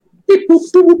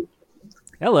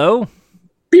Hello.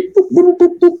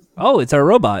 Oh, it's our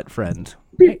robot friend.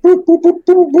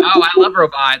 Oh, I love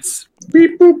robots.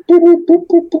 What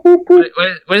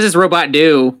does this robot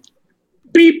do?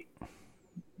 Beep.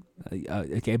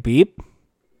 Okay, beep.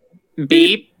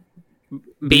 Beep.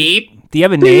 Beep. Do you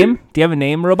have a name? Do you have a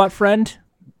name, robot friend?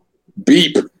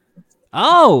 Beep.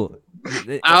 Oh.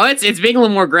 Oh, it's being a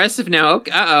little more aggressive now.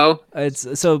 Uh-oh.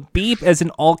 It's so beep as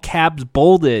in all caps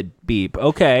bolded beep.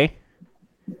 Okay.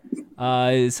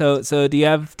 So do you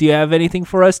have anything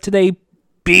for us today?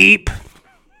 Beep.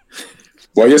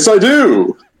 Well, yes, I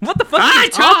do. What the fuck?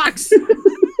 It talks.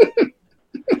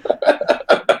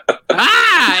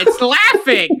 It's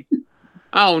laughing.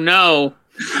 Oh no.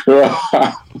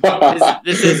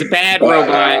 This is a bad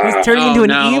robot. He's turning into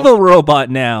an evil robot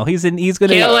now. He's gonna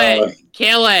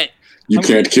kill it. You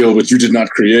can't kill what you did not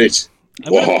create.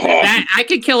 I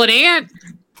could kill an ant.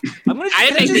 I'm gonna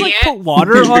just put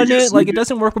water on it. Like, it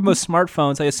doesn't work with most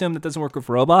smartphones. I assume that doesn't work with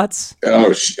robots.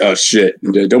 Oh shit!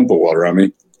 Don't put water on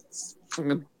me.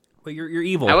 But you're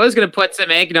evil. I was gonna put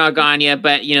some eggnog on you,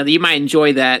 but you might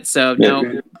enjoy that. So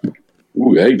no.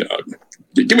 Ooh, eggnog.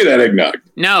 Give me that eggnog.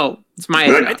 No, it's my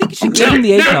eggnog. I think you should give him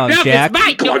the eggnog, Jack. It's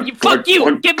mine. No, fuck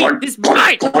you. Give me this.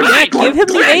 Mine. Jack, give him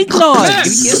the eggnog.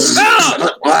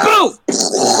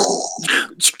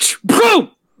 Boom.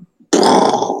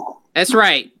 That's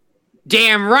right.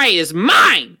 Damn right, it's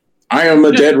mine. I am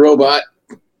a dead robot.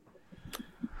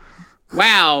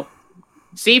 Wow.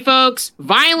 See, folks,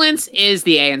 violence is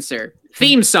the answer.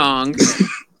 Theme song.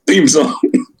 Theme song.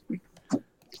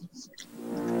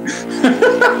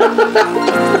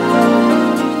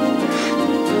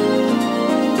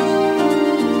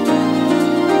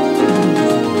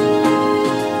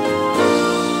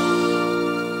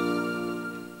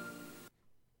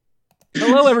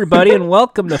 Hello, everybody, and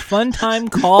welcome to Fun Time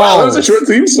Calls. Wow, that was a short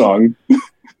theme song.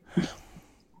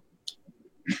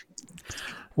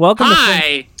 Welcome.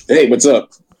 Hi. Hey, what's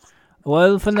up?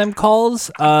 Well, Fun Time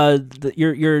Calls.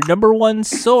 Your number one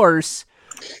source.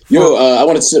 Yo, I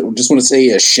want to say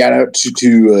a shout out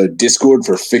to Discord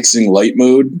for fixing light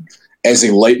mode as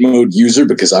a light mode user,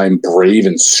 because I'm brave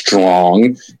and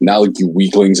strong, not like you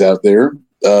weaklings out there.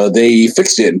 They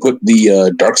fixed it and put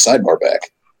the dark sidebar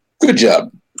back. Good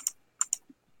job.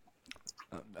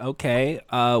 Okay.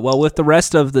 Well, with the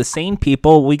rest of the sane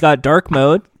people, we got dark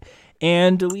mode,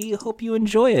 and we hope you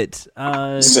enjoy it.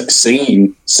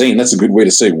 Sane. That's a good way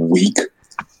to say weak.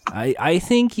 I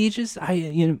think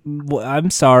I'm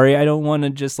sorry. I don't want to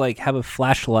just have a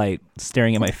flashlight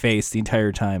staring at my face the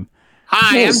entire time.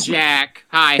 Hi, I'm Jack.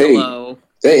 Hi, hey. hello.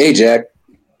 Hey, Jack.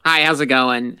 Hi, how's it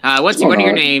going? What are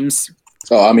your names?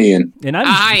 Oh, I'm Ian. And I'm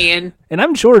hi, Ian. And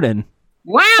I'm Jordan.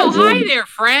 Wow, hi there,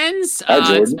 friends. Hi,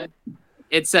 Jordan.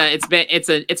 It's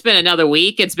been another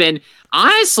week. It's been,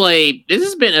 honestly, this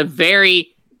has been a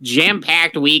very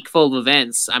jam-packed week full of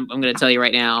events. I'm going to tell you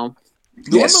right now.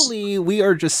 Yes. Normally, we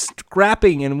are just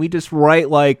scrapping and we just write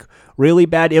really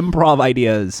bad improv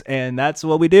ideas, and that's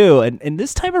what we do. And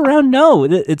this time around, no,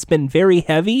 it's been very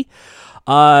heavy.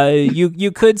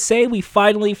 You could say we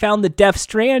finally found the Death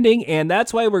Stranding, and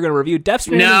that's why we're going to review Death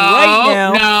Stranding right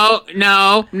now.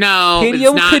 No.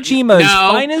 Hideo Kojima's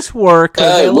finest work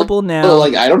available now.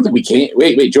 I don't think we can.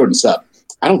 Wait, Jordan, stop.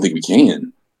 I don't think we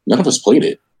can. None of us played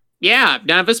it. Yeah,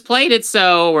 none of us played it,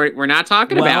 so we're not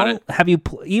talking about it. Have you?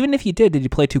 Even if you did you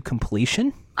play to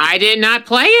completion? I did not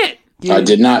play it. I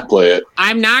did not play it.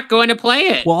 I'm not going to play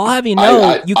it. Well, I'll have you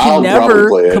know, you can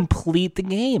never complete the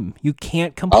game. You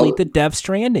can't complete the Death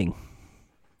Stranding.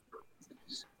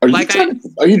 Are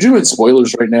you doing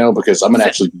spoilers right now? Because I'm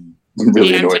actually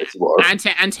really annoyed if you are. I'm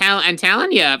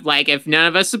telling you, if none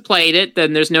of us have played it,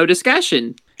 then there's no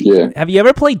discussion. Yeah. Have you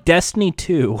ever played Destiny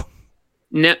 2?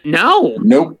 No.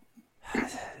 Nope.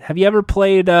 Have you ever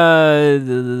played what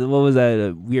was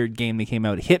that weird game that came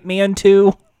out? Hitman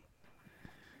 2?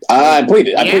 I played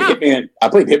it. I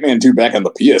played Hitman 2 back on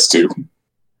the PS2.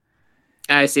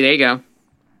 I see. There you go.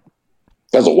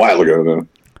 That was a while ago, though.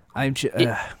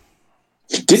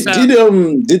 Did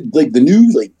the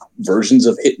new versions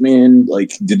of Hitman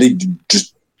did they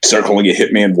just start calling it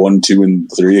Hitman 1, 2,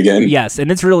 and 3 again? Yes, and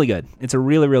it's really good. It's a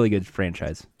really, really good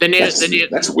franchise.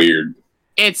 That's weird.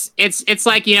 It's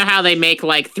like, how they make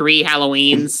 3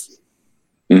 Halloweens.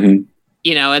 Mm-hmm.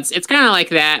 It's kind of like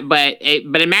that, but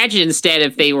imagine instead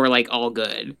if they were all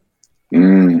good.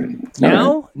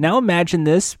 Now imagine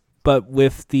this, but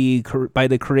with by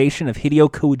the creation of Hideo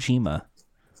Kojima.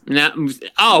 No,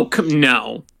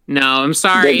 no. I'm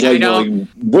sorry.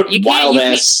 What wild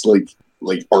ass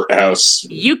like art house.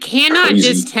 You cannot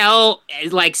Crazy. just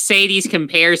say these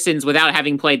comparisons without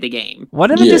having played the game. Why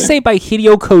don't I just say by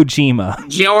Hideo Kojima?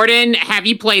 Jordan, have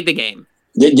you played the game?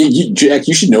 Jack,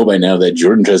 you should know by now that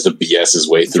Jordan tries to BS his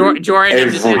way through Jordan,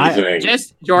 everything.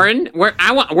 Jordan,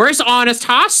 where's Honest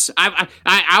Haas? I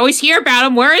always hear about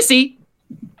him. Where is he?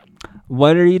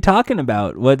 What are you talking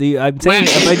about? I'm saying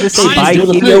if I just say Honest- by He's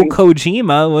doing the Hideo thing.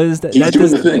 Kojima, He's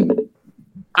doing the thing.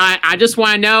 I just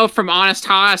want to know from Honest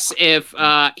Haas if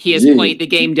he has played the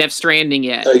game Death Stranding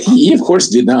yet. He of course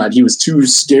did not. He was too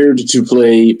scared to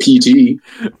play PT.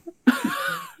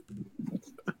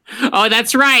 Oh,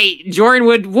 that's right. Jordan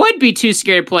would be too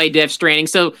scared to play Death Stranding.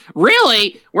 So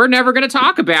really, we're never going to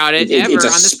talk about it ever on It's a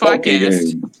this spunky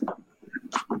podcast. game.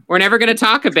 We're never going to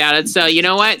talk about it. So you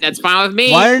know what? That's fine with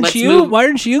me. Why aren't Let's you? move- Why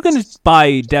aren't you going to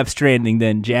buy Death Stranding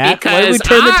then, Jack? Why don't we Because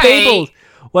turn the tables?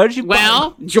 Why don't you?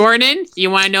 Well, Jordan, you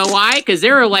want to know why? Because it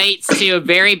relates to a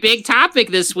very big topic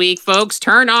this week, folks.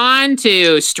 Turn on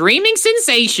to streaming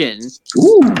sensation.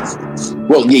 Ooh.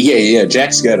 Well, yeah.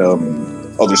 Jack's got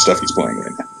other stuff he's playing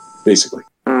right now. Basically,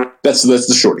 that's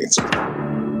the short answer.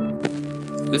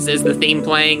 This is the theme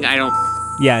playing. I don't.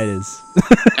 Yeah, it is.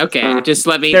 Okay, just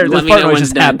let me The let me fart know noise when it's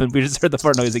just done. happened. We just heard the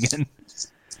fart noise again.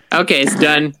 Okay, it's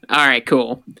done. All right,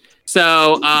 cool.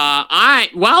 So,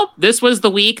 this was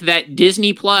the week that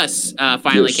Disney Plus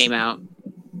finally Yes. came out.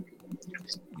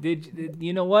 Did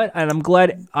you know what? And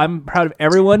I'm proud of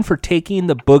everyone for taking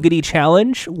the Boogity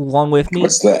Challenge along with me.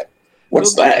 What's that?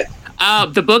 What's that?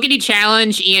 The Boogity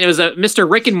Challenge, Ian, it was a Mr.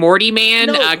 Rick and Morty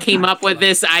man came up with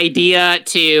this idea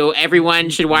to everyone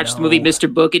should watch the movie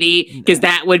Mr. Boogity because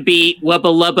that would be Wubba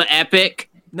Lubba epic.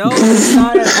 No, it's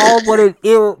not at all what it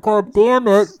is. God damn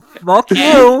it. Fuck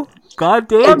you. God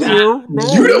damn you.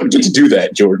 No. You don't get to do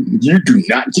that, Jordan. You do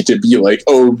not get to be like,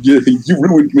 oh, yeah, you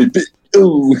ruined my bit.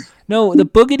 Oh. No, the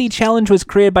Boogity Challenge was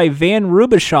created by Van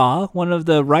Rubishaw, one of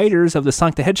the writers of the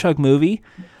Sonic the Hedgehog movie,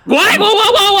 What?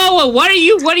 Whoa! What are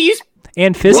you?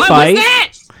 and Fist What Fight. was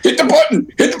that? Hit the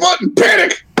button!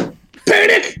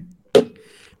 Panic!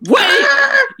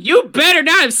 What? You better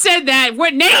not have said that.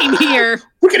 What name here?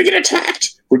 We're gonna get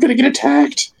attacked!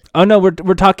 Oh no, we're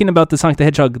talking about the Sonic the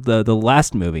Hedgehog, the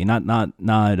last movie, not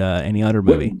any other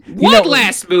movie. What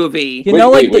last movie? You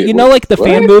know, Wait, like the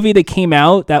fan what? movie that came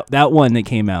out, that one that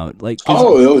came out, like 'cause-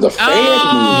 Oh, the fan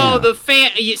Oh, movie. the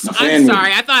fan. fan I'm movie.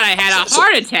 sorry. I thought I had a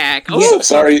heart attack. So-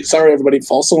 sorry, everybody.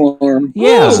 False alarm.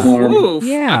 Yeah. False alarm. Oof.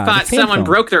 Yeah, I thought the fan someone film.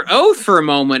 broke their oath for a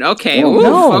moment. Okay. Oh, Oof.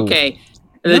 no. Okay.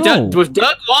 No. With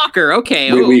Doug Walker.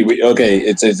 Okay. Wait. Okay,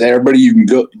 it's everybody. You can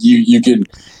go. You can.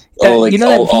 you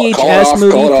know that call it VHS off,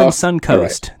 movie call it from off.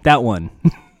 Suncoast, that one. He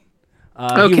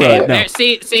Okay. wrote- no. There-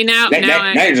 See now.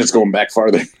 Now you're just going back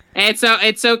farther. It's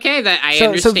okay that I So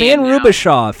understand. Van now.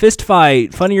 Rubishaw, Fist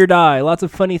Fight, Funny or Die, lots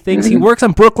of funny things. He works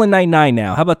on Brooklyn Nine-Nine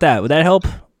now. How about that? Would that help?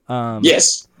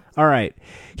 Yes. All right.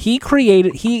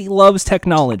 He loves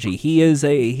technology. He is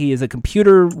a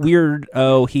computer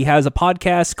weirdo. He has a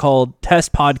podcast called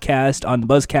Test Podcast on the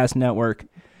Buzzcast Network.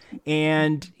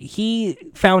 And he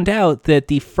found out that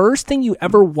the first thing you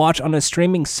ever watch on a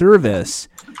streaming service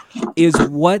is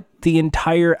what the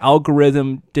entire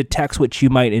algorithm detects what you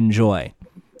might enjoy.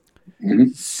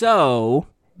 So,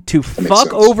 to fuck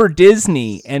sense. over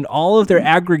Disney and all of their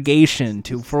aggregation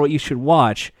for what you should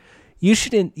watch, you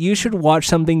should watch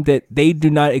something that they do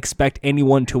not expect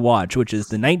anyone to watch, which is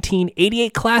the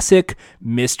 1988 classic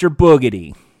Mr.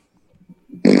 Boogity.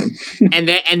 And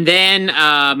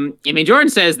then, Jordan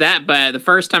says that, but the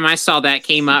first time I saw that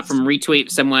came up from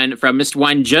retweet someone from Mr.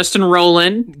 One, Justin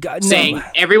Rowland, God, no. saying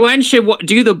everyone should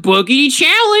do the Boogity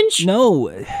Challenge. No.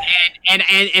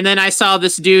 And then I saw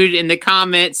this dude in the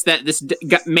comments that this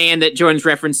man that Jordan's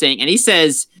referencing, and he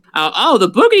says, "Oh, the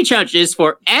Boogity Challenge is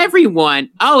for everyone.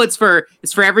 Oh, it's for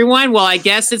everyone. Well, I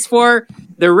guess it's for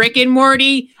the Rick and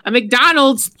Morty, a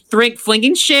McDonald's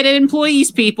flinging shit at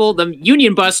employees, people, the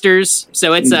Union Busters.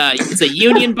 So it's a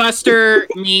Union Buster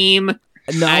meme.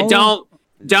 No.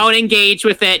 Don't engage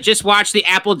with it. Just watch the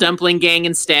Apple Dumpling Gang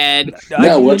instead.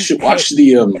 No, watch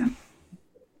the.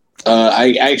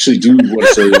 I actually do want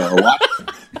to say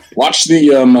watch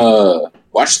the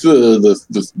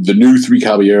new Three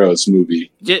Caballeros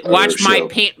movie. Just Or show.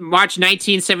 watch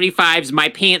 1975's My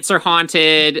Pants Are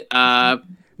Haunted. $1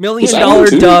 Was that Million one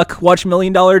too? Duck. Watch $1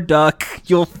 Million Duck.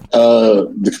 The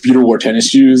computer wore tennis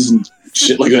shoes and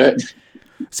shit like that.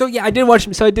 So yeah, I did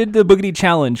watch. So I did the Boogity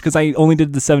Challenge because I only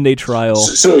did the 7-day trial.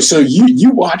 So you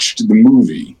watched the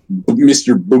movie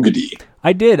Mr. Boogity.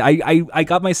 I did. I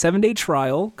got my 7-day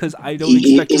trial because I don't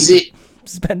expect Is to it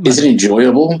spend is it money.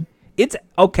 enjoyable? It's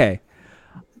okay.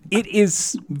 It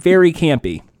is very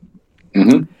campy.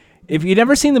 Mhm. If you've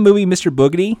never seen the movie Mr.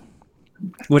 Boogity,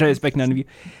 which I expect none of you.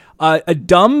 A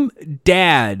dumb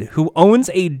dad who owns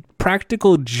a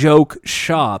practical joke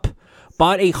shop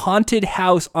bought a haunted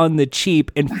house on the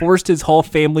cheap and forced his whole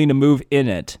family to move in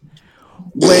it.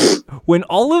 When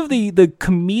all of the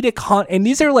comedic and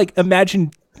these are like,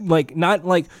 imagine, like, not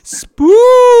like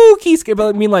spooky scare,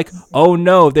 but I mean like, oh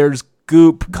no, there's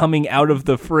goop coming out of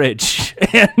the fridge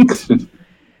and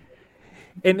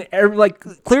like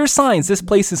clear signs this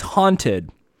place is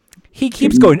haunted. He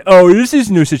keeps going, oh, this is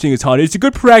no such thing as haunted. It's a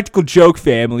good practical joke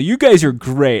family. You guys are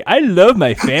great. I love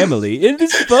my family. It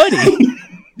is funny.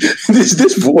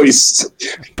 this voice.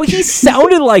 But he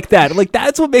sounded like that. Like,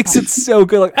 that's what makes it so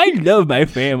good. Like, I love my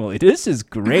family. This is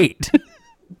great.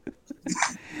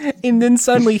 And then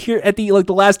suddenly here at the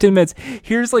last 10 minutes,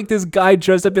 here's like this guy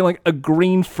dressed up in like a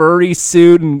green furry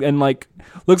suit and like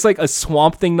looks like a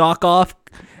Swamp Thing knockoff.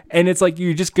 And it's like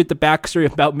you just get the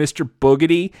backstory about Mr.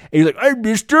 Boogedy. And he's like, I'm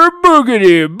Mr.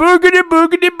 Boogedy, boogedy,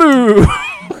 boogedy, boo.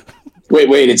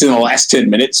 Wait, it's in the last 10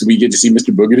 minutes we get to see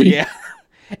Mr. Boogedy? Yeah.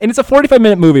 And it's a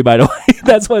 45-minute movie, by the way.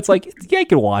 That's why it's like, yeah, you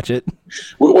can watch it.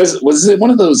 Was it one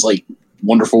of those like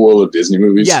Wonderful World of Disney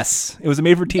movies? Yes, it was a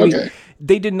made-for-TV. Okay.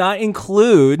 They did not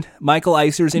include Michael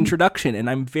Eisner's introduction, and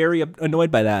I'm very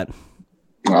annoyed by that.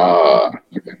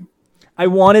 Okay. I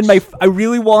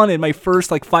really wanted my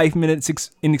first like 5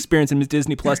 minutes in experience in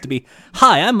Disney Plus to be,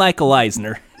 hi, I'm Michael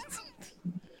Eisner.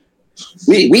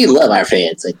 We love our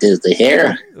fans at Disney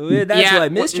here. That's why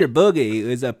Mr. Boogie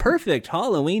is a perfect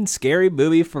Halloween scary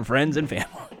movie for friends and family.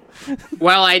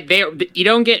 Well, you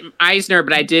don't get Eisner,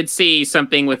 but I did see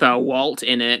something with a Walt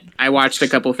in it. I watched a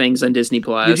couple things on Disney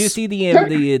Plus. Did you see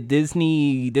the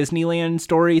Disneyland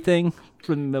story thing?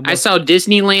 I saw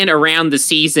Disneyland Around the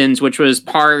Seasons, which was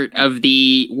part of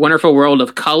the Wonderful World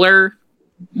of Color.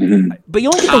 Mm-hmm. But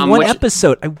you only get one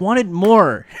episode. I wanted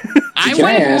more.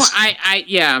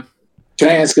 Yeah. Can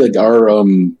I ask, like, are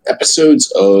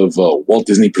episodes of Walt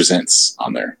Disney Presents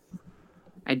on there?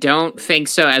 I don't think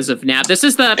so as of now. This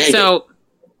is so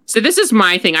this is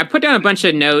my thing. I put down a bunch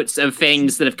of notes of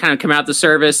things that have kind of come out the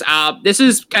service. This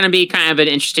is going to be kind of an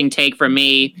interesting take from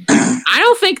me. I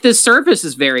don't think this service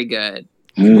is very good.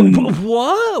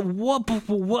 What?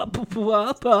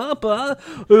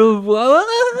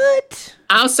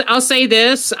 I'll say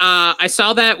this. I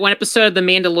saw that one episode of The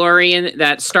Mandalorian,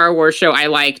 that Star Wars show. I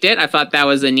liked it. I thought that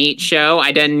was a neat show.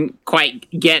 I didn't quite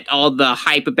get all the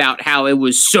hype about how it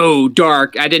was so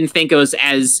dark. I didn't think it was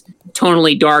as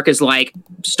tonally dark as like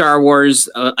Star Wars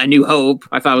A New Hope.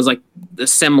 I thought it was like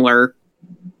similar.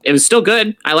 It was still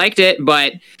good. I liked it,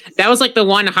 but that was like the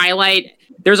one highlight.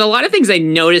 There's a lot of things I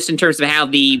noticed in terms of how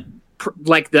the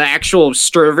actual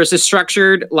service is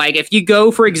structured. Like if you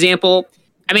go, for example,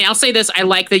 I mean, I'll say this. I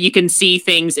like that you can see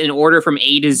things in order from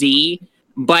A to Z,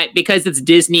 but because it's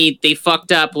Disney, they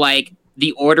fucked up like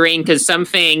the ordering, because some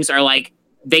things are like,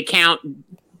 they count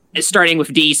as starting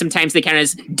with D. Sometimes they count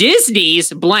as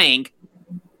Disney's blank.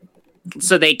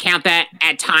 So they count that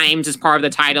at times as part of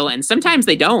the title, and sometimes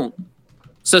they don't.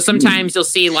 So sometimes you'll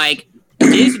see like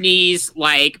Disney's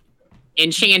like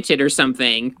Enchanted or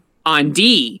something on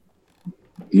D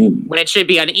when it should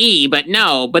be on E, but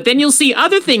no. But then you'll see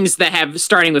other things that have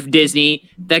starting with Disney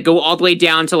that go all the way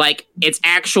down to like its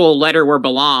actual letter where it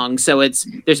belongs. So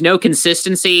there's no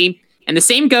consistency. And the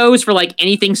same goes for like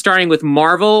anything starting with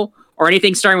Marvel or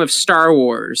anything starting with Star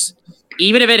Wars.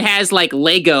 Even if it has like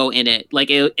Lego in it, like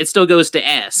it still goes to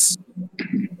S.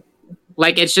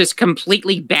 Like it's just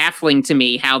completely baffling to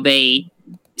me how they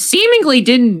seemingly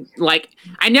didn't like.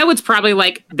 I know it's probably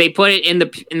like they put it in the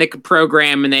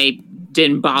program and they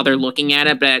didn't bother looking at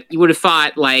it, but you would have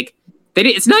thought like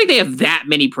it's not like they have that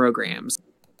many programs.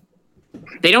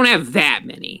 They don't have that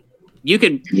many. You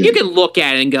can look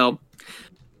at it and go,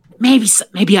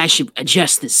 maybe I should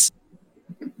adjust this.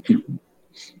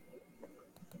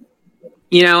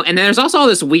 You know, and then there's also all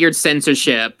this weird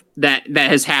censorship that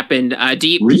has happened.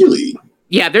 Really?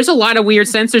 Yeah, there's a lot of weird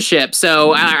censorship.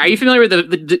 So, are you familiar with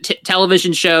the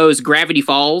television shows Gravity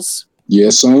Falls?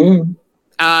 Yes, I am.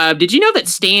 Did you know that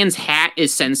Stan's hat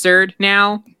is censored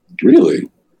now? Really?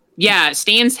 Yeah,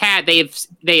 Stan's hat,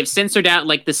 they've censored out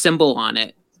like the symbol on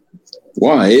it.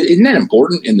 Why? Isn't that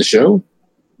important in the show?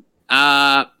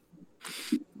 I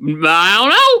don't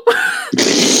know.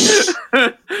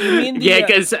 Yeah,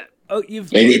 because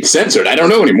it's censored. I don't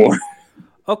know anymore.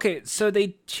 Okay, so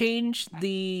they changed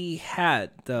the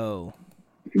hat though.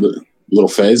 Little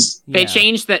fez. They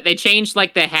changed that. They changed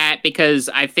like the hat because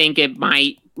I think it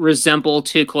might resemble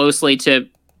too closely to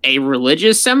a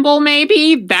religious symbol.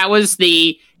 Maybe that was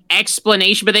the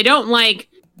explanation, but they don't like.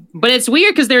 But it's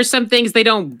weird because there's some things they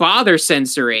don't bother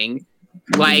censoring.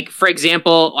 Like, for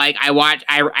example, like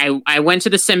I went to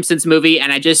the Simpsons movie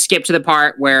and I just skipped to the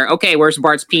part where, okay, where's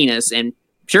Bart's penis? And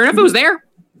sure enough, it was there.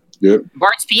 Yep.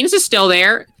 Bart's penis is still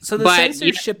there. So the but,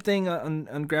 censorship thing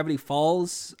on Gravity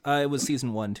Falls, it was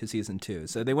season 1 to season 2.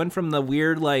 So they went from the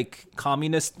weird like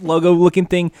communist logo looking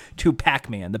thing to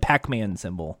Pac-Man, the Pac-Man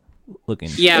symbol looking.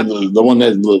 Yeah, and the one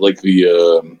that like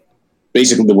the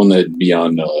basically the one that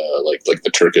beyond like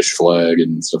the Turkish flag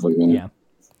and stuff like that. Yeah.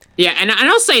 Yeah, and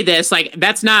I'll say this, like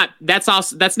that's not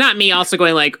me also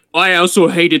going like, I also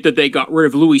hated that they got rid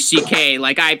of Louis C.K.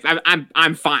 Like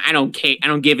I'm fine. I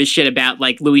don't give a shit about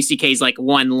like Louis C.K.'s like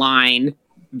one line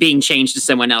being changed to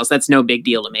someone else. That's no big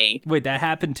deal to me. Wait, that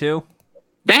happened too?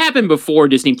 That happened before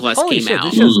Disney Plus Holy came shit,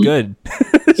 out. this show's good.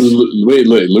 Wait,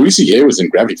 Louis C.K. was in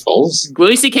Gravity Falls?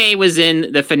 Louis C.K. was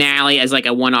in the finale as like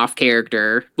a one-off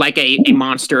character, like a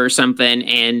monster or something,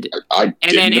 and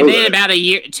then about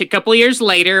a couple years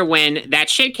later, when that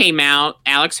shit came out,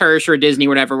 Alex Hirsch or Disney, or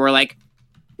whatever, were like,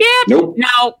 "Yeah, nope,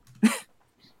 no,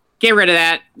 get rid of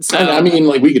that." So I mean,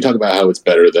 like we could talk about how it's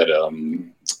better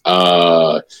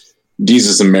that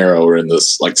Jesus and Mero are in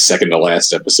this like second to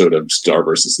last episode of Star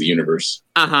versus the Universe.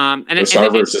 Star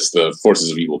versus the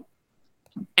Forces of Evil.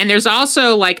 And there's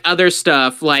also like other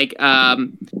stuff like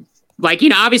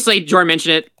obviously Jordan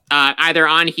mentioned it either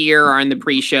on here or in the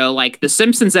pre-show. Like the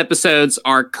Simpsons episodes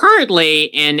are currently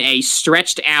in a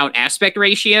stretched out aspect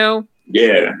ratio.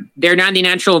 Yeah, they're not the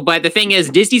natural. But the thing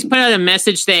is, Disney's put out a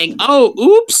message saying, "Oh,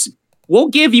 oops, we'll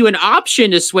give you an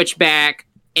option to switch back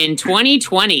in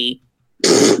 2020."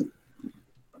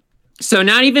 So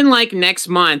not even like next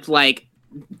month. Like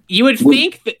you would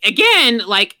think that, again,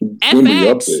 like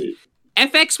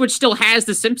FX, which still has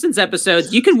the Simpsons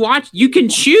episodes, you can watch, you can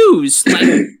choose.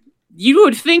 Like you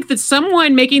would think that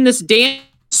someone making this damn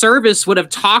service would have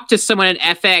talked to someone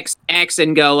at FXX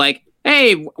and go like,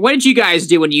 "Hey, what did you guys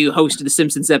do when you hosted the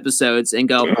Simpsons episodes?" And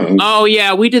go, "Oh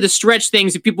yeah, we did the stretch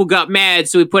things and people got mad,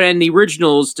 so we put in the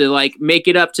originals to like make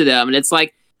it up to them." And it's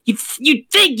like, you'd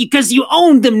think because you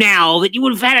owned them now that you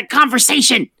would have had a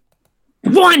conversation.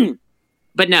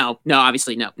 But no,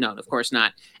 obviously no, of course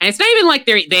not. And it's not even like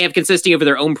they have consistency over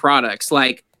their own products.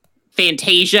 Like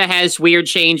Fantasia has weird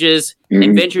changes.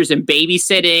 Adventures in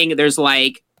Babysitting. I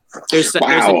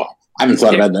haven't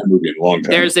thought about that movie in a long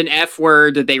time. There's an F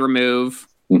word that they remove.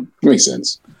 Makes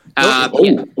sense.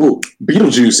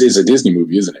 Beetlejuice is a Disney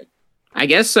movie, isn't it? I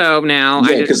guess so now.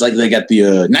 Yeah, because like they got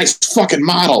the nice fucking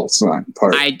models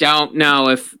part. I don't know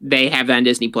if they have that on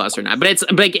Disney Plus or not, but it's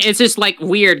just like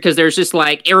weird because there's just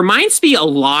like it reminds me a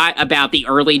lot about the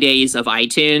early days of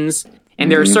iTunes,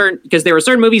 and there were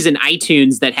certain movies in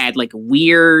iTunes that had like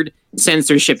weird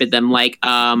censorship in them, like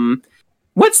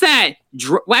what's that?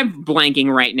 I'm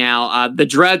blanking right now. The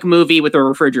drug movie with the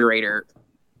refrigerator.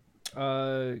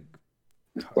 What?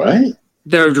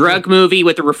 The drug movie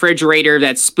with the refrigerator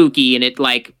that's spooky, and it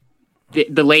like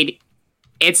the lady.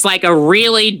 It's like a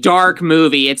really dark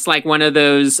movie. It's like one of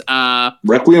those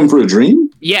Requiem for a Dream?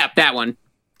 Yeah, that one.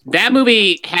 That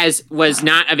movie was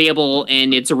not available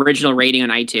in its original rating on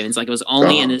iTunes. Like it was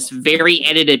only in this very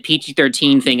edited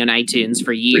PG-13 thing on iTunes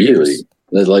for years.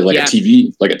 Really? Like a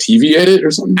TV edit or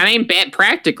something? I mean,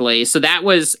 practically. So that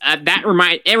was it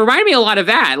reminded me a lot of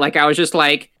that. Like I was just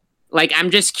like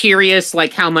I'm just curious,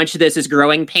 like how much of this is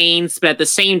growing pains, but at the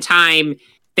same time,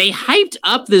 they hyped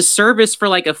up this service for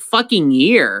like a fucking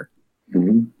year.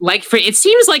 Like it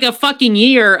seems like a fucking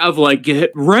year of like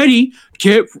get ready,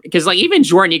 because like even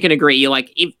Jordan, you can agree,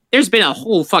 there's been a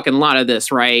whole fucking lot of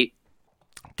this, right?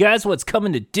 Guys, what's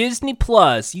coming to Disney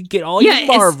Plus? You get all your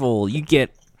Marvel. You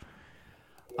get.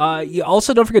 You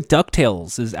also don't forget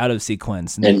DuckTales is out of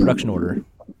sequence in the production order.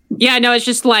 Yeah, no, it's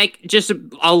just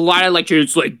a lot of like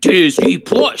it's like Disney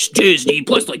Plus,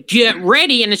 like get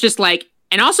ready, and it's just like,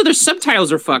 and also their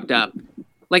subtitles are fucked up.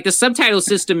 Like the subtitle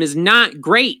system is not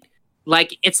great.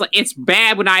 Like it's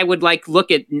bad when I would like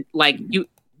look at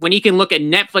when you can look at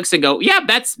Netflix and go, yeah,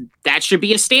 that should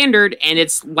be a standard, and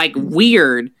it's like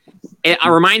weird. It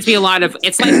reminds me a lot of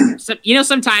it's like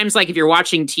sometimes like if you're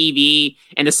watching TV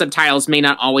and the subtitles may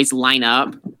not always line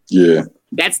up. Yeah,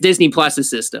 that's Disney Plus's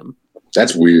system.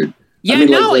 That's weird. Yeah,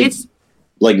 it's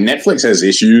like Netflix has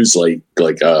issues. Like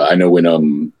I know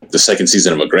when the second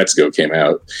season of Agretzko came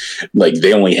out, like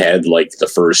they only had like the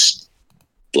first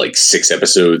like 6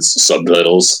 episodes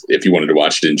subtitles if you wanted to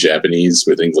watch it in Japanese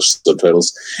with English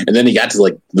subtitles, and then he got to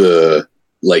like the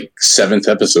 7th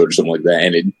episode or something like that,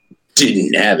 and it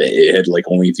didn't have it. It had like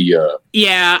only the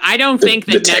I don't think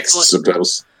that the text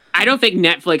subtitles. I don't think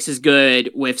Netflix is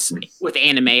good with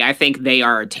anime. I think they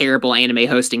are a terrible anime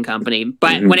hosting company.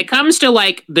 But when it comes to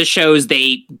like the shows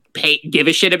they give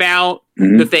a shit about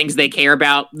Mhm. the things they care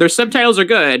about. Their subtitles are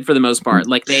good for the most part.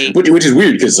 Like which is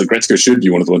weird because like Gretzko should be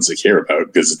one of the ones they care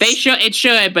about because it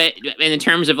should, but in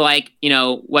terms of like,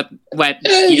 what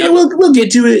yeah, we'll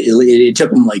get to it. It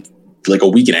took them like a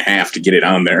week and a half to get it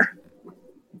on there.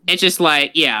 it's just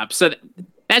like, yeah. So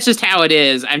that's just how it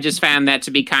is. I've just found that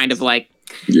to be kind of like,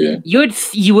 Yeah.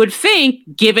 you would think,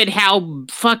 given how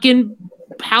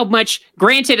much,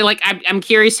 granted, like I'm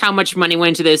curious how much money went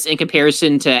into this in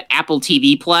comparison to Apple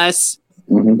TV Plus,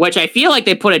 Mhm. which I feel like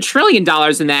they put $1 trillion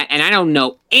in that, and I don't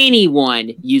know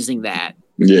anyone using that.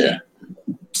 Yeah.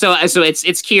 So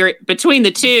it's curious between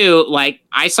the two. Like,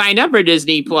 I signed up for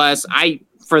Disney Plus.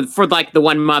 For like the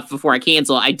 1 month before I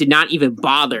cancel, I did not even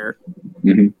bother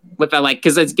Mhm. with that, like,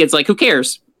 because it's like, who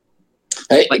cares?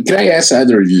 Hey, can I ask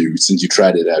either of you, since you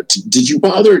tried it out, did you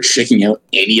bother checking out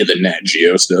any of the Nat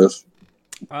Geo stuff?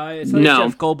 I saw No.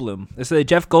 Jeff Goldblum. I saw the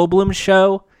Jeff Goldblum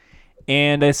show,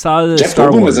 and I saw the Jeff Star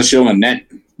Goldblum Wars. has a show on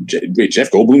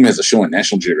Jeff Goldblum has a show on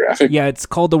National Geographic? Yeah, it's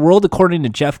called The World According to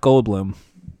Jeff Goldblum,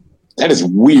 That is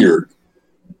weird.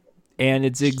 and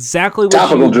it's exactly what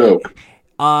Topical joke.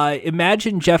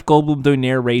 Imagine Jeff Goldblum doing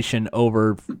narration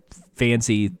over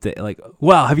fancy, like,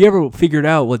 wow, have you ever figured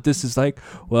out what this is like?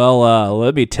 Well,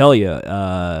 let me tell you,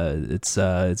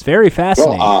 it's very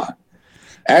fascinating. Well,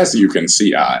 as you can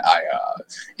see, I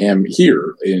am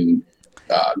here in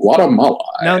Guatemala.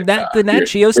 Now And, the Nat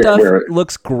Geo where- stuff where-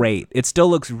 looks great. It still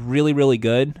looks really, really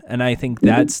good, and I think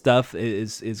that stuff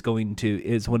is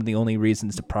one of the only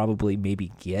reasons to probably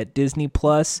maybe get Disney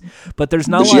Plus. But there's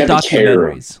not But a you lot of gotta care.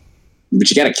 documentaries. But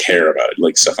you gotta care about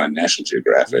like stuff on National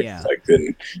Geographic. Yeah. Like,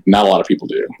 then not a lot of people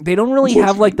do. They don't really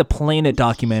have like the Planet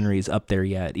documentaries up there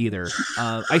yet either.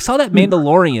 I saw that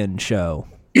Mandalorian show,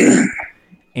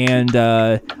 and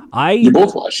You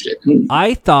both watched it.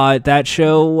 I thought that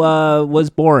show was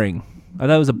boring. I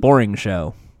thought it was a boring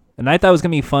show, and I thought it was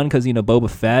gonna be fun because Boba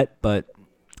Fett. But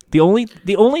the only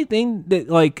thing that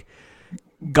like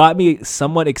got me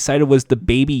somewhat excited was the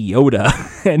Baby Yoda,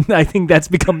 and I think that's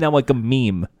become now like a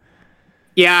meme.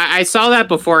 Yeah, I saw that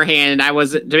beforehand, and I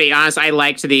was, to be honest, I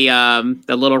liked the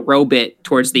little robot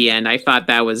towards the end. I thought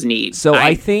that was neat. So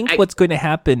I think what's going to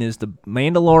happen is the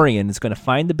Mandalorian is going to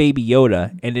find the Baby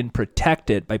Yoda and then protect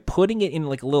it by putting it in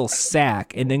like a little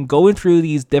sack and then going through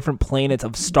these different planets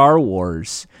of Star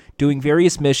Wars, doing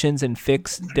various missions and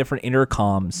fix different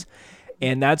intercoms.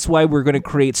 And that's why we're going to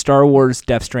create Star Wars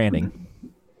Death Stranding.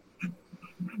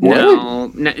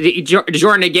 No,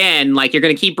 Jordan, again, like, you're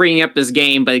going to keep bringing up this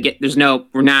game, but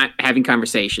we're not having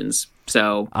conversations.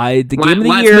 So The game of the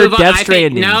let's year, move on. Death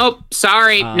Stranding. Nope,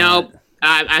 sorry, nope.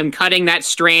 I'm cutting that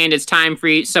strand. It's time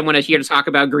for someone here to talk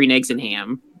about Green Eggs and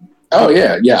Ham. Oh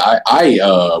yeah. I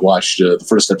watched the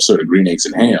first episode of Green Eggs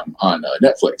and Ham on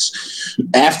Netflix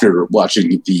after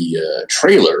watching the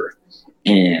trailer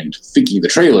and thinking the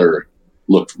trailer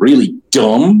looked really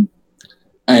dumb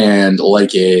and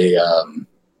like a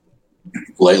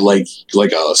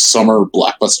like a summer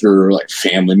blockbuster, like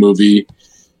family movie,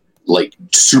 like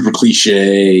super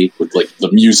cliche with like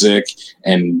the music,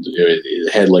 and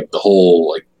it had like the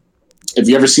whole like. Have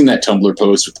you ever seen that Tumblr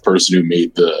post with the person who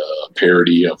made the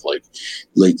parody of like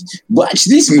watch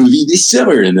this movie this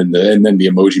summer, and then the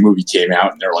Emoji Movie came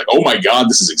out, and they're like, oh my god,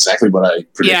 this is exactly what I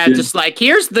predicted. Yeah, just like,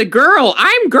 here's the girl,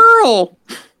 I'm girl.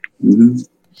 Mm-hmm.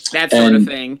 That sort of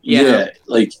thing. Yeah.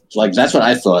 like that's what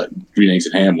I thought Green Eggs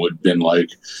and Ham would have been like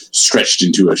stretched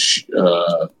into like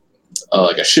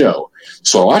a show.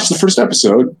 So I watched the first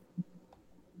episode.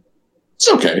 It's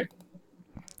okay.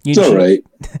 It's all right.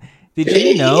 Did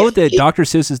you know that Dr.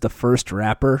 Seuss is the first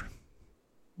rapper?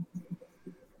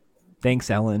 Thanks,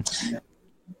 Ellen.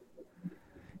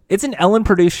 It's an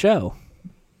Ellen-produced show.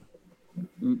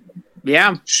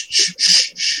 Yeah.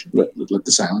 Shh. Let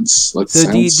the silence. Let the So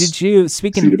silence. did you,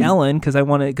 speaking of Ellen, because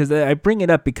I bring it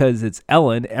up because it's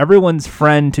Ellen, everyone's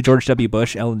friend to George W.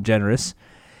 Bush, Ellen DeGeneres.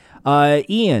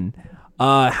 Ian,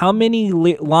 how many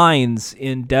lines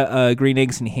in Green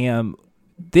Eggs and Ham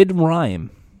did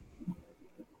rhyme?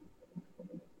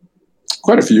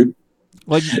 Quite a few.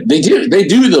 Like They do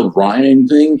the rhyming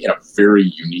thing in a very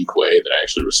unique way that I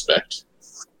actually respect.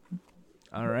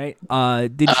 all right.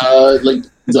 Did you,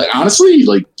 Like honestly,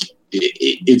 like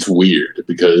it's weird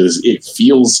because it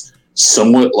feels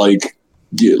somewhat like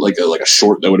a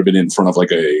short that would have been in front of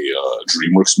like a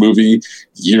DreamWorks movie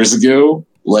years ago.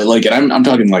 And I'm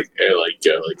talking like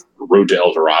Road to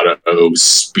El Dorado,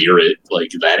 Spirit,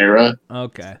 like that era.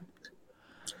 okay.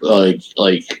 Like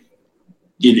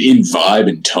in vibe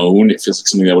and tone, it feels like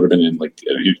something that would have been in like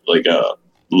a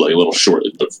little short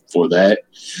before that.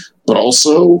 But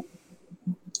also,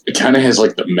 it kind of has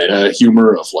like the meta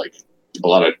humor of like a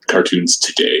lot of cartoons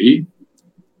today,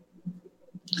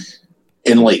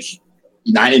 and like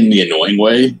not in the annoying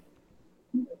way.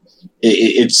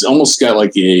 It's almost got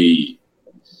like a,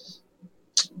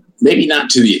 maybe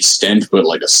not to the extent, but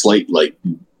like a slight like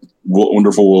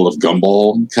Wonderful World of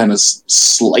Gumball kind of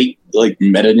slight like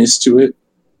meta-ness to it.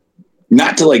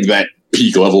 Not to like that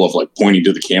peak level of like pointing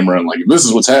to the camera and like, this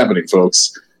is what's happening,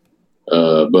 folks.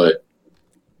 But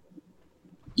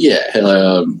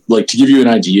yeah, like to give you an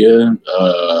idea,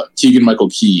 Keegan-Michael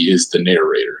Key is the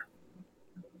narrator.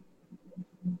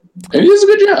 And he does a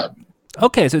good job.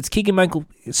 Okay, so it's Keegan-Michael.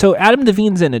 So Adam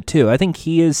Devine's in it too. I think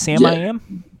he is Sam I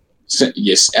Am.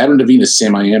 Yes, Adam Devine is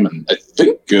Sam I Am, and I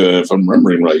think if I'm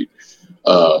remembering right,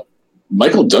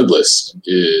 Michael Douglas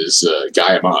is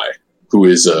Guy Am I, who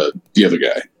is the other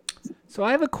guy. So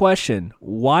I have a question.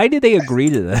 Why did they agree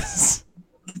to this?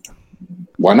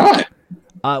 Why not?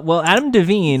 Well, Adam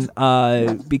Devine,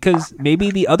 because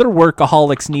maybe the other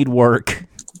workaholics need work.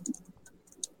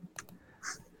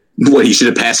 What, he should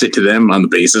have passed it to them on the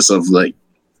basis of like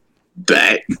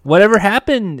that. Whatever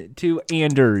happened to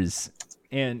Anders,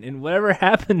 and whatever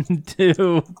happened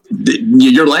to?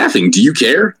 You're laughing. Do you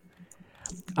care?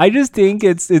 I just think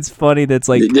it's funny. That's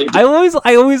like I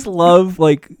always love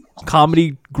like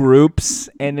comedy groups,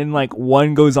 and then like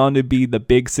one goes on to be the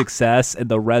big success, and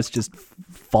the rest just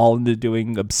fall into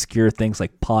doing obscure things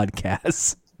like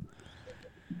podcasts.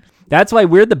 That's why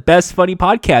we're the best funny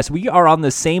podcast. We are on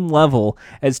the same level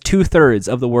as 2/3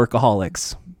 of the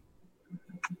workaholics.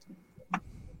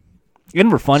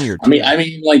 And we're funnier too. I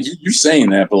mean, like you're saying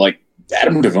that, but like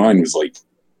Adam Devine was like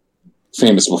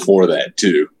famous before that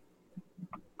too.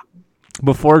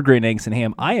 Before Green Eggs and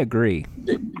Ham, I agree.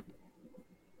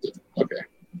 Okay.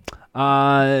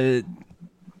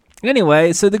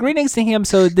 Anyway, so the Green Eggs and Ham.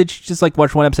 So did you just like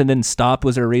watch one episode and then stop?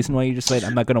 Was there a reason why you just like,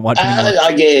 I'm not going to watch anymore?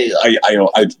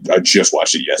 I just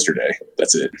watched it yesterday.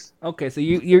 That's it. Okay, so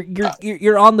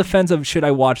you're on the fence of should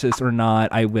I watch this or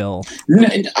not? I will.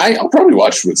 I'll probably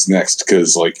watch what's next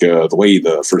because like the way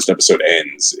the first episode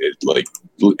ends, it like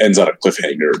ends on a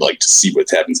cliffhanger. Like to see what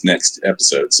happens next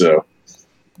episode. So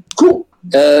cool.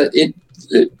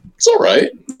 It's all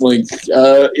right. Like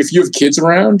if you have kids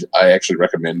around, I actually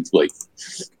recommend like.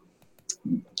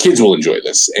 Kids will enjoy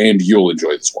this, and you'll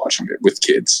enjoy this watching it with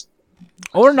kids.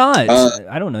 Or not.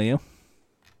 I don't know you.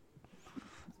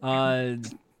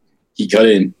 He cut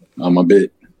in on my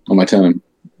bit, on my time.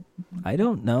 I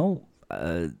don't know.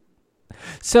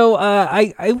 So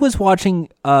I was watching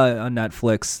on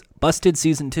Netflix Busted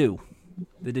Season 2,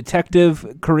 the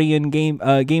detective Korean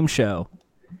game show.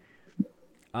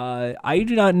 I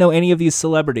do not know any of these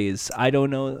celebrities. I don't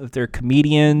know if they're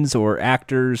comedians or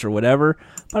actors or whatever,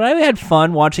 but I had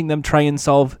fun watching them try and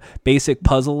solve basic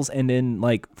puzzles and then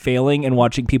like failing and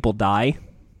watching people die.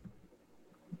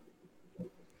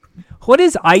 What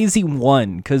is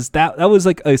IZ*ONE? Because that was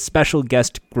like a special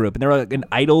guest group, and they're like an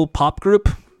idol pop group.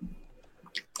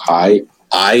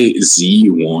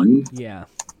 IZ*ONE? Yeah.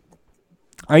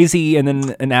 IZ and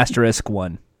then an asterisk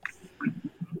one.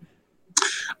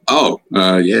 Oh,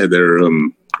 yeah, they're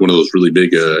one of those really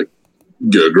big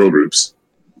girl groups.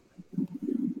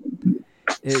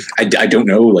 I don't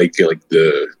know, like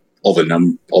all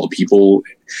the people,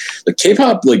 like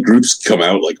K-pop like groups come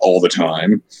out like all the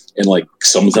time, and like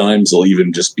sometimes they'll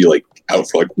even just be like out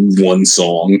for like one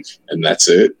song and that's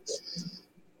it,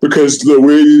 because the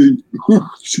way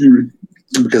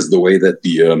that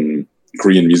the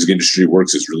Korean music industry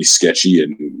works is really sketchy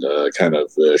and kind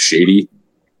of shady.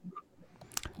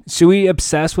 Should we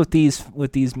obsess with these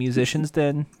musicians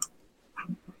then?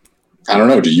 I don't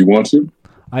know. Do you want to?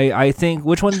 I think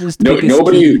which one is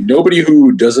nobody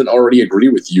who doesn't already agree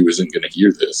with you isn't going to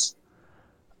hear this.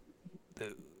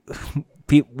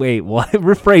 Wait, what?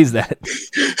 Rephrase that.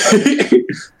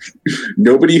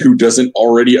 Nobody who doesn't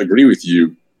already agree with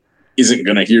you isn't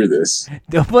going to hear this.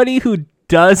 Nobody who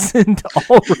doesn't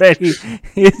already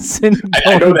isn't.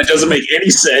 I know that doesn't make any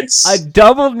sense. A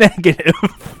double negative.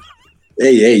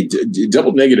 Hey,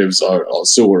 double negatives are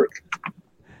also work.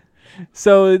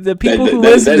 So the people who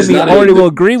listen to me already will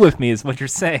agree with me, is what you're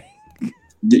saying.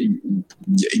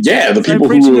 Yeah, the people I'm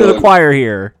preaching to the choir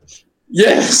here.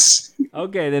 Yes.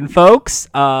 Okay, then, folks,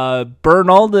 burn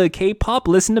all the K-pop,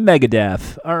 listen to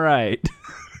Megadeth. All right.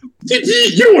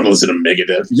 You don't want to listen to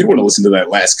Megadeth. You don't want to listen to that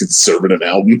last conservative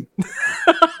album.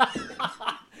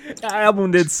 That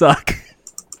album did suck.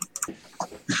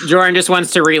 Jordan just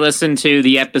wants to re-listen to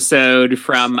the episode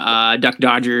from Duck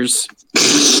Dodgers.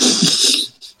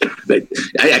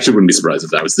 I actually wouldn't be surprised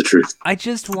if that was the truth. I'm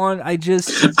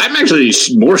actually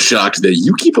more shocked that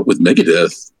you keep up with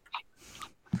Megadeth.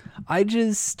 I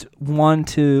just want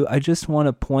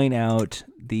to point out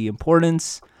the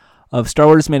importance of Star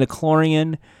Wars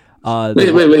Mandalorian.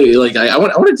 Wait! Like I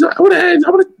want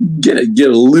to get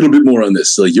a little bit more on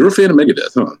this. Like, you're a fan of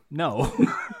Megadeth, huh? No,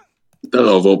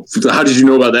 Oh, well, how did you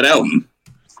know about that album?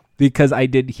 because I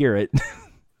did hear it.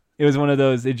 It was one of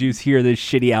those. Did you hear this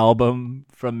shitty album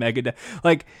from Megadeth?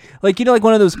 Like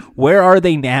one of those. Where are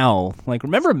they now? Like,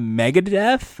 remember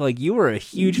Megadeth? Like, you were a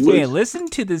huge fan. Listen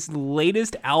to this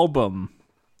latest album.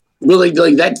 Well, like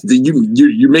that.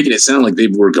 You're making it sound like they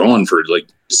were gone for like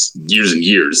years and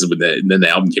years, but then the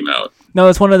album came out. No,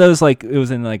 it's one of those, like, it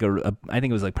was in like I think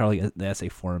it was like probably the essay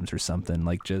forums or something.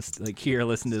 Like, just like, here,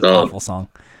 listen to this awful song.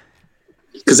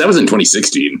 Because that was in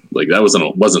 2016. Like, that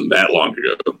wasn't that long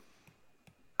ago.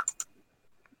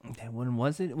 When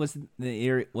was it? Was the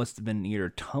year? Must have been either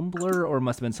Tumblr or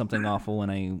must have been something awful when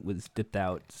I was dipped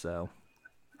out. So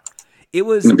it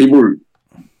was. And people were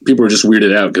just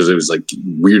weirded out because it was like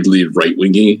weirdly right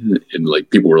wingy, and like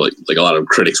people were like a lot of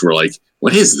critics were like,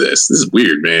 "What is this? This is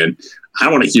weird, man. I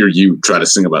don't want to hear you try to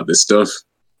sing about this stuff."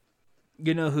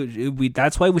 You know who?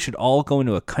 That's why we should all go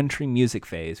into a country music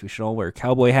phase. We should all wear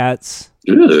cowboy hats,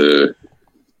 wear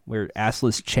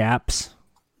assless chaps.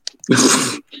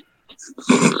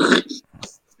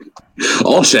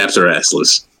 All chaps are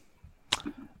assless.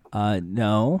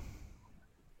 No.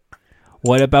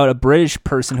 What about a British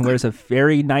person who wears a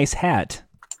very nice hat?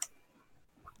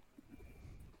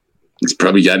 He's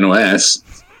probably got no ass.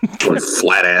 Or a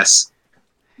flat ass.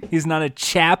 He's not a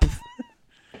chap.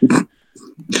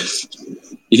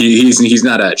 He's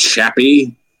not a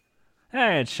chappy.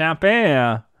 Hey,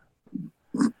 chappy.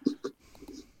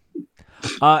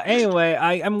 Anyway,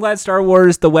 I'm glad Star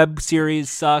Wars, the web series,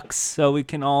 sucks, so we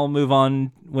can all move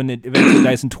on when it eventually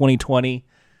dies in 2020.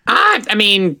 I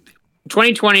mean,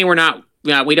 2020,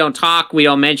 we don't talk, we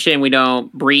don't mention, we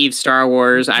don't breathe Star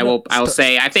Wars. I will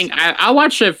say, I think I'll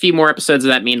watch a few more episodes of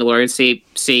that Mandalorian.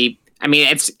 See. I mean,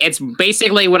 it's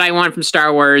basically what I want from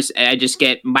Star Wars. I just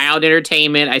get mild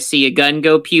entertainment. I see a gun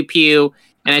go pew pew,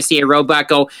 and I see a robot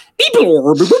go beep.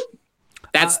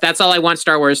 That's all I want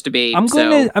Star Wars to be.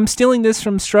 I'm stealing this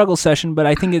from Struggle Session, but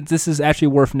I think this is actually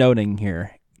worth noting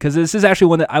here, because this is actually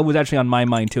one that I was actually on my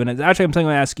mind too, and it's actually I'm going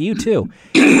to ask you too.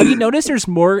 Have you noticed there's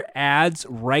more ads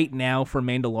right now for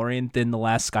Mandalorian than The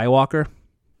Last Skywalker?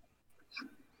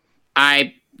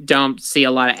 I don't see a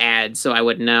lot of ads, so I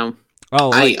wouldn't know. Oh,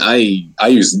 like, I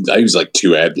use like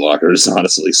 2 ad blockers,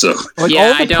 honestly. So like,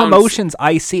 all the promotions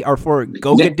I see are for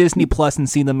go get Disney Plus and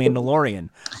see The Mandalorian.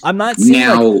 I'm not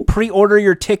saying like, pre-order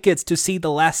your tickets to see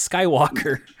The Last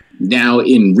Skywalker. Now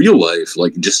in real life,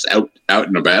 like just out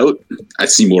and about, I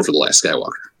see more for The Last Skywalker.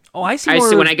 Oh, I see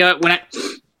more. When I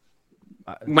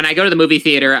go to the movie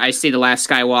theater, I see The Last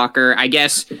Skywalker. I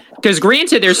guess because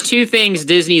granted, there's 2 things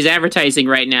Disney's advertising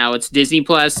right now. It's Disney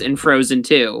Plus and Frozen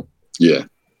 2. Yeah.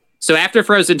 So after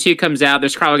Frozen 2 comes out,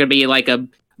 there's probably going to be like a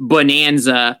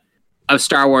bonanza of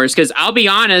Star Wars. Because I'll be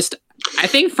honest, I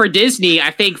think for Disney,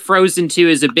 I think Frozen 2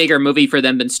 is a bigger movie for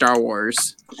them than Star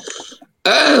Wars.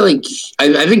 I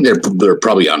think they're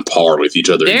probably on par with each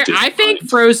other. I think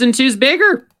Frozen 2 is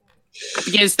bigger.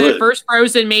 Because the first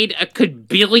Frozen made a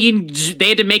billion. They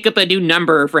had to make up a new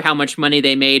number for how much money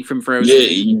they made from Frozen.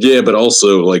 Yeah, but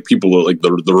also like people are like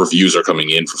the reviews are coming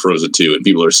in for Frozen 2, and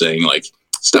people are saying like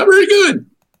it's not very good.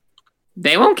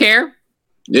 They won't care.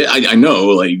 Yeah, I know,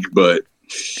 like, but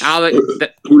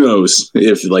who knows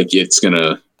if like it's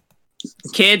gonna.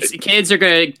 Kids are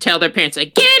gonna tell their parents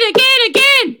again.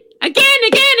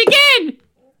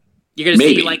 You're gonna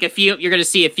see like a few. You're gonna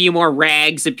see a few more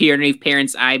rags appear underneath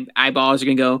parents' eyeballs.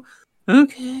 You're gonna go,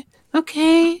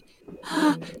 okay.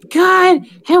 God,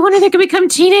 I wonder if they can become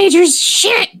teenagers.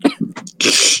 Shit.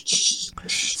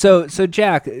 So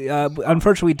Jack,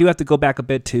 unfortunately, we do have to go back a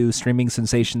bit to streaming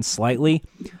sensations slightly.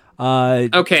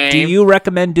 Okay. Do you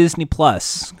recommend Disney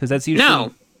Plus? Because that's usually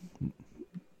no.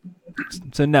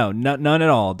 So no, none at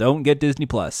all. Don't get Disney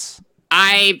Plus.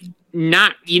 I'll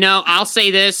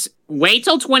say this. Wait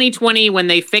till 2020 when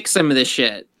they fix some of this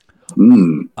shit.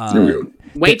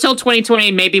 Wait till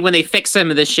 2020, maybe when they fix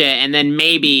some of this shit, and then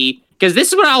maybe because this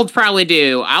is what I'll probably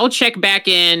do. I'll check back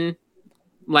in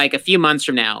like a few months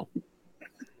from now.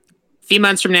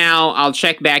 I'll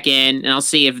check back in and I'll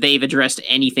see if they've addressed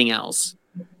anything else.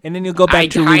 And then you'll go back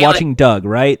to rewatching Doug,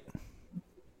 right?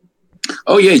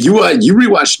 Oh yeah, you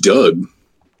rewatched Doug.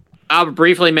 I'll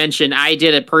briefly mention I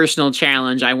did a personal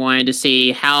challenge. I wanted to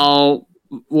see how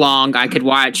long I could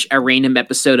watch a random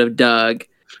episode of Doug.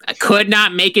 I could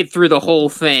not make it through the whole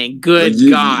thing. Good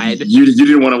God. You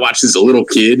didn't want to watch this little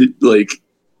kid like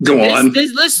go on.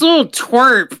 This little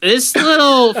twerp, this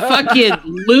little fucking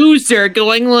loser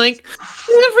going like,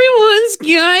 Everyone's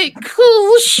got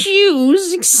cool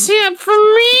shoes except for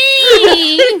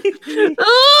me.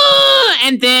 Oh,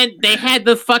 and then they had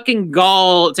the fucking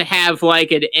gall to have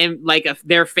like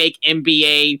their fake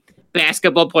NBA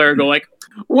basketball player go like,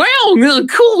 "Well,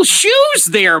 cool shoes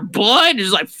there, bud."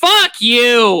 It's like, "Fuck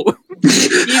you,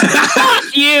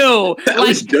 fuck you." I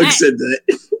wish Doug said that.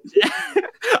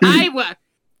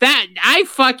 I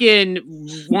fucking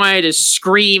wanted to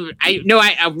scream. I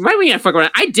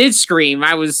did scream.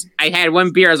 I had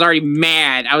one beer. I was already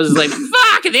mad. I was like,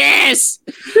 "Fuck this!"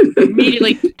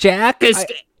 Immediately, Jack,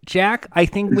 I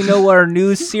think we know what our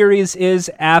new series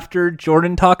is after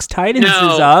Jordan Talks Titans is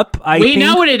up. We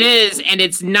know what it is, and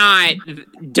it's not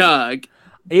Doug.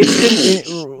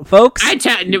 Folks.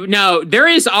 No, there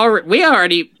is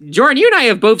already. Jordan, you and I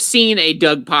have both seen a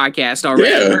Doug podcast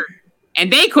already,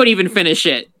 and they couldn't even finish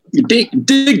it. Dig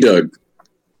Doug.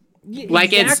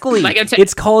 Like exactly.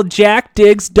 It's called Jack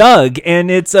Digs Doug,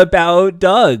 and it's about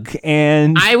Doug.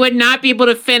 And I would not be able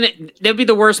to finish. That'd be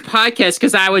the worst podcast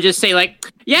because I would just say like,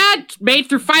 "Yeah, made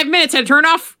through 5 minutes, had to turn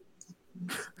off."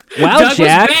 Wow, Doug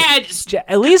Jack. Was bad.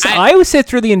 At least I would sit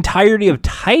through the entirety of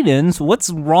Titans. What's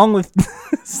wrong with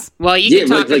this? Well, you can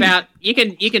talk about you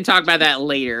can talk about that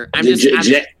later.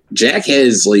 Jack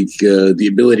has like the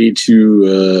ability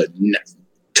to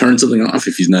turn something off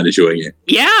if he's not enjoying it.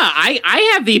 Yeah,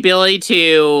 I have the ability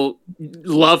to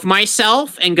love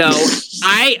myself and go,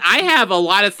 I have a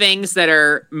lot of things that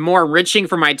are more enriching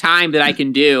for my time that I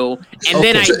can do. And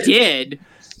then I did.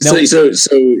 So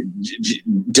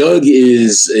Doug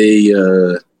is he's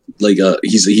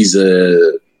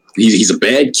a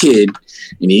bad kid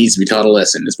and he needs to be taught a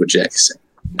lesson, is what Jack is saying.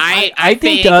 I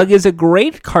think Doug is a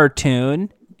great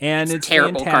cartoon. And it's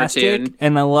terrible fantastic, cartoon.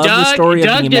 And I love the story of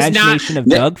the imagination of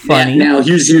Doug Funny. Now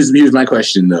here's my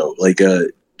question though. Like,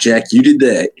 Jack, you did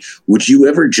that. Would you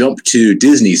ever jump to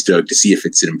Disney's Doug to see if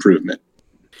it's an improvement?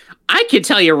 I could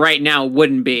tell you right now, it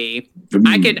wouldn't be.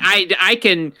 I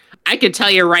can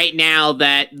tell you right now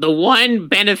that the one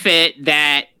benefit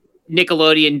that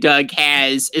Nickelodeon Doug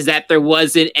has is that there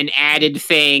wasn't an added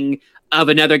thing of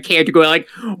another character going like,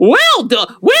 "Well,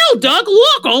 Doug,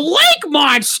 look, a lake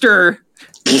monster."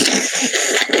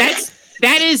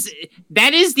 That is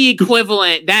the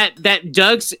equivalent that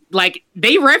Doug's like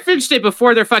they referenced it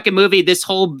before their fucking movie, this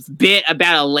whole bit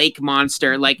about a lake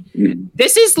monster. Like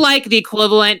this is like the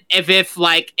equivalent of if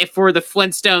for the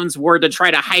Flintstones were to try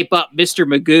to hype up Mr.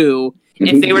 Magoo,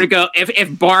 if they were to go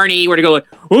if Barney were to go like,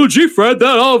 "Oh gee Fred,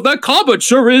 that comet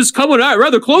sure is coming out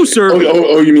rather closer."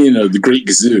 Oh you mean the Great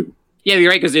Gazoo. Yeah,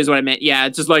 you're right, because is what I meant. Yeah,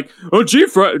 it's just like, "Oh, gee,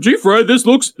 Fred, this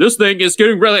thing is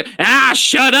getting really."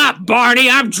 Shut up, Barney,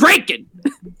 I'm drinking.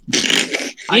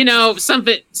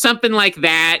 Something like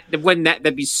that.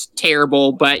 That'd be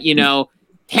terrible, but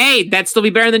hey, that'd still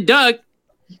be better than Doug.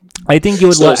 I think you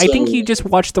would. I think you just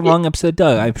watched the wrong episode of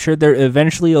Doug. I'm sure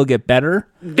eventually it'll get better.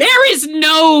 There's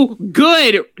no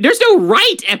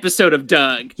right episode of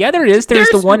Doug. Yeah, there is. There's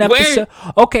the one episode.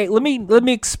 Okay, let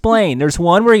me explain. There's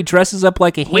one where he dresses up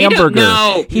like a hamburger.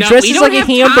 He dresses like a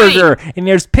hamburger, and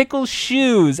there's pickle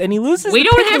shoes, and he loses. We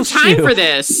don't have time for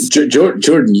this,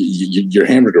 Jordan. Your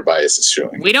hamburger bias is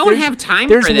showing. We don't have time.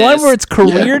 There's for this. one where it's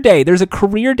career day. There's a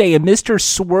career day, and Mr.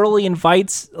 Swirly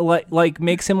invites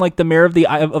makes him like the mayor of the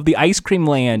ice cream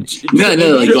land. No.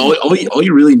 Like all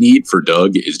you really need for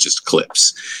Doug is just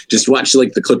clips. Just watch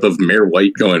like the clip of Mayor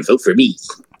White going, "Vote for me."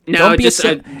 No,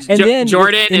 then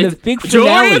Jordan. In the big finale,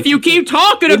 Jordan, if you keep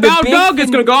talking about Doug,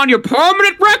 it's going to go on your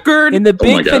permanent record. In the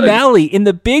big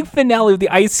finale of the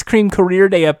Ice Cream Career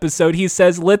Day episode, he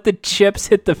says, "Let the chips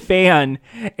hit the fan,"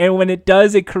 and when it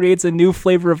does, it creates a new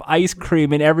flavor of ice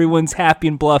cream, and everyone's happy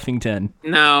in Bluffington.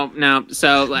 No.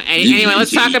 So anyway,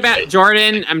 let's talk about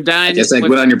Jordan. I'm done. I guess I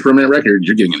put on your permanent record.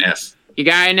 You're getting an F. You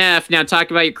got an F. Now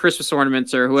talk about your Christmas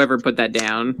ornaments or whoever put that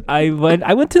down. You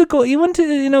went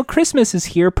to Christmas is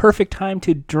here. Perfect time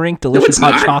to drink delicious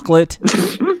hot chocolate.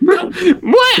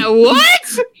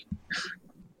 What?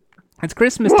 It's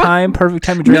Christmas time. Perfect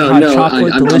time to drink hot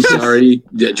chocolate. I'm sorry,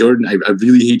 Jordan. I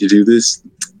really hate to do this.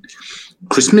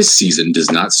 Christmas season does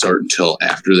not start until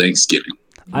after Thanksgiving.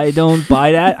 I don't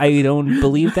buy that. I don't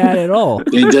believe that at all.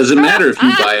 It doesn't matter if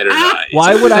you buy it or not.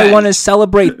 Why would I want to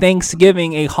celebrate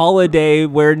Thanksgiving, a holiday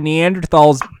where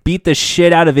Neanderthals beat the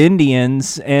shit out of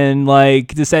Indians, and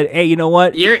just said, "Hey, you know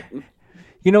what? To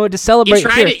celebrate,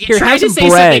 you tried to say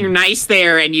something nice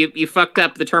there, and you fucked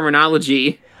up the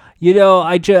terminology.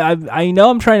 I know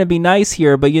I'm trying to be nice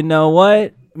here, but you know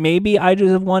what? Maybe I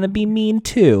just want to be mean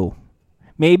too.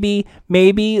 Maybe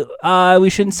we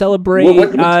shouldn't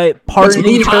celebrate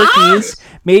pardoning turkeys.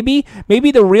 Maybe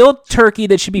the real turkey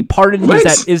that should be pardoned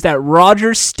is that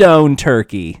Roger Stone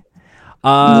turkey.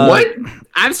 What?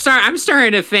 I'm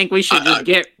starting to think we should just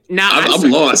get. No, I'm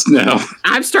lost now.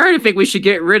 I'm starting to think we should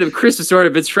get rid of Christmas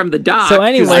ornaments from the dock. So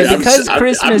anyway, because I'm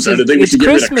Christmas starting to think we it's should get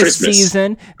rid of Christmas Christmas.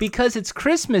 season, because it's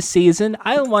Christmas season,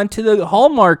 I went to the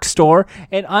Hallmark store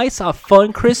and I saw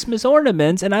fun Christmas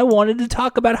ornaments, and I wanted to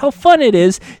talk about how fun it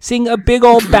is seeing a big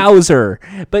old Bowser.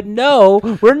 But no,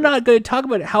 we're not going to talk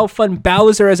about how fun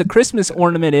Bowser as a Christmas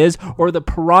ornament is, or the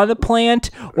Piranha Plant,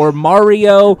 or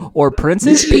Mario, or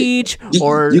Princess Peach,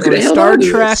 or you could have held Star on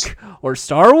to Trek. this. Or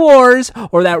Star Wars,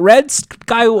 or that red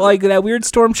guy, like that weird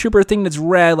stormtrooper thing that's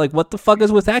red. Like, what the fuck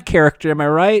is with that character? Am I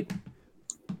right?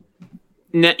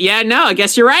 No, I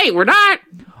guess you're right. We're not.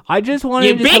 I just want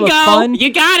to have a Bingo! fun.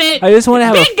 You got it. I just want to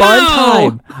have a Bingo!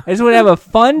 fun time. I just want to have a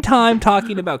fun time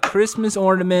talking about Christmas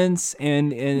ornaments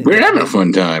and We're having a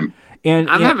fun time.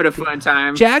 and I'm having a fun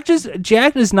time. Jack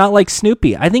does not like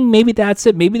Snoopy. I think maybe that's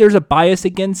it. Maybe there's a bias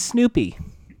against Snoopy.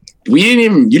 You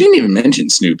didn't even mention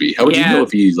Snoopy. How would you Yeah. know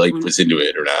if he was into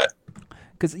it or not?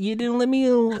 Because you didn't let me.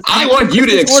 I want you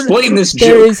to explain this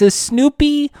There joke. is a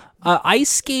Snoopy ice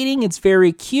skating. It's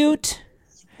very cute.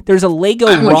 There's a Lego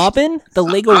I want- Robin. The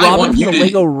Lego I Robin want from you the to-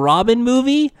 Lego Robin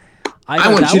movie. I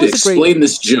thought want that you to was a great- explain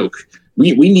this joke.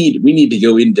 We need to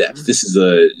go in depth. This is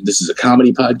a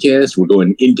comedy podcast. We're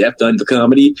going in depth on the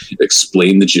comedy.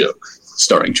 Explain the joke,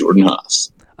 starring Jordan Haas.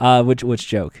 Which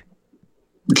joke?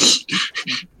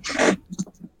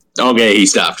 Okay, he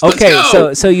stopped. Let's Okay,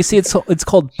 go. so you see, it's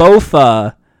called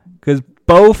Bofa, because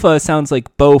Bofa sounds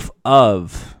like both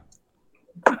of.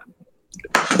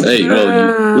 Hey,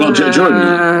 well,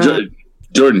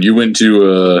 Jordan, you went to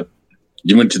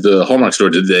the Hallmark store.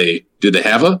 Did they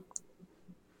have a?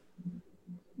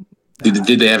 Did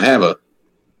they have a?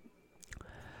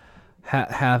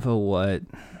 Have a what?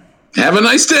 Have a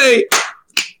nice day.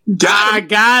 Got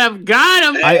him.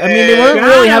 I mean, they weren't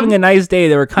really having a nice day.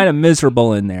 They were kind of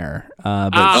miserable in there.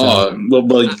 But Well,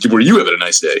 were you having a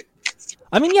nice day?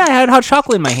 I mean, yeah, I had hot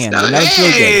chocolate in my hand. And that was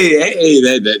really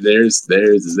good.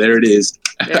 There it is.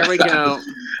 There we go.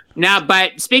 Now,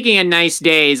 but speaking of nice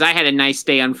days, I had a nice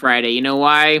day on Friday. You know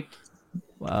why?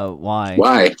 Why?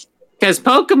 Why? Because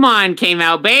Pokemon came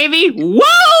out, baby. Woo!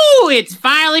 It's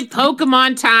finally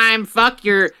Pokemon time. Fuck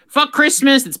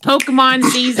Christmas. It's Pokemon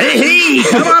season. Hey,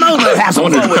 come on over. Have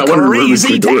some fun with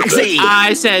Crazy Taxi.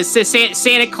 It says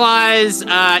Santa Claus,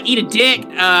 eat a dick.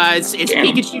 It's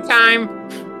Pikachu time.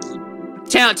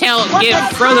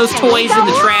 Throw those toys in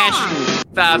the trash.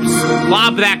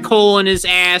 Lob that coal in his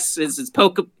ass.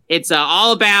 It's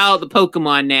all about the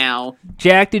Pokemon now.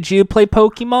 Jack, did you play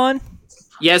Pokemon?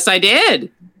 Yes, I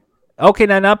did. Okay,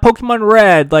 now not Pokemon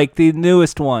Red, like the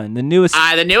newest one. The newest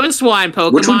one, Which one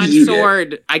Pokemon did you Sword.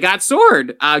 get? I got Sword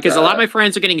because a lot of my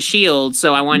friends are getting Shield,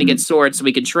 so I wanted to get Sword so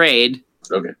we could trade.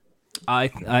 Okay.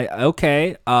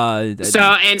 Okay.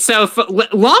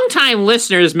 Longtime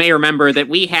listeners may remember that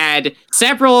we had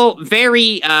several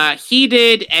very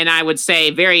heated and I would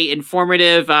say very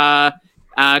informative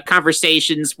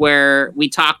conversations where we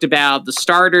talked about the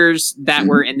starters that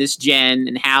were in this gen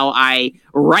and how I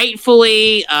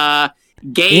rightfully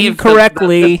gave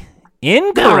incorrectly.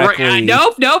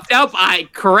 Nope. I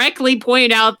correctly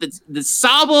pointed out that the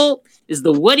Sobble is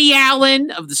the Woody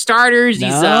Allen of the starters.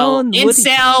 He's a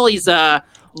incel. He's a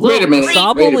Wait a minute.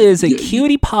 Sobble is a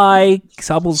cutie pie.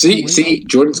 Sobble's See,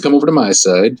 Jordan's come over to my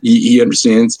side. He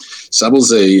understands.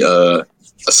 Sobble's a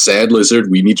sad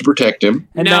lizard. We need to protect him.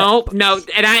 And I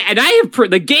have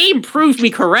the game proved me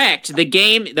correct.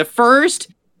 The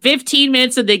first 15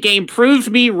 minutes of the game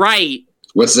proved me right.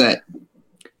 What's that?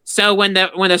 So when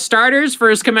the starters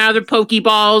first come out of their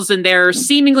Pokeballs and they're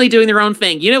seemingly doing their own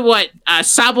thing, you know what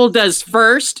Sobble does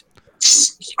first?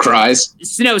 Cries.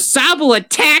 No, Sobble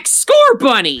attacks Score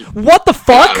Bunny. What the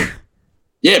fuck?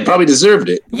 Yeah, probably deserved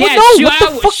it. Yeah, what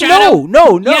the fuck?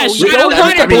 No. Yeah, You Shadow don't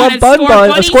hit Bunny the on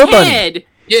blood Score Bunny. head.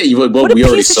 Yeah, What a we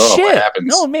already piece of saw shit. what happens.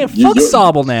 No, man, fuck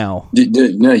Sobble now.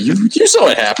 No, you saw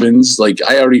what happens. Like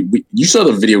you saw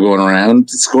the video going around.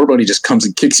 Score Bunny just comes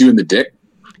and kicks you in the dick.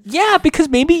 Yeah, because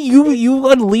maybe you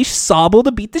unleash Sobble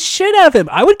to beat the shit out of him.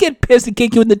 I would get pissed and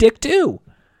kick you in the dick too.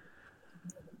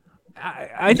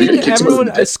 I think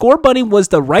everyone Score Bunny was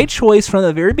the right choice from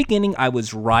the very beginning. I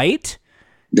was right.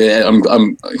 Yeah,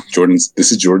 I'm Jordan.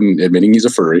 This is Jordan admitting he's a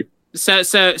furry. But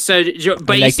you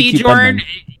like see, Jordan.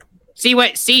 Neither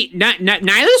of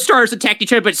the stars attacked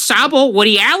each other, but Sobble,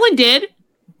 Woody Allen did.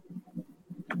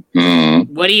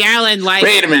 Woody Allen,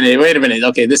 Wait a minute.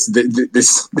 Okay, this bit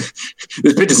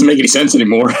doesn't make any sense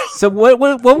anymore. So what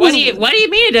was? What do you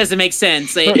mean it doesn't make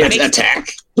sense?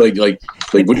 Attack. Like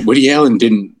Woody Allen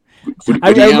didn't.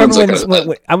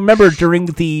 I remember during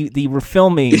the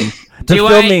filming,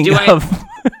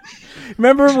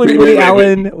 Remember when Woody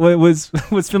Allen was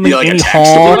filming like Annie attacks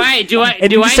Hall? Do I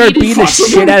And he need started beating the to,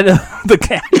 shit out of the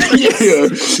cat.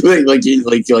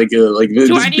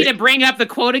 do I need to bring up the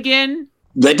quote again?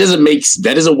 That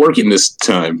doesn't work in this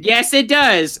time. Yes, it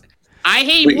does. I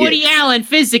hate Woody Allen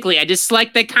physically. I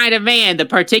dislike that kind of man. The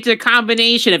particular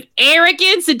combination of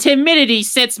arrogance and timidity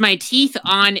sets my teeth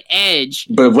on edge.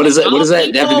 But what does that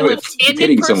have to do with timid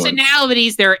hitting someone?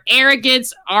 personalities, their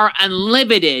arrogance are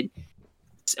unlimited.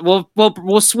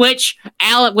 We'll switch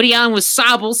Woody Allen with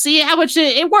Sobel. See how much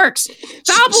it works.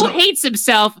 Sobel hates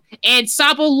himself, and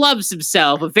Sobel loves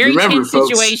himself. A very tense folks,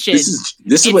 situation.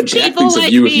 This is what Jack thinks of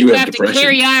you if you have depression. To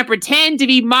carry on and pretend to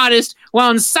be modest, while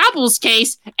in Sobel's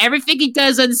case, everything he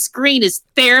does on screen is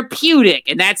therapeutic,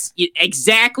 and that's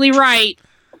exactly right.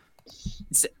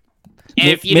 And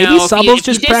if Maybe Sobel's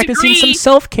just practicing some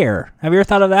self-care. Have you ever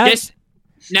thought of that?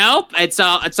 Nope. It's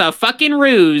a fucking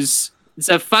ruse. It's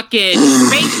a fucking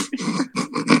fake.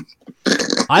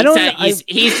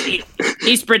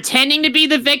 He's pretending to be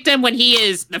the victim when he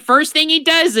is. The first thing he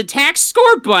does is attack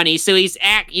Score Bunny. So he's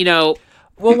Well,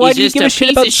 why do you give a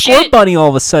shit about Score Bunny all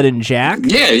of a sudden, Jack?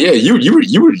 Yeah.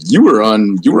 You were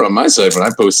on my side when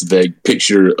I posted that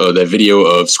picture, that video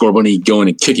of Score Bunny going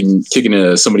and kicking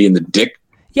somebody in the dick.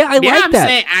 Yeah, I like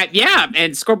that.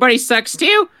 And Score Bunny sucks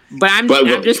too. But I'm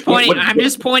just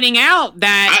pointing out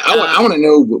that I want to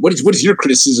know what is your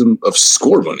criticism of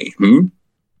Score Bunny?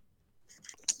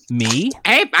 Me?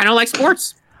 Hey, I don't like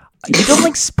sports. You don't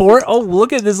like sport? Oh,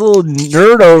 look at this little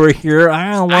nerd over here.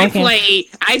 I don't like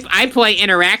I play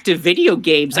interactive video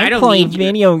games. I don't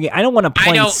want to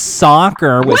play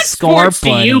soccer with Score Bunny. What sports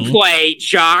do you play,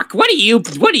 Jock? What do you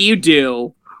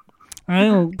do?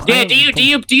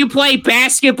 Do you play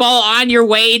basketball on your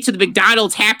way to the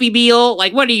McDonald's Happy Meal?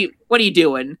 Like, what are you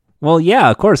doing? Well, yeah,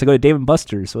 of course. I go to Dave &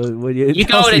 Buster's. You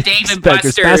go to Dave &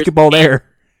 Buster's. There's basketball there.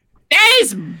 That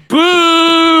is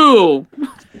boo!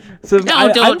 So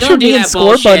don't do that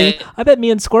bullshit. I bet me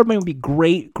and Score Bunny would be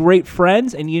great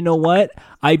friends. And you know what?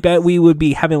 I bet we would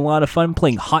be having a lot of fun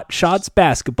playing Hot Shots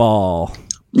basketball.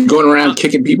 Going around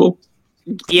kicking people?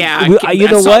 Yeah. You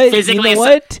know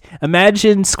what?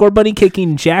 Imagine Score Bunny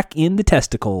kicking Jack in the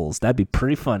testicles. That'd be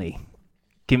pretty funny.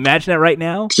 Can you imagine that right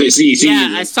now?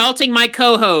 Yeah, assaulting my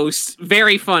co-host.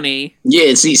 Very funny. Yeah,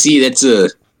 that's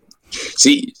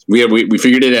we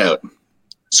figured it out.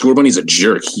 Score Bunny's a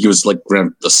jerk. He was like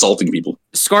around assaulting people.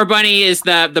 Score Bunny is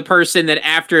the person that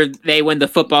after they win the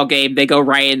football game, they go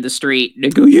right in the street. They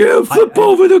go, yeah, flip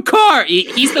over the car.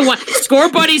 He's the one.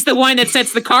 Score Bunny's the one that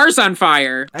sets the cars on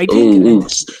fire.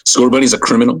 Score Bunny's a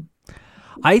criminal.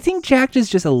 I think Jack is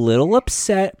just a little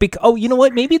upset. You know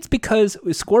what? Maybe it's because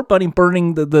Score Bunny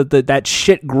burning that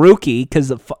shit Grookey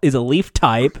because is a leaf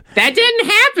type. That didn't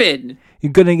happen.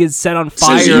 You're gonna get set on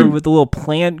fire with the little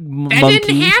plant monkey. That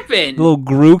didn't happen. The little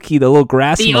Grookey, the little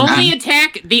grass monkey.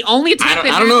 The only attack.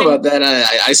 I don't know about that.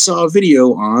 I saw a video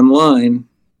online.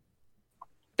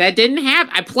 That didn't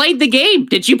happen. I played the game.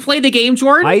 Did you play the game,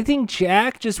 Jordan? I think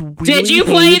Jack just really Did you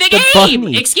play the game?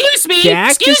 Bunny. Excuse me.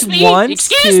 Jack just wants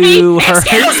to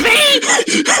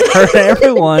hurt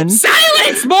everyone.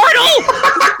 Silence, mortal!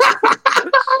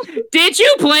 Did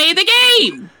you play the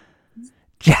game?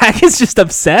 Jack is just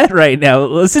upset right now.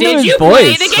 Listen to his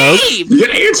voice, folks. You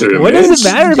gotta answer him. What does it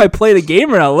matter if I play the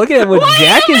game or not? Look at what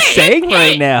Jack is saying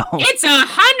right now. It's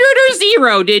 100 or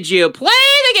 0. Did you play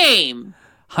the game?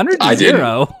 100 to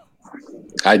 0.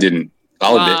 I didn't.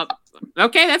 I'll admit.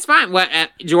 Okay, that's fine. What,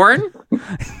 Jordan?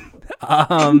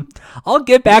 I'll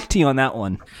get back to you on that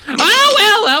one. Oh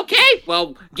well, okay.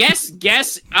 Well, guess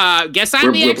I'm the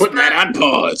expert. We're putting that on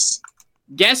pause.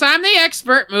 Guess I'm the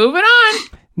expert. Moving on.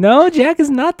 No, Jack is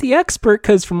not the expert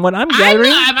because from what I'm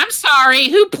gathering, I'm sorry.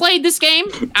 Who played this game?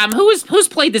 Who's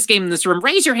played this game in this room?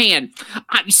 Raise your hand.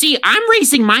 You see, I'm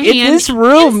raising my hand. In this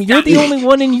room, you're the only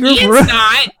one in your room.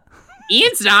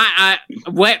 Ian's not.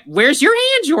 Where's your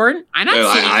hand, Jordan?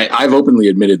 I've openly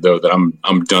admitted though that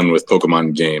I'm done with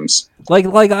Pokemon games. Like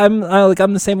I'm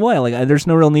the same way. Like there's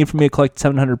no real need for me to collect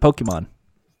 700 Pokemon.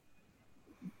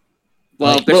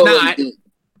 Well, there's not.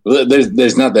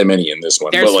 There's not that many in this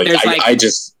one,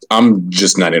 I'm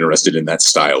just not interested in that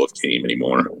style of game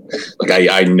anymore. Like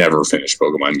I never finish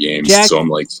Pokemon games, Jack, so I'm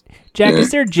like, Jack, is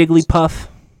there a Jigglypuff?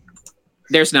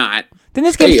 There's not. Then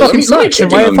this game fucking sucks.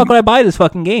 And why the fuck would I buy this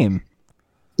fucking game?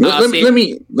 Let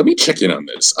me check in on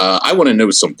this. I want to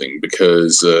know something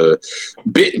because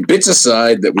bits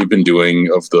aside that we've been doing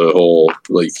of the whole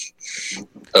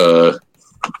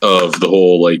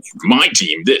my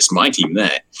team this, my team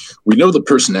that. We know the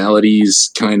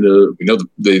personalities kind of. We know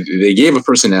they gave a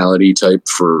personality type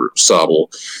for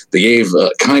Sobel. They gave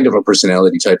kind of a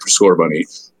personality type for Score Bunny.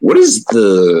 What is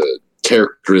the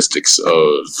characteristics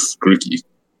of Grookey.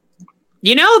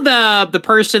 You know the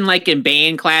person like in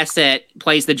band class that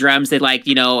plays the drums, they like,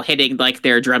 hitting like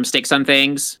their drumsticks on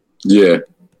things? Yeah.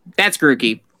 That's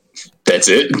Grookey. That's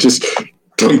it? Just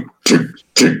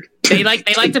They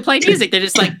like to play music. They're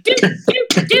just like do do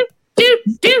do do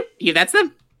do. Yeah, that's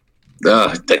them.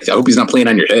 I hope he's not playing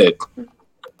on your head.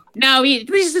 No, he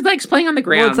just likes playing on the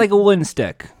ground. Well, it's like a wooden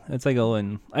stick. It's like a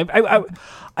wooden. I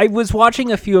was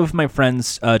watching a few of my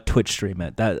friends Twitch stream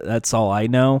it. That's all I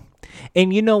know.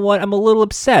 And you know what? I'm a little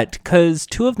upset because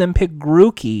two of them picked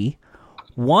Grookey.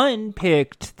 One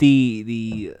picked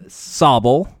the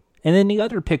Sobble, and then the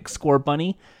other picked Score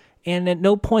Bunny. And at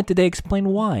no point did they explain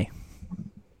why.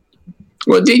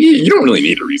 Well, you don't really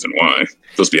need a reason why.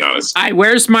 Let's be honest.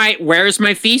 Where's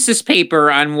my thesis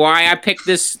paper on why I picked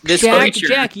this creature?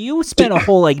 Jack, you spent a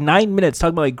whole 9 minutes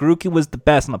talking about Grookey was the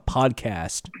best on the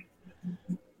podcast.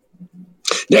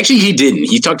 Actually, he didn't.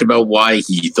 He talked about why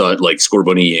he thought Score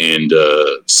Bunny and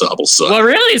Sobble sucked. Well,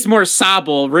 really, it's more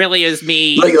Sobble. Really, is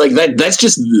me. Like that. That's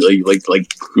just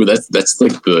that's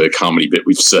the comedy bit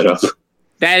we've set up.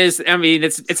 That is, I mean,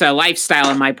 it's a lifestyle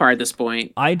on my part at this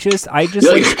point. I just like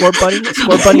Score Bunny.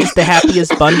 Score Bunny's the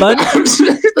happiest bun.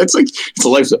 That's it's a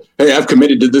lifestyle. Hey, I've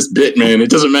committed to this bit, man.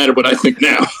 It doesn't matter what I think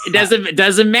now. It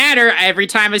doesn't matter. Every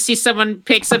time I see someone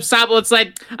picks up Sobble, it's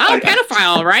like,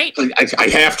 pedophile, right? I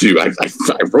have to. I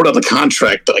wrote out the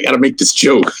contract that I got to make this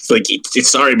joke. It's like, it's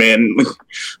sorry, man.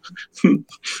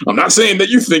 I'm not saying that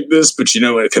you think this, but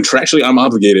contractually, I'm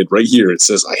obligated. Right here, it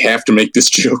says I have to make this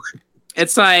joke.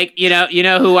 It's like,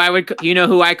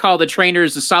 who I call the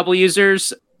trainers, the Sobble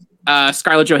users?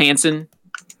 Scarlett Johansson.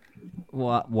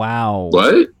 Wow.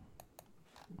 What?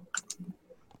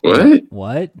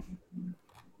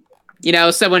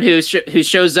 Someone who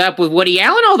shows up with Woody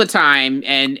Allen all the time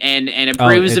and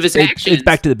approves of his actions. It's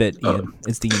back to the bit, Ian.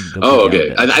 It's the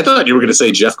okay. I thought you were going to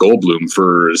say Jeff Goldblum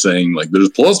for saying there's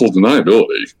plausible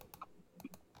deniability.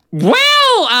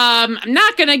 Well, I'm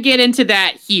not going to get into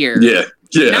that here. Yeah.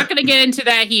 Not going to get into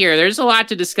that here. There's a lot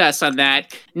to discuss on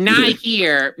that. Not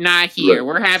here. Right.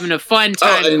 We're having a fun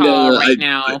time right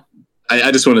now.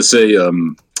 I just want to say,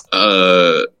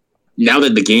 now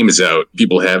that the game is out,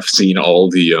 people have seen all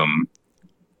of the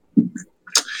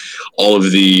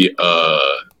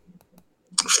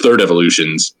third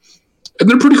evolutions, and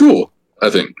they're pretty cool, I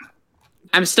think.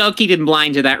 I'm still keeping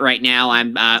blind to that right now.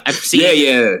 I've seen.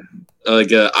 Yeah.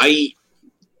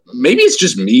 Maybe it's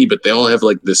just me, but they all have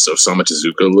this Osamu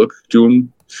Tezuka look to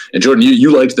them. And Jordan,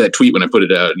 you liked that tweet when I put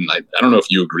it out, and I don't know if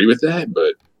you agree with that,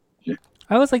 but yeah.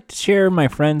 I always like to share my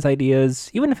friends' ideas,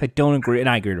 even if I don't agree, and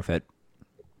I agree with it.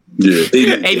 Yeah,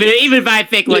 even if I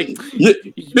think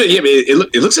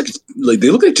it looks like they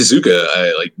look like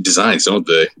Tezuka designs, don't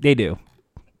they? They do.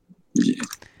 Yeah.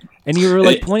 And you were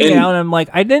pointing it out, and I'm like,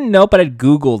 I didn't know, but I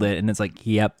Googled it, and it's like,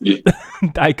 yep,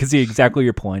 I can see exactly what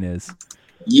your point is.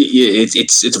 Yeah,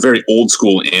 it's a very old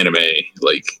school anime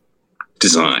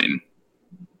design.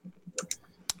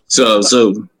 So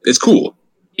it's cool.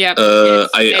 Yeah.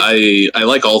 I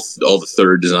like all the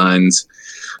third designs.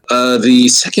 The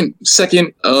second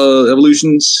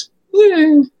evolutions.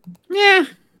 Yeah.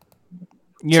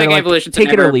 Second evolutions, take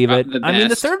it or leave it. I mean,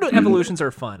 the third evolutions are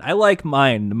fun. I like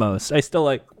mine the most. I still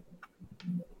like.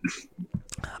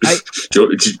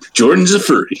 Jordan's a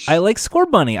furry. I like Score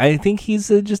Bunny. I think he's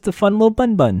just a fun little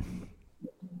bun. But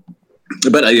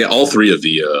all three of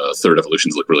the third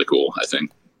evolutions look really cool, I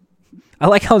think. I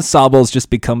like how Sobbles just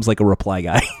becomes a reply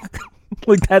guy.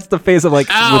 That's the face of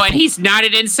and he's not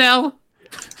an incel?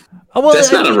 Oh, well,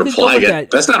 that's not a reply guy.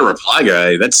 That's not a reply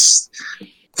guy. That's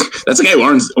a guy who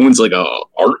owns a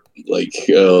art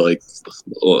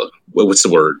what's the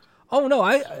word? Oh no,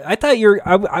 I thought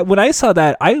when I saw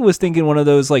that, I was thinking one of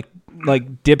those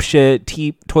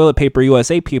dipshit toilet paper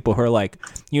USA people who are like,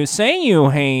 you say you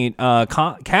hate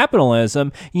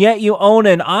capitalism, yet you own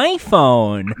an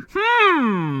iPhone.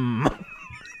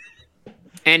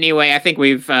 Anyway, I think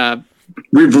we've run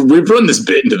this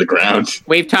bit into the ground.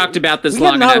 We've talked about this we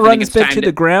long enough. We have not run this bit to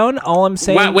the ground. All I'm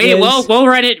saying is... We'll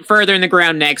run it further in the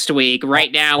ground next week.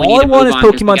 Right now, we all I want is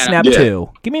Pokemon Snap 2.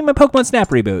 Give me my Pokemon Snap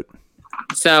reboot.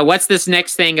 So what's this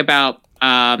next thing about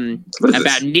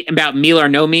meal or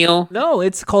no meal? No,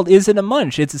 it's called Is It a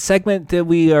Munch? It's a segment that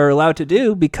we are allowed to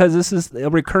do because this is a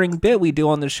recurring bit we do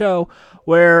on the show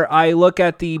where I look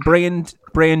at the brand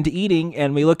eating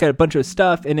and we look at a bunch of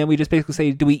stuff and then we just basically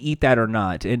say, do we eat that or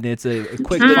not? And it's a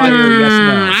quick fire yes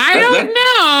no. I don't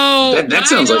know. That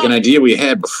sounds like an idea we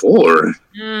had before.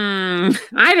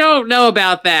 I don't know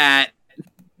about that.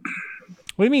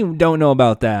 What do you mean don't know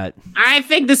about that? I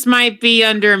think this might be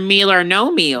under meal or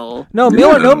no meal. No,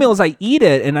 meal or no meal is I eat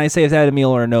it and I say is that a meal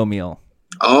or a no meal.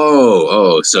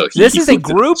 So this is a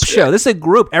group show. This is a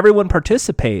group. Everyone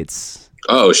participates.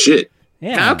 Oh shit.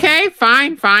 Yeah. Okay,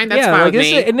 fine. That's fine with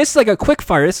me. And this is like a quick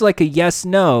fire. This is like a yes,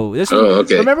 no.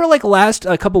 Okay. Remember like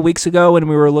a couple weeks ago when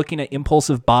we were looking at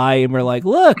impulsive buy and we're like,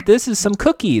 look, this is some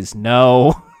cookies.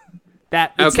 No.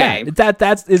 That a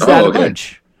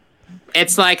bunch.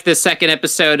 It's like the second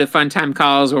episode of Fun Time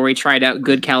Calls where we tried out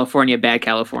Good California, Bad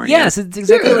California. Yes, it's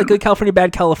exactly like Good California,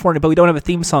 Bad California, but we don't have a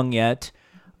theme song yet.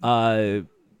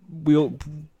 We'll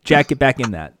jack it back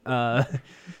in that.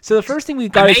 So the first thing we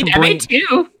got I made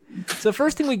two. So the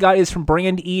first thing we got is from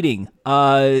Brand Eating.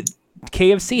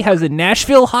 KFC has a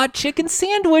Nashville hot chicken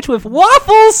sandwich with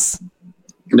waffles.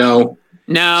 No.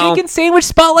 Chicken sandwich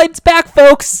spotlight's back,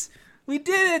 folks. We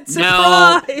did it!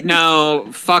 Surprise! No,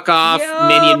 fuck off,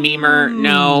 Minion Memer.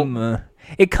 No.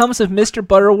 It comes with Mr.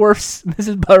 Butterworth's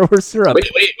Mrs. Butterworth syrup.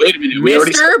 Wait a minute.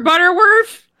 Mr.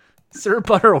 Butterworth? Sir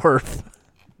Butterworth.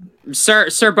 Sir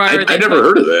Butterworth. I never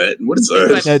heard of that. What is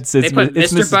that? They put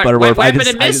Mr. Butterworth. What happened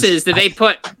to Mrs.? Did they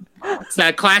put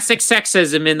classic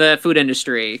sexism in the food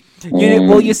industry?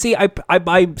 You see, I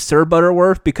buy Sir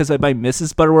Butterworth because I buy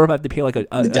Mrs. Butterworth. I have to pay like a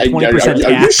 20%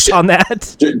 tax on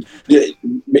that.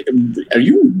 Are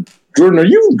you, Jordan? Are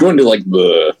you going to like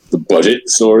the budget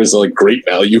stores, like Great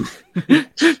Value?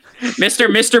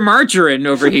 Mr. Margarine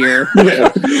over here.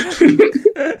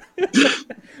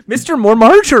 Mr. More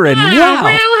Margarine. Wow.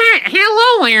 Well,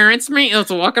 hello there. It's me.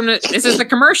 Welcome to. This is the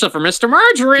commercial for Mr.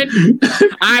 Margarine.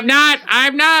 I'm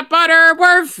not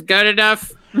Butterworth. Good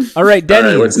enough. All right, Denny's.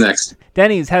 All right, what's next?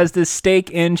 Denny's has this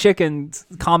steak and chicken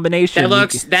combination.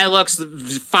 That looks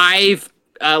five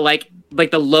like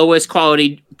the lowest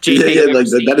quality JPEG.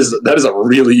 That is a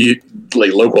really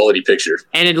like low quality picture,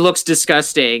 and it looks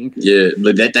disgusting. Yeah,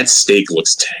 that steak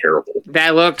looks terrible.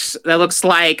 That looks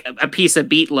like a piece of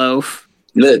beet loaf.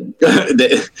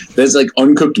 There's like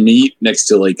uncooked meat next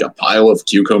to like a pile of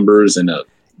cucumbers and a.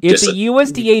 It's a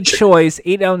USDA choice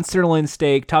 8-ounce sirloin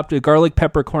steak topped with garlic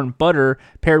peppercorn butter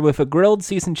paired with a grilled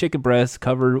seasoned chicken breast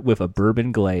covered with a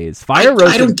bourbon glaze. Fire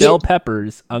roasted bell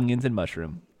peppers, onions, and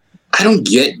mushroom. I don't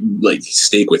get like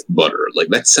steak with butter. Like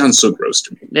that sounds so gross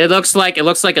to me. It looks like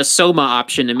a Soma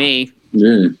option to me.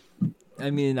 Yeah.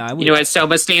 I mean, you know what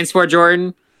Soma stands for,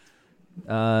 Jordan?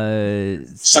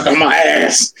 Suck on my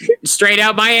ass. Straight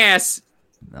out my ass.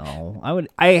 No,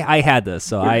 I had this,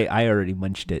 so I already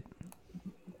munched it.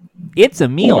 It's a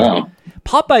meal. Wow.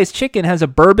 Popeye's Chicken has a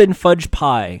bourbon fudge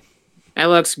pie. That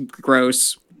looks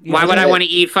gross. Why would I want to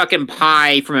eat fucking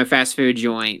pie from a fast food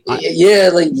joint?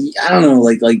 Yeah, like I don't know,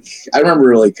 like I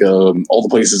remember like all the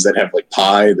places that have like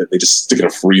pie that they just stick in a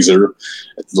freezer.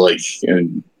 It's like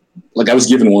and like I was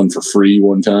given one for free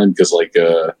one time because like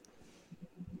they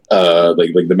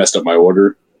messed up my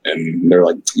order and they're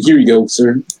like, here you go,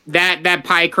 sir. That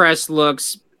pie crust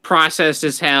looks processed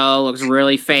as hell, looks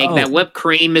really fake. Oh. That whipped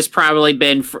cream is probably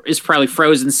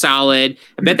frozen solid.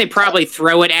 I bet they probably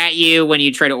throw it at you when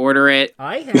you try to order it.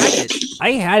 I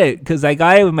had it because I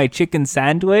got it with my chicken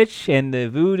sandwich and the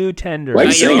voodoo tender. Why are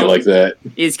you saying it like that?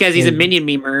 It's because he's a Minion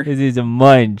Memer. Because he's a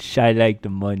munch. I like to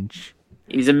munch.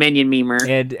 He's a Minion Memer.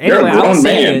 And anyway, I'll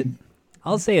say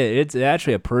it. It's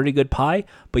actually a pretty good pie,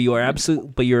 but you're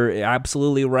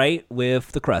absolutely right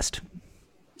with the crust.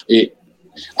 We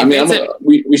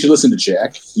should listen to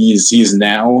Jack. He's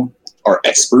now our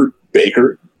expert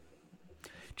baker.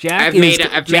 Jack is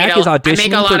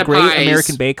auditioning for Great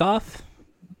American Bake Off.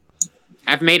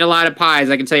 I've made a lot of pies.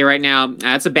 I can tell you right now,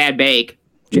 that's a bad bake.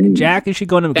 Jack, you should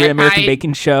go on a Great American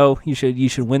Baking Show. You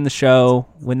should win the show,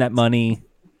 win that money.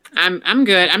 I'm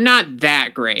good. I'm not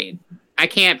that great. I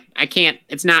can't.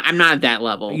 I'm not at that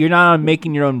level. You're not on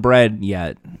making your own bread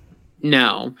yet.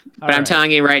 No, but I'm telling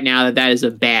you right now that is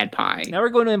a bad pie. Now we're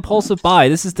going to impulsive buy.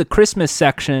 This is the Christmas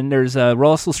section. There's a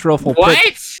Russell Stroeffel.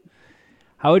 What?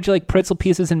 How would you like pretzel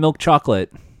pieces and milk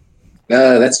chocolate?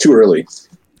 That's too early.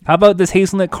 How about this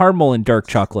hazelnut caramel and dark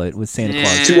chocolate with Santa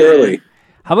Claus? Too early.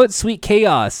 How about Sweet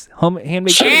Chaos?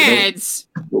 Handmade. Chads.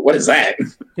 What is that?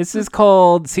 This is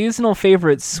called seasonal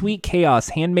favorite Sweet Chaos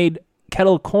handmade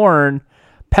kettle corn.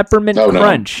 Peppermint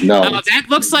Crunch. No. Oh, that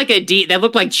looks like that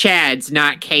looked like Chad's,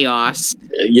 not Chaos.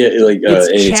 Yeah, like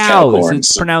it's Chow's.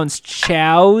 It's pronounced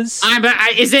Chow's. Am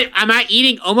I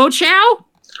eating Omo Chow?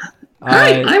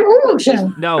 Hi, I'm Omo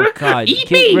Chow. No, God, Eat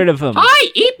get me. rid of him.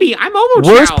 Hi, eat me. I'm Omo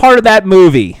Chow. Worst part of that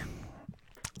movie.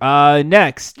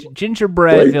 Next,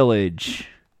 Gingerbread Village.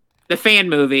 The fan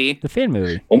movie.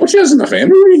 Omo Chow's in the fan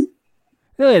movie?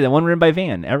 Really, the one written by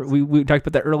Van. We talked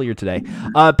about that earlier today.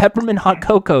 Peppermint hot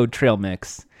cocoa trail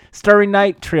mix. Starry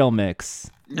Night trail mix.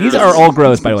 These are all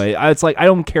gross, by the way. It's like I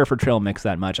don't care for trail mix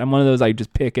that much. I'm one of those I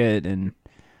just pick it and.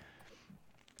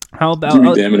 How about? Do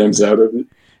you M&Ms out of it?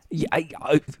 Yeah,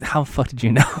 how the fuck did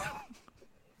you know?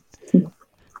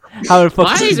 How the fuck? A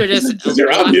lot of these are just.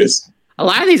 They're obvious. A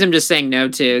lot of these I'm just saying no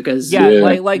to because Yeah,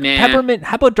 Yeah. like Nah. peppermint.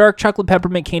 How about dark chocolate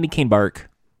peppermint candy cane bark?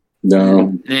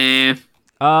 No.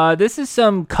 This is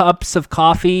some cups of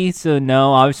coffee. So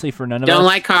no, obviously for none of us. Don't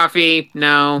like coffee.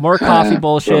 No. More coffee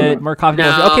bullshit. More coffee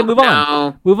No, bullshit. Okay, move on.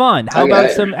 no. Move on. How Okay.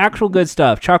 about some actual good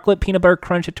stuff? Chocolate peanut butter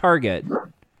crunch at Target.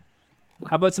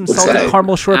 How about some What's salted that?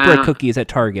 caramel shortbread cookies at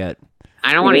Target?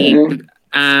 I don't want to eat.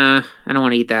 I don't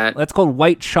want to eat that. That's called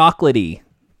white chocolatey.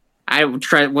 I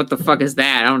try. What the fuck is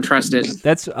that? I don't trust it.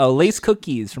 That's Lace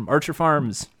cookies from Archer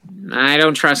Farms. I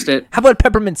don't trust it. How about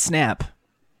peppermint snap?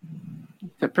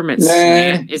 Peppermint Nah,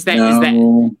 snap. Is that?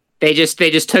 no. They just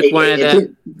took one of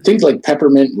the. Think like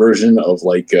peppermint version of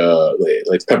like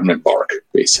peppermint bark,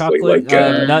 basically. Chocolate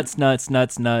Like nuts.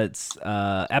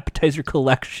 Appetizer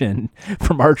collection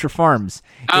from Archer Farms.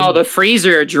 Oh, the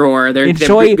freezer drawer.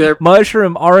 Enjoy They're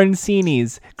mushroom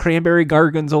arancinis, cranberry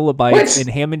gargonzola bites, What? and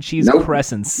ham and cheese Nope.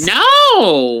 crescents.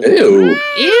 no. ew.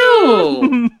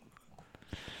 Ew.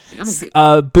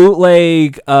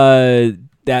 Bootleg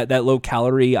that low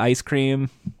calorie ice cream.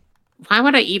 Why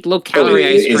would I eat low calorie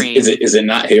ice cream? Is it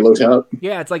not Halo Top?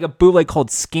 Yeah, it's like a bootleg called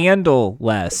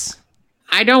Scandaless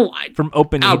I don't. from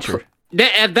Open Oh, Nature.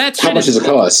 that How shit much is. does it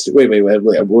cost? Wait.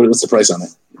 What's the price on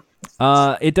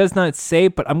it? It does not say,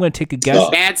 but I'm going to take a guess.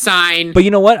 Oh. Bad sign. But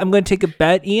you know what? I'm going to take a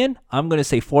bet, Ian. I'm going to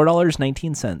say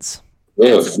 $4.19.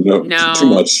 Ugh, No. too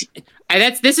much.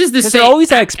 This is the Because same. they're always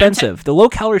that expensive. The low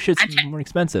calorie shit's more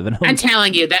expensive. And I'm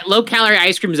telling you, that low calorie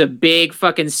ice cream is a big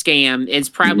fucking scam. It's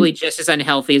probably just as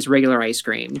unhealthy as regular ice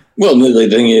cream. Well, the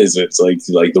thing is, it's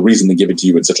like the reason they give it to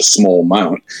you in such a small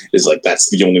amount is like that's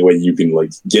the only way you can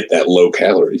like get that low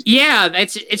calorie. Yeah,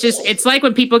 it's like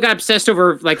when people got obsessed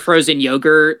over like frozen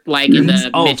yogurt, like in the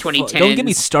mid 2010s. Don't get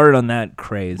me started on that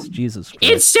craze. Jesus Christ.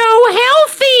 It's so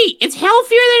healthy. It's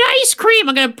healthier than ice cream.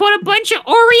 I'm gonna put a bunch of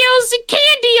Oreos and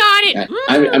candy on it.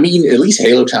 I mean, at least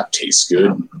Halo Top tastes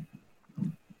good.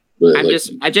 But, I like,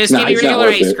 just it's give not- you it's not regular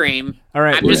worth ice it. cream. All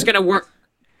right. I'm just gonna work.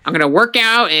 I'm gonna work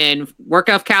out and work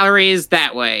off calories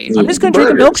that way. I'm just going to drink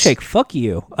a Burgers. milkshake. Fuck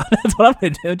you. That's what I'm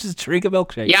going to do. Just drink a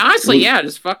milkshake. Yeah, honestly, yeah,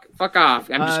 just fuck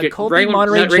off. I'm just getting Colby regular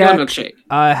Monterey regular Jack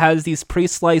milkshake. Has these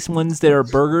pre-sliced ones that are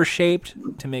burger shaped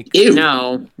to make. Ew.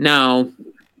 No.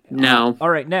 All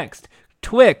right, next.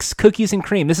 Twix cookies and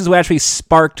cream. This is what actually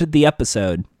sparked the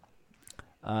episode.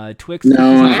 Twix No.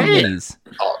 cookies and creams.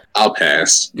 I'll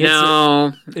pass.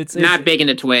 No, It's not big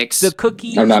into Twix. the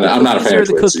cookies. I'm not a fan are of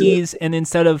the Twix either. cookies, and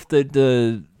instead of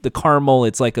the caramel,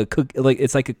 it's like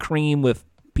it's like a cream with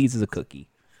pieces of cookie.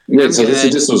 Wait, so this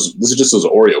good. is just those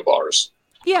Oreo bars.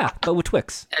 Yeah, but with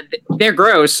Twix. They're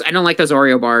gross. I don't like those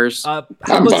Oreo bars. How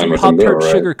I'm about fine some with them. They're Pop-Tart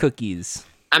alright. sugar cookies?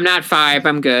 I'm not 5.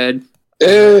 I'm good.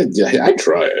 Yeah, I'd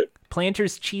try it.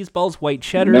 Planters cheese balls, white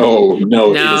cheddar. No, it is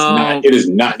No. not. It is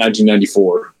not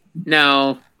 1994.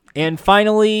 No. And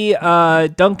finally,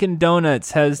 Dunkin'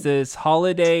 Donuts has this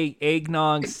holiday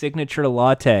eggnog signature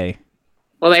latte.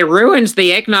 Well, they ruined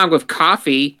the eggnog with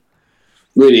coffee.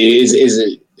 Wait, is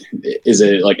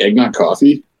it like eggnog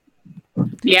coffee?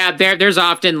 Yeah, there's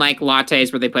often like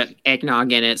lattes where they put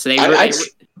eggnog in it. So they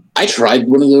I tried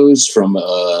one of those from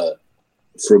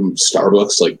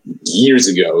Starbucks like years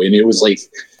ago, and it was like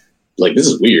this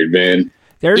is weird, man.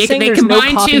 They're They saying there's no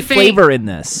combine coffee two things. flavor in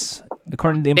this,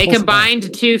 according to the they Impulse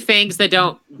combined two things that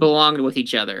don't belong with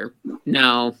each other.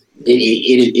 No,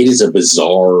 It is a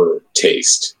bizarre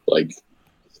taste. Like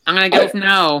I'm gonna go with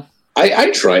no.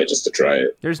 I try it just to try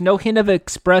it. There's no hint of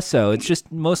espresso. It's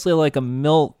just mostly like a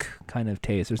milk kind of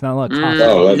taste. There's not a lot of coffee.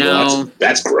 Oh, No.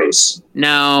 that's gross.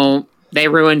 No, they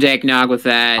ruined eggnog with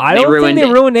that. I don't think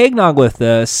they ruined eggnog with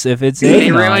this. If it's They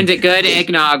eggnog. ruined a good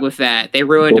eggnog with that. They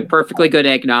ruined a perfectly good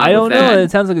eggnog. I don't with know. That. It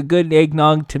sounds like a good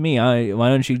eggnog to me. Why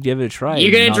don't you give it a try?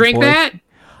 You gonna nog drink boy? that?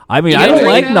 I mean, You I gonna don't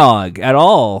drink like that? nog at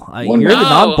all. You're the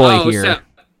nog boy here.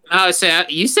 So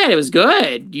you said it was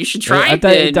good. You should try I it.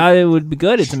 thought, Then. thought it would be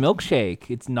good. It's a milkshake.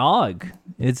 It's nog.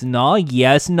 It's nog.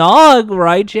 Yes, nog.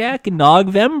 Right, Jack?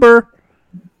 Nog-vember.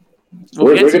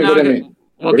 We'll get to gonna go to Nog.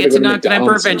 We'll get to November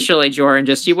McDonald's. eventually, Jordan.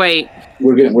 Just you wait.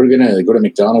 We're gonna go to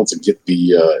McDonald's and get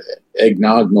the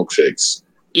eggnog milkshakes.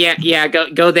 Yeah.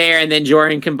 Go there, and then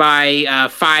Jordan can buy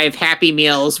 5 Happy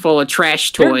Meals full of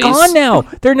trash toys. They're gone now.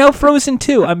 They're now frozen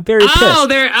too. I'm very pissed.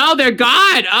 They're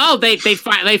gone. Oh, they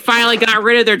finally got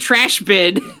rid of their trash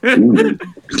bin. I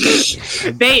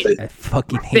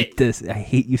fucking hate this. I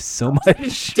hate you so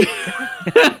much.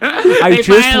 I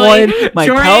just won my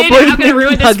Jordan, Cowboy I'm gonna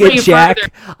ruin this for McNugget, you Jack.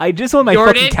 further. I just won my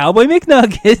Jordan? fucking Cowboy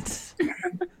McNuggets.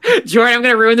 Jordan, I'm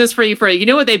gonna ruin this for you. You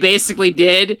know what they basically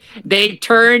did? They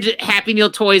turned Happy Meal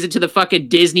toys into the fucking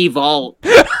Disney Vault.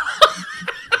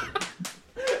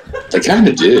 They kind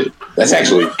of did. That's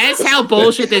how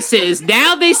bullshit this is.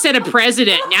 Now they set a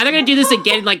precedent. Now they're gonna do this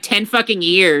again in like 10 fucking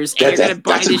years, and they're gonna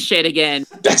buy this shit again.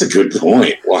 That's a good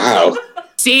point. Wow.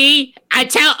 See, I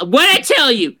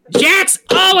tell you, Jack's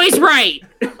always right.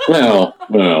 Well.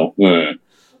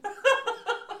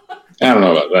 I don't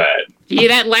know about that. Yeah,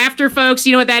 that laughter, folks.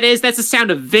 You know what that is? That's the sound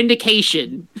of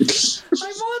vindication. I'm on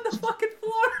the fucking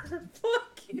floor.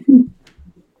 Fuck you.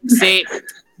 See,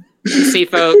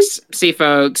 folks.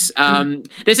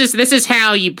 This is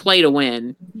how you play to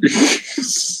win.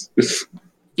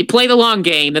 You play the long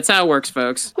game. That's how it works,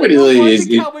 folks. I want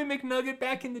the Cowboy McNugget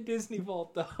back in the Disney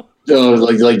Vault, though.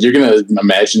 Like you're gonna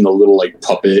imagine the little like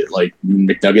puppet like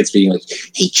McNuggets being like,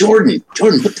 "Hey Jordan,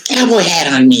 put the cowboy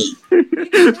hat on me."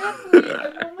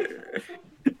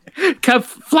 Come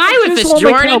fly with us,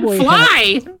 Jordan.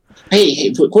 Fly.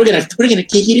 Hey, we're gonna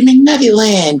take you to McNugget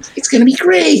Land. It's gonna be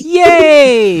great.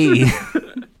 Yay!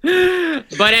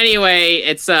 But anyway,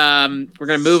 it's we're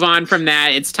gonna move on from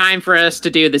that. It's time for us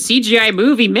to do the CGI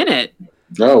movie minute.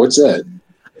 Oh, what's that?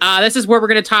 This is where we're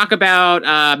gonna talk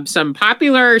about some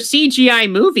popular CGI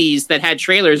movies that had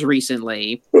trailers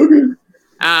recently.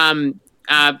 Okay.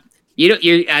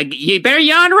 You better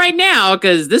yawn right now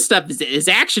because this stuff is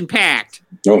action packed.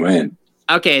 Oh man.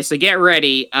 Okay, so get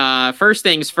ready. First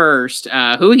things first.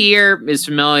 Who here is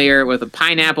familiar with a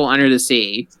Pineapple Under the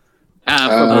Sea?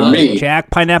 Me. Jack,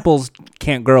 pineapples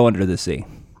can't grow under the sea.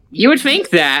 You would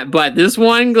think that, but this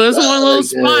one little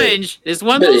sponge. This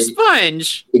one little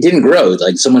sponge. It didn't grow.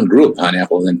 Like someone grew a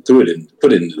pineapple and then put it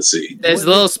into the sea. There's a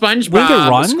little SpongeBob We can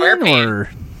run SquarePants. or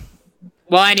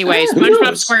Well, anyway,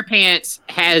 SpongeBob SquarePants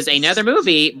has another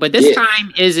movie, but this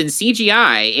time is in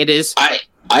CGI. It is. I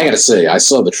gotta say, I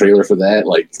saw the trailer for that.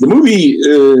 Like the movie,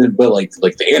 but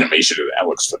like the animation of that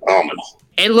looks phenomenal.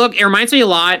 It reminds me a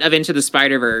lot of Into the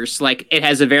Spider-Verse. Like it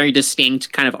has a very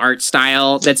distinct kind of art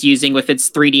style that's using with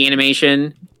its 3D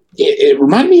animation. It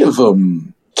reminded me of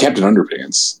Captain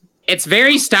Underpants. It's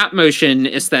very stop motion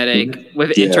aesthetic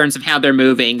in terms of how they're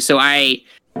moving. So I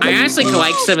honestly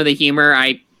like some of the humor.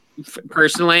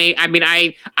 Personally, I mean,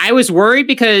 I was worried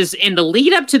because in the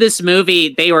lead up to this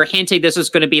movie, they were hinting this was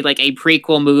going to be like a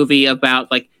prequel movie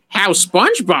about like how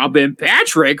SpongeBob and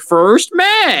Patrick first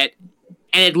met.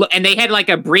 And they had like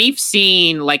a brief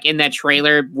scene like in that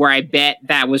trailer where I bet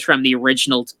that was from the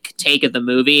original take of the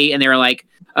movie, and they were like,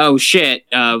 "Oh shit,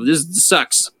 this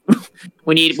sucks.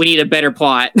 we need a better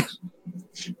plot."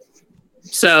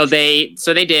 So they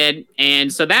did,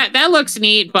 and so that looks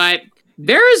neat. But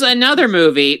there's another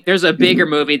movie. There's a bigger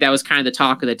movie that was kind of the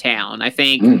talk of the town. I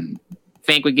think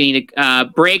we need to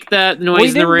break the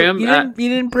noise in the room. You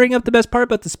didn't bring up the best part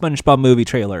about the SpongeBob movie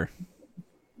trailer.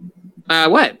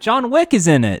 What? John Wick is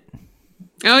in it.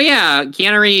 Oh yeah,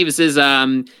 Keanu Reeves is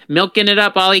milking it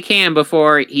up all he can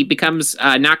before he becomes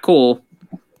not cool.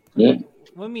 Yeah.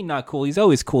 What do you mean not cool? He's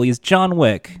always cool. He's John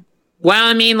Wick. Well,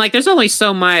 I mean, like, there's only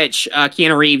so much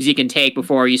Keanu Reeves you can take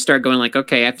before you start going like,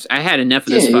 okay, I had enough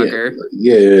of this fucker.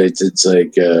 Yeah, it's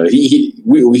like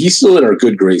he's still in our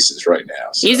good graces right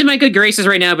now. So. He's in my good graces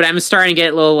right now, but I'm starting to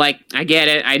get a little like, I get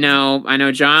it. I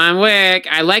know John Wick.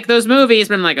 I like those movies,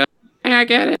 but I'm like, oh, I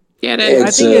get it. I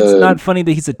think it's not funny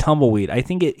that he's a tumbleweed. I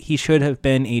think he should have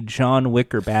been a John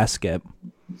Wicker basket.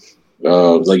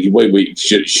 Wait,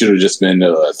 should have just been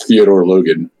Theodore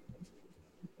Logan.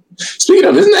 Speaking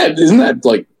of, isn't that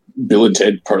like Bill and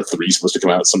Ted Part 3 supposed to come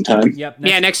out sometime? Yep.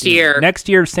 Next year. Next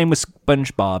year, same with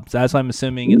SpongeBob. So that's why I'm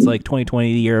assuming it's like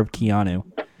 2020, the year of Keanu.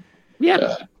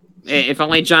 Yeah. If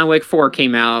only John Wick 4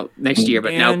 came out next year,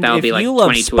 but no, that'll be like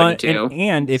 2022.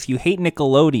 And if you hate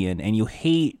Nickelodeon and you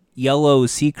hate yellow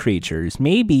sea creatures,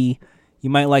 maybe you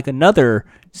might like another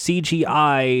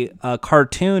CGI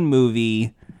cartoon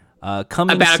movie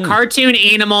coming about soon. A cartoon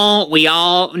animal we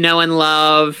all know and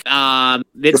love.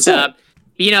 It's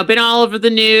been all over the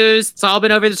news. It's all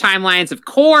been over the timelines. Of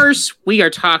course, we are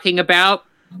talking about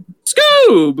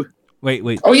Scoob.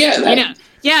 Wait. Oh yeah,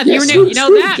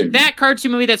 that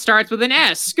cartoon movie that starts with an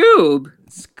S. Scoob.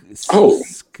 Scoob?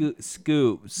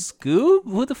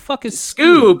 Who the fuck is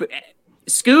Scoob?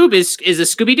 Scoob is a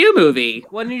Scooby-Doo movie.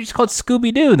 Why didn't you just call it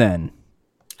Scooby-Doo then?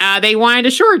 They wanted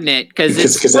to shorten it because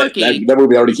it's quirky. That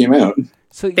movie already came out.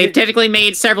 So They've technically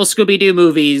made several Scooby-Doo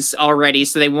movies already,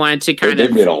 so they wanted to They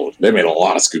made a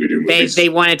lot of Scooby-Doo movies. They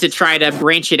wanted to try to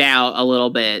branch it out a little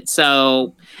bit.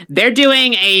 So they're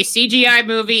doing a CGI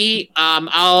movie,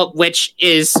 which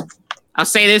is, I'll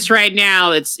say this right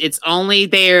now, it's only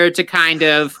there to kind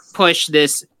of push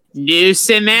this new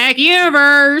cinematic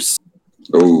universe.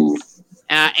 Oh.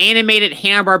 Animated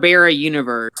Hanna-Barbera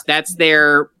universe. That's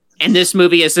their, and this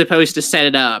movie is supposed to set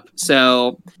it up.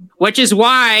 So, which is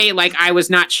why, like, I was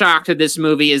not shocked that this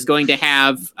movie is going to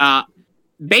have,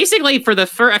 basically for the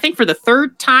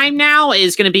third time now,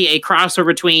 is going to be a crossover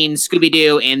between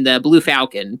Scooby-Doo and the Blue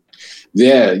Falcon.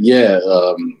 Yeah.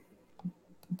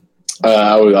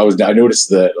 I noticed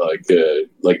that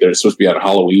like they're supposed to be on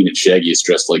Halloween and Shaggy is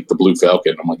dressed like the Blue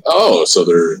Falcon. I'm like, oh, so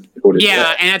they're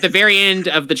yeah. And at the very end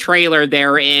of the trailer, they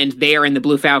are in the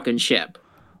Blue Falcon ship.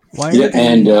 Why? Yeah,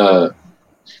 and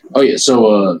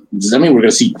so does that mean we're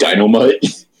gonna see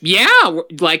Dynamite? Yeah,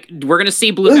 we're gonna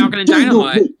see Blue Falcon and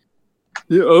Dynamite.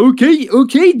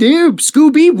 Okay, there,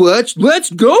 Scooby, let's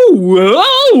go.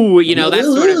 Whoa, that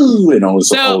sort of, and all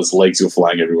his legs go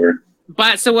flying everywhere.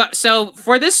 But so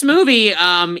for this movie,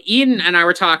 Ian and I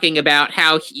were talking about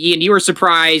how Ian, you were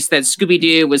surprised that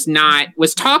Scooby-Doo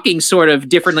was talking sort of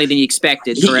differently than you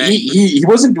expected, correct? He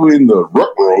wasn't doing the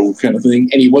ruh-roh kind of thing,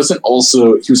 and he was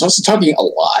also talking a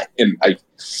lot, and I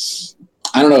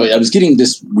don't know, I was getting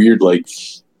this weird like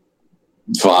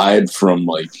vibe from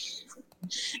like,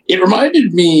 it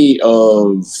reminded me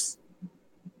of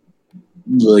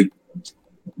like,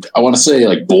 I want to say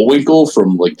like Bullwinkle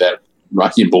from like that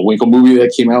Rocky and Bullwinkle movie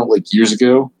that came out like years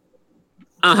ago.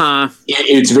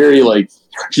 It's very like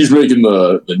he's making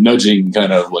the nudging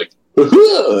kind of like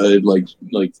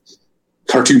like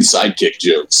cartoon sidekick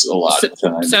jokes a lot of the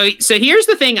time. So here's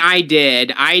the thing I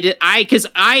did. Because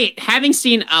having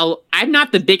seen I'm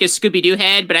not the biggest Scooby-Doo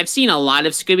head, but I've seen a lot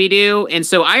of Scooby-Doo, and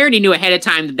so I already knew ahead of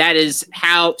time that is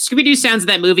how Scooby-Doo sounds in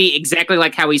that movie, exactly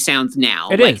like how he sounds now.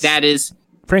 That is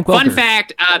Frank Welker. Fun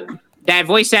fact. That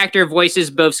voice actor voices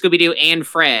both Scooby-Doo and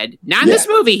Fred. Not in this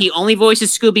movie. He only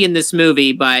voices Scooby in this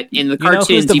movie, but in the cartoons,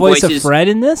 who's the voice of Fred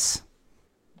in this?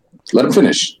 Let him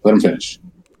finish.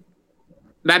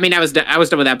 I mean, I was done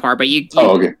with that part, but you.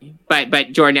 Okay.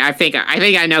 But Jordan, I think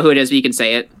I know who it is, but you can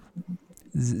say it.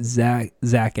 Zac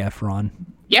Efron.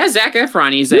 Yeah, Zac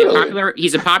Efron. He's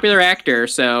a popular actor.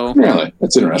 So really,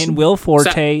 that's interesting. And Will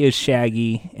Forte is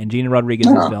Shaggy, and Gina Rodriguez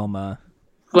is Velma.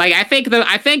 Like, I think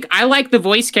I like the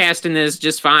voice cast in this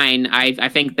just fine. I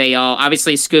think they all,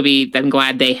 obviously Scooby, I'm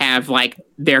glad they have like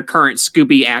their current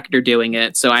Scooby actor doing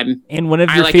it. So and one of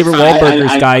your favorite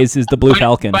Wahlburgers guys is the Blue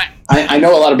Falcon. But I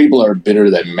know a lot of people are bitter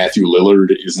that Matthew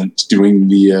Lillard isn't doing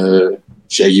the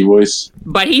Shaggy voice,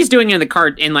 but he's doing it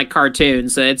in like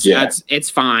cartoons, so it's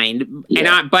fine.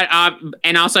 Yeah.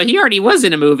 And also he already was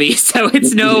in a movie, so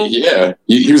it's no. Yeah,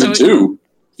 he was in 2.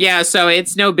 Yeah, so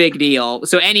it's no big deal.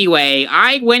 So anyway,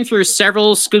 I went through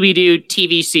several Scooby-Doo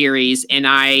TV series, and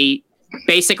I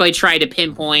basically tried to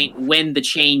pinpoint when the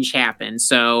change happened.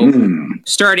 So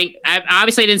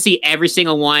obviously I didn't see every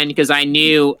single one because I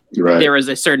knew there was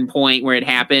a certain point where it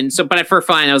happened. So, but for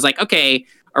fun, I was like, okay,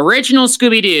 original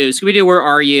Scooby-Doo, where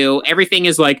are you? Everything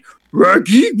is like,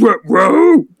 Rocky,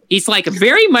 whoa. He's like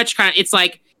very much kind of, it's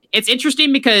like, it's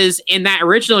interesting because in that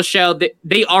original show,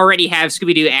 they already have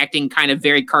Scooby-Doo acting kind of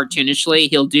very cartoonishly.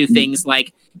 He'll do things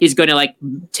like he's going to like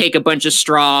take a bunch of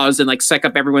straws and like suck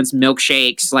up everyone's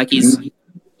milkshakes. Like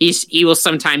he will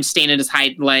sometimes stand on his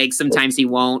hind legs, sometimes he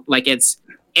won't. Like it's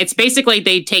basically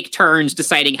they take turns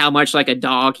deciding how much like a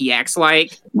dog he acts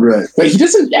like. Right, but he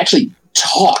doesn't actually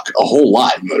talk a whole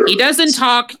lot. He doesn't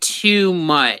talk too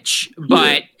much,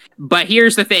 but. But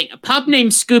here's the thing. A pup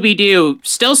named Scooby-Doo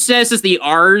still says the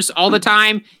R's all the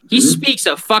time. He speaks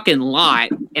a fucking lot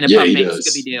in a pup named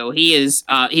Scooby-Doo. He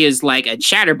is like a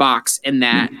chatterbox in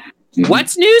that.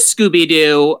 What's new,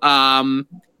 Scooby-Doo?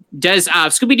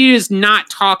 Scooby-Doo does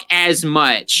not talk as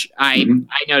much. I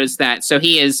noticed that. So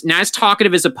he is not as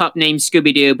talkative as a pup named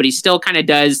Scooby-Doo, but he still kind of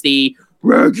does the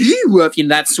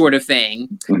that sort of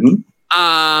thing.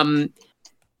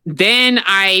 Then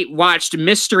I watched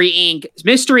Mystery Inc.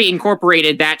 Mystery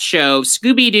Incorporated, that show.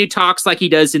 Scooby-Doo talks like he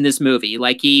does in this movie.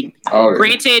 Like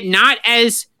granted, not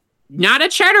a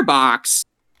chatterbox.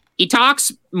 He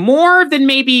talks more than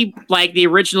maybe like the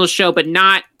original show, but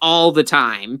not all the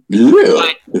time.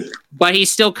 Yeah. But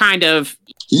he's still kind of,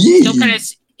 he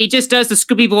just does the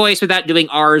Scooby voice without doing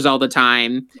R's all the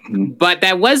time. But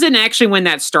that wasn't actually when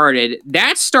that started.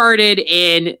 That started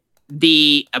in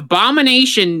the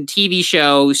Abomination TV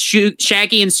show,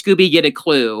 Shaggy and Scooby Get a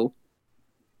Clue.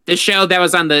 the show that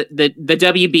was on the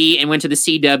WB and went to the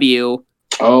CW.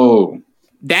 Oh,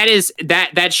 That is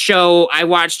that show I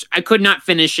watched. I could not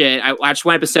finish it. I watched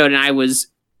one episode and I was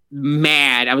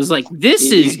mad. I was like,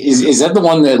 "This is that the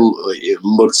one that it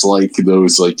looks like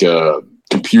those like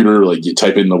computer, like you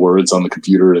type in the words on the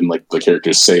computer and like the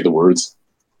characters say the words?"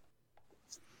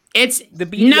 It's The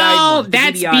BDI no, one. The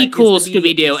that's BDI Be Cool is the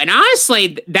Scooby Doo. And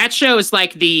honestly, that show is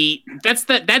like that's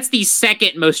the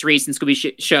second most recent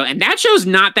Scooby show, and that show's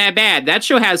not that bad. That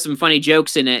show has some funny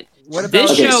jokes in it. What about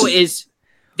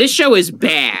This show is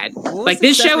bad. Like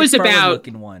this show is about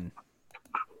one.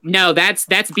 no, that's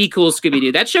Be Cool Scooby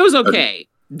Doo. That show's okay.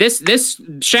 This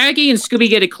Shaggy and Scooby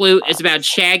Get a Clue is about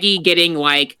Shaggy getting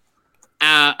like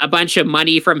a bunch of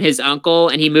money from his uncle,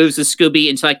 and he moves with Scooby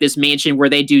into like this mansion where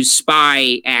they do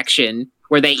spy action,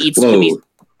 where they eat Scooby.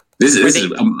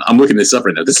 I'm looking this up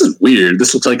right now. This is weird.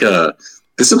 This looks like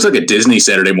a Disney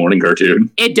Saturday morning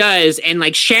cartoon. It does, and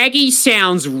like Shaggy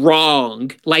sounds wrong.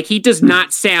 Like he does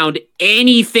not sound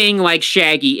anything like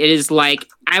Shaggy. It is like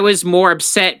I was more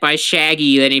upset by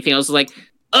Shaggy than anything else. Like,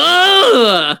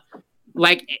 ugh.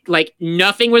 Like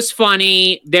nothing was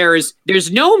funny. There's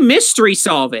no mystery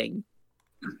solving.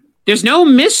 There's no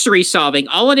mystery solving.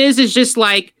 All it is just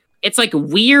like it's like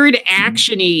weird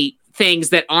actiony things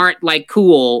that aren't like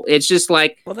cool. It's just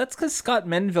like, well, that's because Scott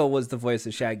Menville was the voice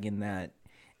of Shaggy in that,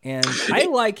 and I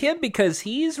like him because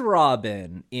he's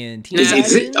Robin in Teen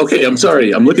Titans. Okay, I'm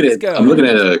sorry. I'm looking at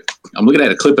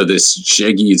a clip of this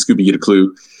Shaggy and Scooby Get a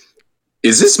Clue.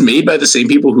 Is this made by the same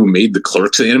people who made the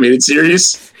Clerks animated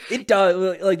series? It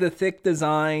does, like the thick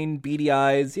design, beady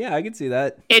eyes. Yeah, I can see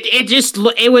that.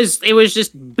 It was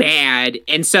just bad,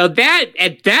 and so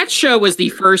that show was the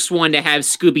first one to have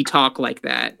Scooby talk like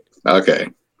that. Okay.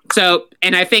 So,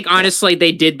 and I think honestly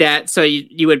they did that so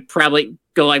you would probably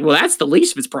go like, well, that's the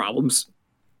least of its problems.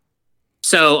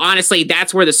 So honestly,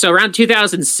 that's where so around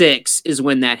 2006 is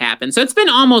when that happened. So it's been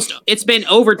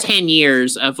over 10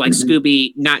 years of like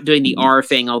Scooby not doing the R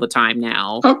thing all the time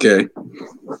now. Okay.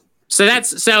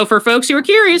 So for folks who are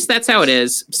curious, that's how it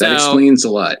is. So that explains a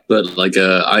lot. But like,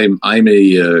 I'm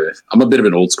a bit of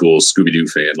an old school Scooby Doo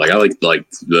fan. Like I like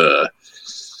the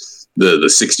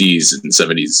 60s and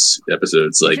 70s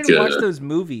episodes. Like watch those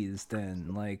movies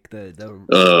then, like the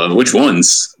which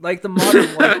ones? Like the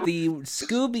modern, like the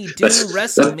Scooby Doo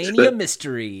WrestleMania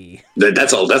mystery.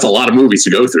 That's a lot of movies to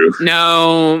go through.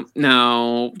 No,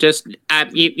 just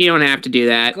you don't have to do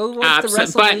that. Go watch the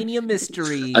WrestleMania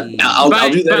mystery. I'll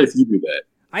do that if you do that.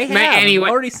 I have anyway,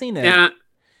 already seen it.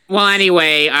 Well,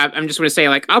 anyway, I'm just going to say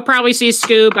like I'll probably see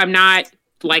Scoob. I'm not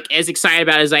like as excited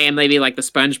about it as I am maybe like the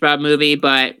SpongeBob movie,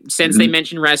 but since they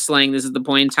mentioned wrestling, this is the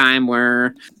point in time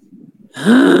where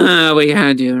we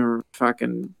gotta do a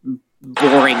fucking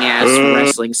boring ass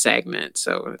wrestling segment.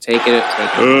 So take it away.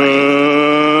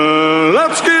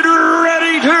 Let's get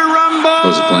ready to rumble.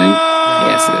 Was it playing?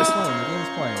 Yes, it is.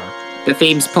 The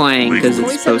theme's playing because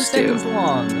it's supposed to.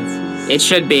 It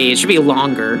should be. It should be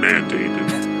longer.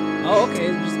 Mandated. Oh,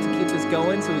 okay. Just to keep this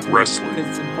going, so we can Wrestling. because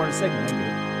it's an important segment.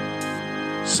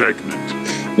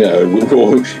 Yeah,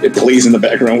 it plays in the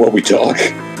background while we talk.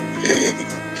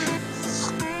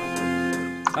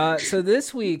 So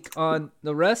this week on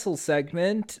the Wrestle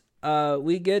segment,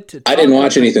 we get to. I didn't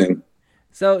watch anything.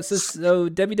 So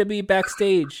WWE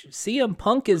backstage, CM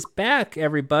Punk is back.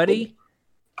 Everybody,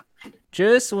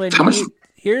 just when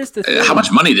here's the thing. How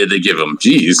much money did they give him?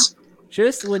 Jeez.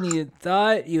 Just when you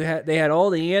thought they had all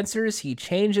the answers, he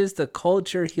changes the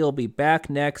culture. He'll be back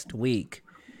next week.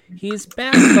 He's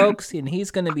back, folks, and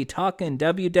he's going to be talking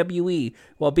WWE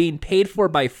while being paid for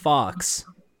by Fox.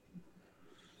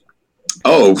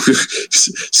 Oh,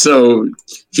 so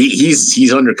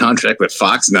he's under contract with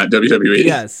Fox, not WWE.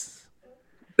 Yes,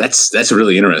 that's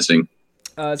really interesting.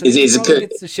 So he gets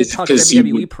to shit talk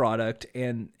WWE product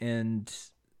and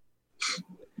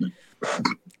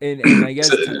I guess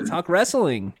talk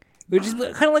wrestling, which is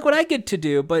kind of like what I get to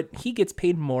do, but he gets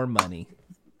paid more money.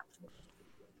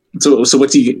 So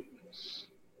what's he?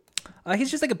 He's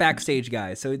just like a backstage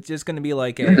guy, so it's just going to be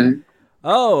like a,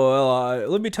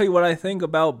 let me tell you what I think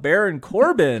about Baron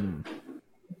Corbin.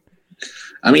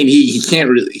 I mean, he can't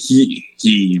really.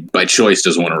 He by choice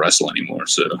doesn't want to wrestle anymore.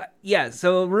 So yeah.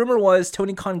 So rumor was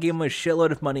Tony Khan gave him a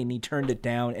shitload of money and he turned it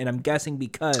down, and I'm guessing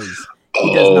because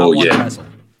he does not want to wrestle.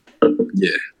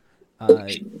 Yeah.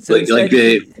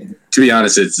 To be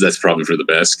honest, that's probably for the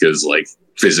best because like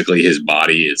physically his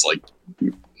body is like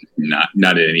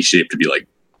not in any shape to be like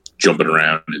jumping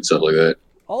around and stuff like that.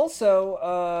 Also,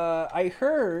 I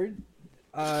heard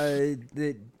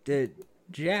that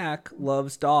Jack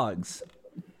loves dogs,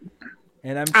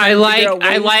 and I'm trying to figure out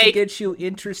ways to get you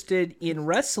interested in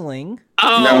wrestling.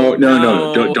 Oh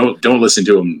no. Don't listen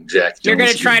to him, Jack. You're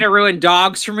gonna try to ruin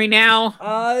dogs for me now?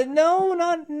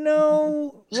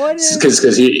 No. What is?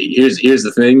 Because here's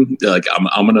the thing. Like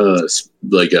I'm gonna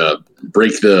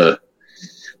break the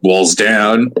walls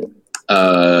down.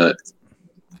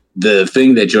 The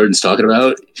thing that Jordan's talking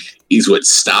about is what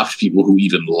stops people who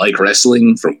even like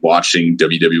wrestling from watching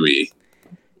WWE.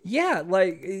 Yeah,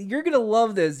 like you're gonna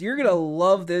love this. You're gonna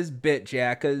love this bit,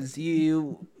 Jack, because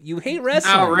you hate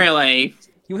wrestling. Oh, really?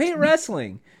 You hate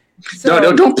wrestling. So,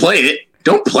 No, don't play it.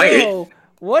 Don't play it.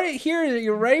 What? Here,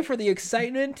 you're ready for the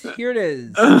excitement. Here it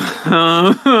is.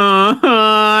 I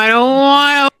don't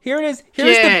want. Here it is.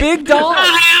 Here's the big dog.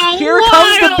 I don't Here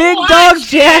comes the big wanna dog, watch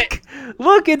Jack.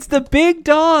 Look, it's the big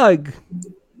dog.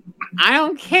 I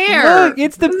don't care. Look,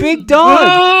 it's the big dog.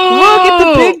 Look at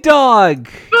the big dog.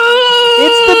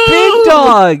 It's the big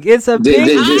dog. It's a big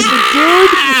dude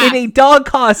in a dog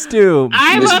costume.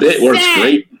 This bit works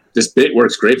great. This bit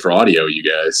works great for audio, you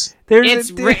guys.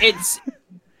 It's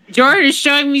Jordan is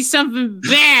showing me something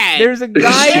bad. There's a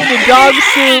guy in a dog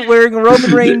suit wearing a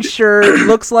Roman Reigns shirt.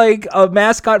 Looks like a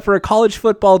mascot for a college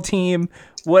football team.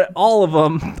 All of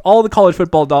them, all the college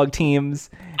football dog teams.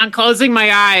 I'm closing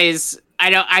my eyes.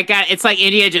 It's like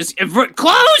India just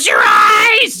close your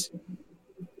eyes.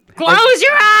 Close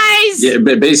your eyes. Yeah,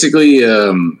 but basically,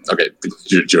 okay,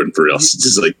 Jordan, for real,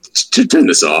 just like turn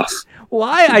this off.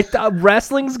 Why? I thought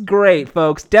wrestling's great,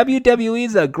 folks. WWE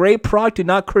is a great product. Do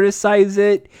not criticize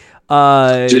it. You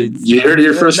heard it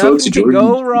here first, folks. Jordan can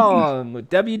go wrong with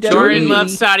WWE. Jordan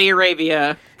loves Saudi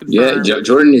Arabia. Confirmed. Yeah,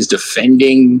 Jordan is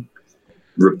defending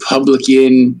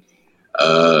Republican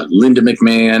Linda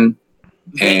McMahon,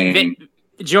 and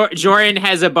Jordan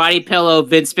has a body pillow.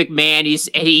 Vince McMahon.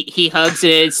 He hugs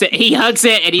it. He hugs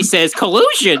it, and he says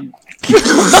collusion.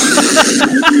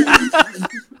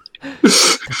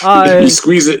 You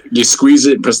squeeze it,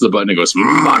 and press the button, and it goes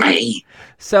money.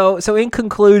 So in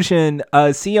conclusion,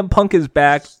 CM Punk is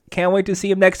back. Can't wait to see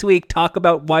him next week. Talk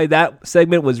about why that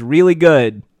segment was really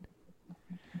good.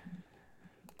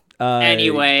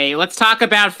 Anyway, let's talk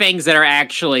about things that are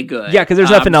actually good. Yeah, because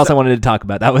there's nothing else I wanted to talk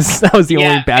about. That was the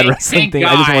only bad wrestling thing.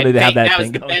 God, I just wanted to have that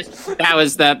thing going.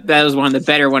 That was one of the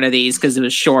better one of these because it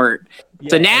was short. Yeah.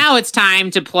 So now it's time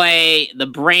to play the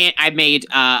brand. I made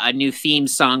a new theme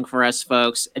song for us,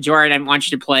 folks. Jordan, I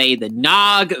want you to play the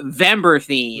Nog-vember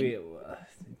theme. Wait,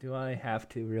 do I have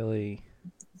to really?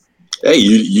 Hey,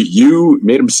 you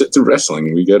made him sit through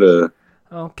wrestling. We gotta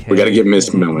give him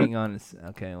his moment. Hang on.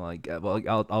 Okay,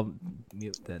 I'll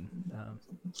mute then.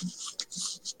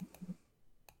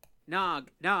 Nog.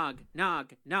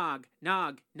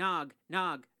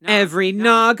 Every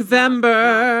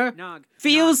Nog-vember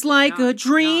feels like a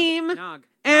dream.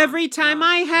 Every time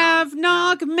I have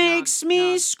Nog makes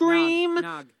me scream.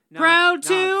 Proud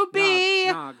to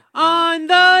be on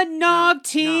the Nog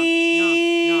team.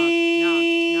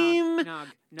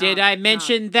 Did I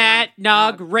mention that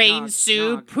Nog reigns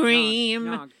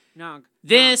supreme?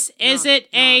 This isn't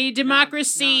a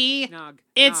democracy.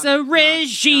 It's a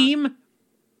regime.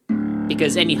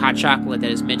 Because any hot chocolate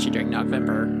that is mentioned during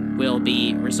Nog-vember will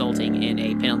be resulting in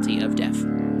a penalty of death.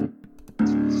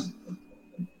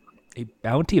 A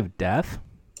bounty of death?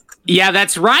 Yeah,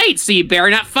 that's right. So you better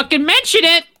not fucking mention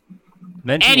it.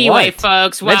 Anyway,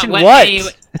 folks. Mention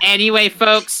what? Anyway,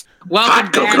 folks.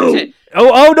 Welcome back to...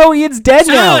 Oh no, Ian's dead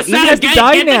now. Ian has to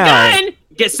die now.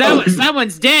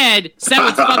 Someone's dead.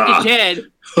 Someone's fucking dead.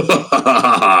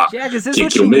 Jack, is this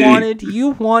what you wanted? You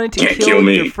wanted to kill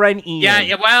your friend Ian.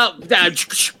 Yeah, well,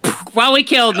 we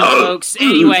killed him, folks.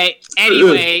 Anyway, they're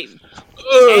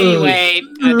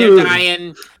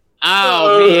dying.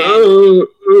 Oh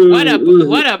man,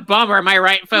 what a bummer. Am I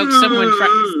right, folks?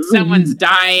 Someone's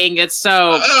dying. It's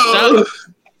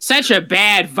such a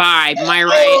bad vibe. Am I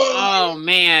right? Oh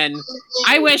man,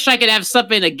 I wish I could have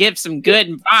something to give some good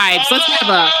vibes. Let's have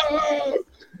a.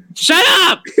 Shut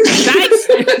up!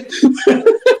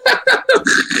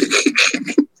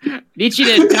 Need you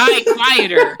to die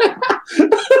quieter.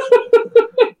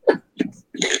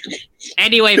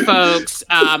 Anyway, folks,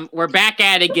 we're back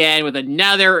at it again with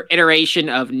another iteration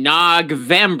of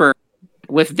Nog-vember.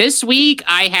 With this week,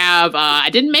 I have I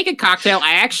didn't make a cocktail.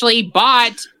 I actually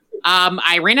bought.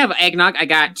 I ran out of eggnog. I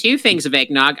got 2 things of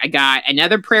eggnog. I got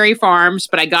another Prairie Farms,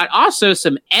 but I got also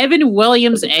some Evan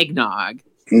Williams eggnog.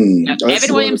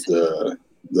 Evan Williams,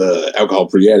 the alcohol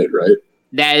pre-added, right?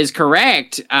 That is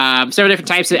correct. Several different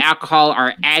types of alcohol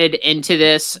are added into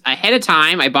this ahead of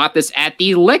time. I bought this at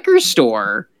the liquor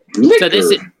store. So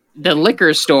this is the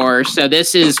liquor store. So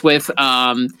this is with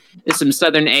some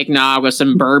Southern eggnog with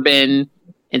some bourbon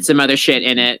and some other shit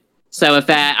in it. So with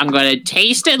that, I'm going to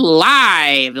taste it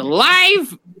live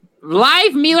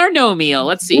Live meal or no meal?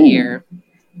 Let's see here.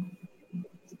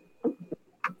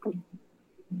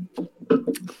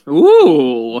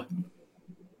 Ooh.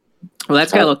 Well,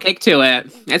 that's got a little kick to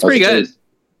it. That's pretty good.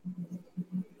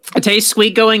 It tastes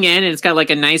sweet going in, and it's got like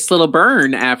a nice little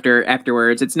burn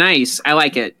afterwards. It's nice. I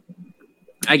like it.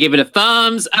 I give it a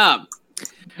thumbs up.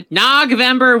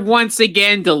 Nogvember once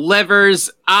again delivers.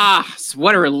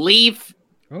 What a relief.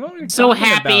 So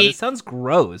happy. It sounds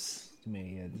gross to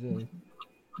me.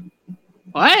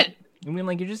 What? I mean,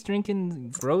 like, you're just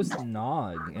drinking gross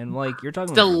nog, and like you're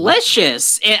talking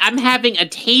delicious. I'm having a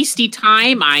tasty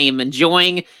time. I am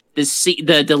enjoying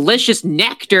the delicious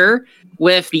nectar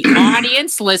with the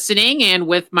audience listening, and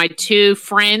with my two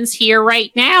friends here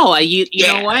right now. You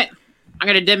know what? I'm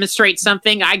gonna demonstrate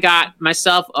something. I got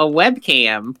myself a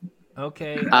webcam.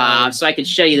 Okay. So I can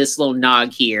show you this little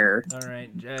nog here. All right.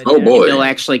 Oh boy! It'll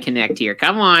actually connect here.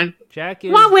 Come on. Jack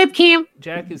is. Come on, webcam.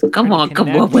 Jack is. Come on, webcam.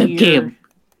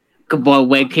 Come on,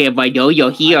 webcam. I know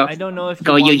you're here. I don't know if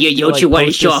you want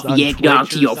to show off the eggnog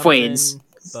to your friends.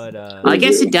 But I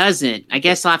guess it doesn't. I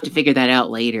guess I'll have to figure that out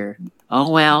later. Oh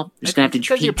well, I'm just gonna have to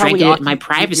keep drinking it in my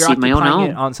privacy of my own home.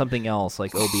 It on something else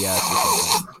like OBS or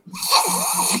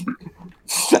something.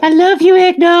 I love you,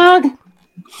 eggnog.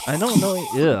 I don't know.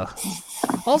 Ugh.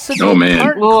 Also,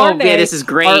 man. Carne, this is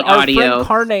great audio. Our friend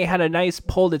Carne had a nice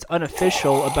poll that's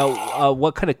unofficial about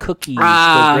what kind of cookies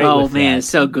go great with man, that.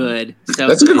 so good. So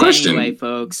that's a good question. Anyway,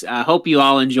 folks, I hope you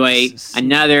all enjoy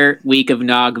another week of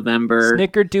Nogvember.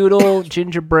 Snickerdoodle,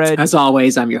 gingerbread. As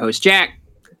always, I'm your host, Jack.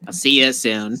 I'll see you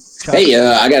soon. Hey,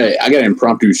 I got an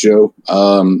impromptu show.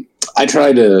 I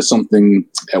tried something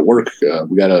at work.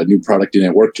 We got a new product in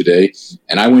at work today,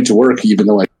 and I went to work even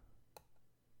though I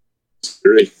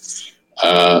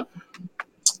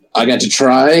got to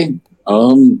try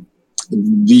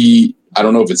the, I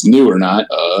don't know if it's new or not,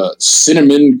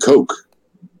 cinnamon Coke.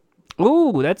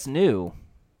 Ooh, that's new.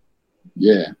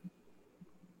 Yeah.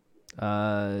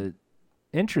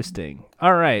 Interesting.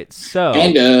 All right, so.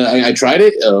 And I tried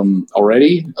it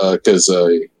already because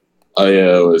I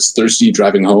was thirsty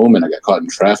driving home and I got caught in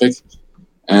traffic.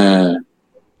 And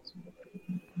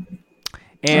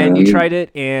you tried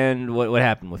it, and what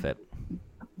happened with it?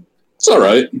 It's all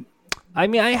right. I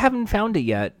mean, I haven't found it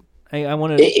yet. I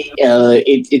want to.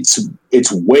 It's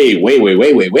way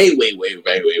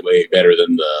better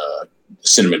than the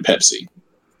cinnamon Pepsi.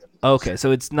 Okay, so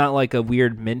it's not like a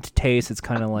weird mint taste. It's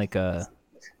kind of like a.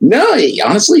 No,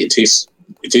 honestly, it tastes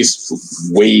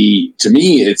way. To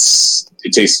me, it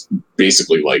tastes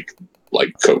basically like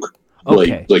Coke.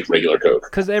 Okay. Like regular Coke,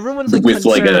 because everyone's with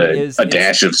like a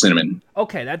dash of cinnamon.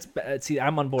 Okay, that's see,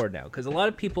 I'm on board now because a lot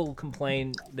of people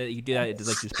complain that you do that. It's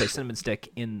like just put a cinnamon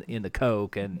stick in the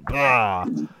Coke and. Yeah,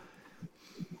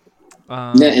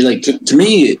 like to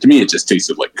me, it just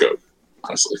tasted like Coke,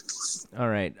 honestly. All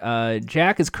right,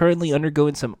 Jack is currently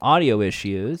undergoing some audio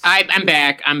issues. I'm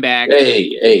back.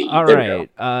 Hey. All right.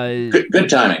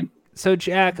 Good timing. So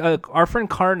Jack, our friend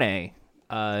Carne,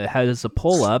 has a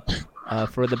poll up.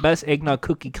 For the best eggnog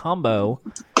cookie combo,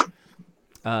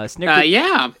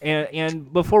 yeah.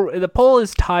 And before the poll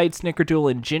is tied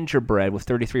Snickerdoodle and gingerbread with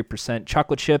 33%,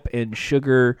 chocolate chip and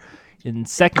sugar in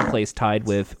second place tied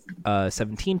with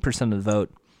 17% of the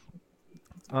vote.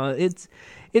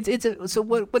 So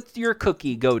what's your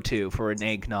cookie go to for an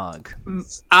eggnog? In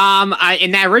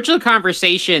that original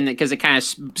conversation, because it kind of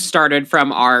started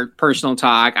from our personal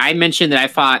talk, I mentioned that I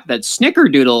thought that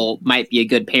Snickerdoodle might be a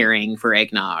good pairing for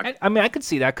eggnog. I mean, I could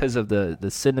see that because of the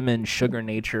cinnamon sugar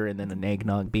nature, and then an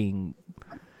eggnog being,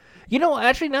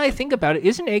 actually now I think about it,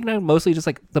 isn't eggnog mostly just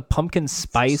like the pumpkin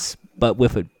spice, but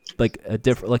with a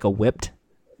different, like a whipped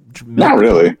milk? Not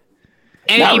really.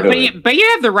 But you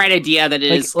have the right idea that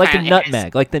it is like a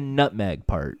nutmeg, like the nutmeg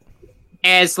part,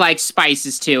 as like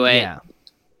spices to it. Yeah,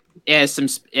 as some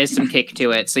kick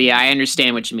to it. So yeah, I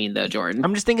understand what you mean, though, Jordan.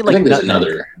 I'm just thinking like there's nutmeg.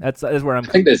 another. That's where I'm. I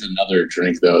think there's another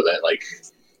drink though that like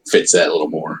fits that a little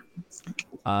more.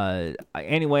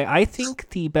 Anyway, I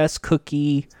think the best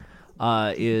cookie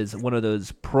is one of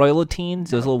those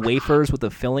Proilotines, those little wafers with a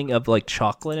filling of like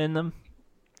chocolate in them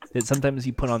that sometimes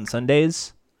you put on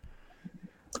sundaes.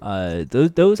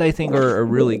 Those I think are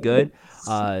really good.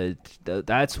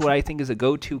 That's what I think is a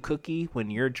go-to cookie when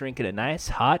you're drinking a nice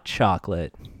hot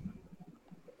chocolate.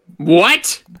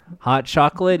 What? Hot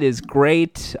chocolate is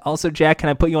great. Also, Jack, can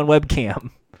I put you on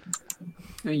webcam?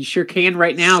 You sure can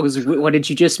right now. Because what did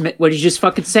you just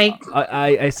fucking say?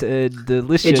 I said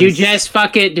delicious. Did you just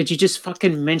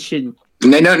fucking mention?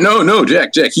 No,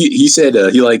 Jack. He said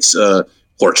he likes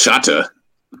horchata.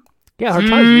 Yeah,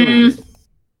 horchata is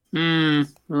really good.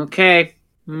 Okay.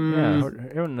 Yeah,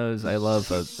 everyone knows I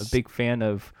love a big fan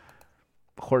of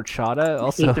Horchata.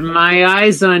 Also, Keeping my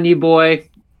eyes on you, boy.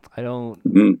 I don't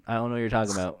know what you're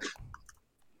talking about.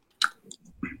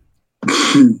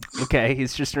 Okay,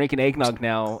 he's just drinking eggnog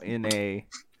now in a.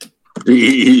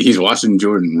 He's watching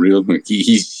Jordan real quick.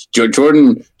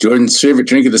 Jordan's favorite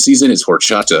drink of the season is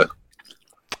horchata.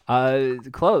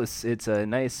 Close. It's a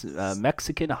nice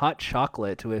Mexican hot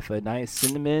chocolate with a nice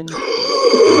cinnamon,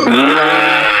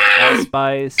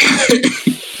 allspice.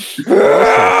 Very,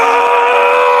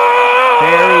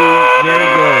 very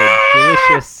good.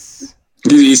 Delicious.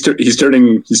 He's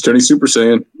turning Super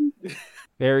Saiyan.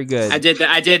 Very good. I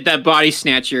did the body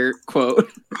snatcher quote.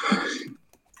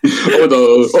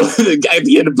 The guy at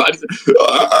the end of body. Blew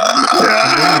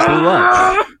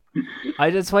up.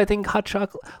 That's why I think hot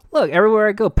chocolate. Look, everywhere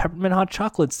I go, peppermint hot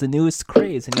chocolate's the newest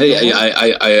craze. And I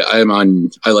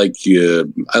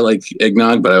like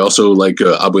eggnog, but I also like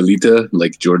abuelita,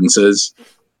 like Jordan says.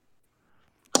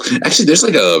 Actually, there's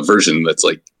like a version that's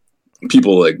like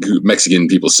Mexican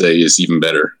people say is even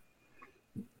better.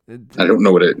 I don't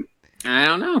know what it. I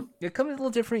don't know. It comes a little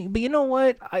different, but you know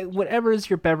what? Whatever is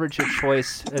your beverage of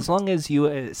choice, as long as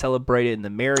you celebrate it in the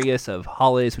merriest of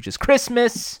holidays, which is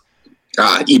Christmas.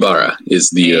 Ibarra is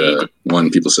the one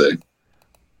people say.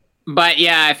 But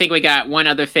yeah, I think we got one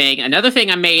other thing. Another thing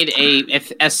I made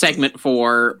a segment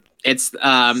for. It's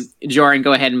Jordan,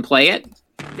 go ahead and play it.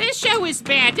 This show is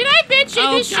bad. Did I mention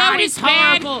this show is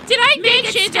bad? Did I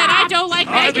mention that I don't like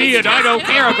I don't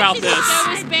care about this. This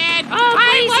show is bad.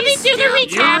 Let me do the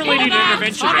recap. You really need an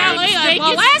intervention, man.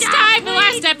 Well,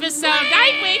 last episode,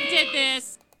 Nightwing did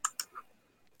this.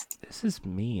 This is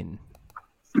mean.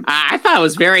 I thought it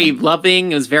was very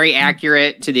loving. It was very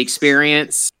accurate to the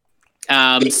experience.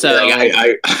 I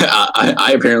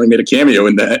apparently made a cameo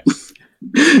in that.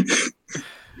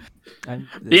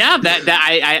 Yeah,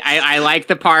 I like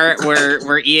the part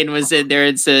where Ian was in there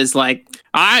and says like,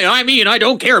 I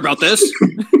don't care about this.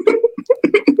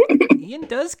 Ian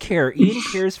does care. Ian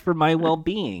cares for my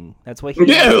well-being. That's why he.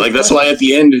 Yeah, like that's why at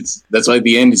the end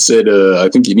he said, I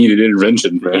think you need an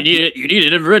intervention, man. You need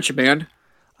an intervention, man.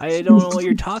 I don't know what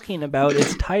you're talking about.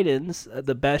 It's Titans,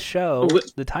 the best show.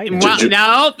 The Titans. Well,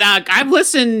 no, I've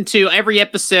listened to every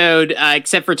episode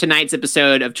except for tonight's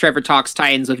episode of Trevor Talks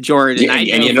Titans with Jordan. Yeah,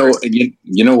 and you know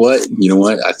what?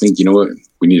 I think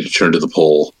we need to turn to the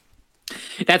poll.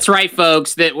 That's right,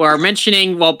 folks. That we're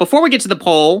mentioning. Well, before we get to the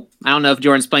poll, I don't know if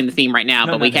Jordan's playing the theme right now,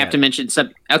 but we have to mention some.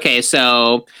 Okay,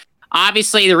 so.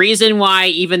 Obviously, the reason why,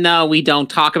 even though we don't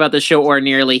talk about the show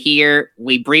ordinarily here,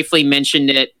 we briefly mentioned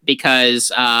it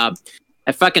because a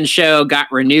fucking show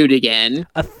got renewed again.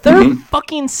 A third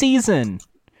fucking season.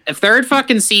 A third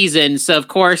fucking season. So, of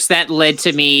course, that led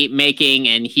to me making,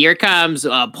 and here comes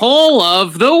a poll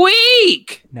of the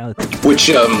week. Which,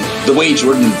 the way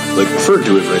Jordan referred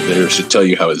to it right there should tell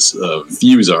you how his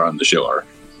views are on the show are.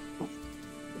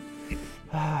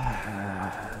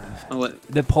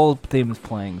 The poll theme is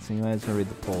playing, so you might as well read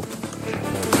the poll.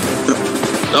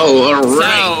 Oh, all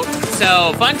right.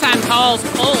 So Fun Time calls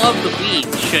poll of the week.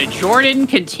 Should Jordan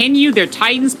continue their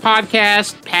Titans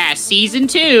podcast past season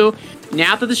 2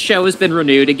 now that the show has been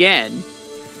renewed again?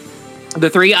 The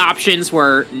three options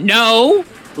were no,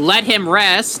 let him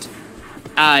rest.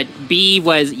 B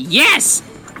was yes,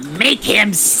 make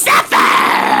him suffer.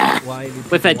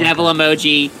 With a devil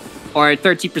emoji. Or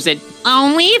 13%,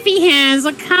 only if he has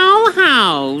a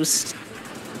co-host.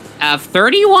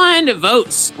 31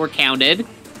 votes were counted. It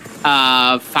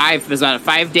was about a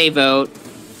 5-day vote.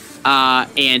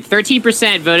 And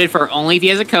 13% voted for only if he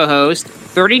has a co-host.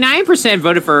 39%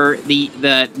 voted for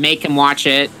the make him watch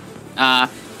it. And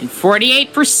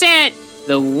 48%,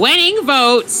 the winning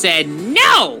vote, said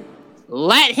no,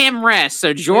 let him rest.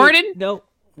 So Jordan?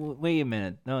 Wait a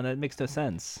minute. No, that makes no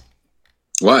sense.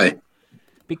 Why?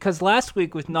 Because last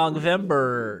week with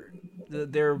November,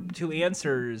 there are two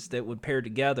answers that would pair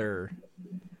together.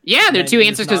 Yeah, they're two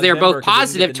answers because they're both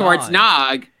positive towards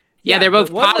Nog. Yeah, they're both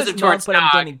positive towards Nog.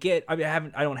 I'm going to get. I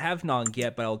don't have Nog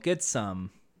yet, but I'll get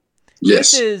some.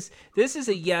 Yes. This is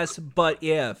a yes, but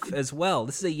if as well.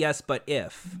 This is a yes, but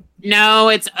if. No,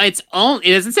 it's only.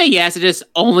 It doesn't say yes. It just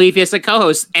only if it's a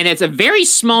co-host, and it's a very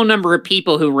small number of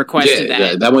people who requested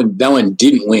that. That one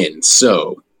didn't win,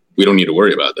 so. We don't need to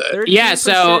worry about that. Yeah,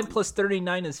 so plus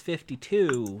 39 is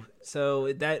 52.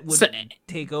 So that would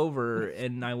take over,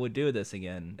 and I would do this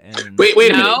again. And wait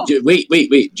a minute.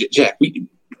 Wait, Jack.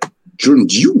 Jordan,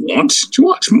 do you want to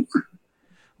watch more?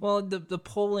 Well, the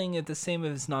polling at the same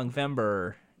as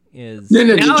November is no,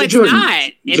 it's Jordan,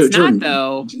 not. It's Jordan, not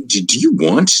though. Do you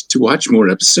want to watch more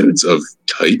episodes of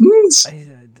Titans?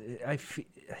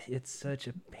 it's such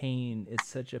a pain. It's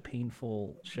such a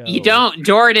painful show. You don't,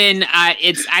 Jordan.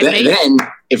 Then,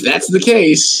 if that's the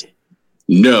case,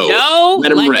 no,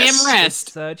 let him rest.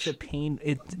 It's such a pain.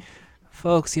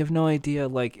 Folks, you have no idea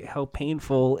like how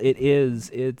painful it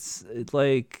is. It's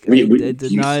like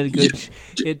it's not a good.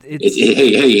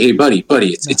 Hey, buddy,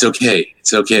 it's okay.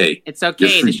 It's okay. It's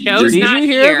okay. The show's not Did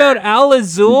you here. hear about Al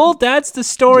Azul? That's the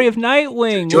story of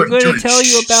Nightwing. We're going to tell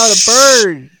you about a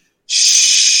bird.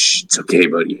 Shh, it's okay,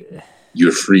 buddy.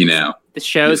 You're free now. The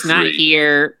show's not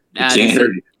here. Can't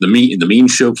hurt you. The mean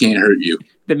show can't hurt you.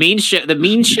 The mean show,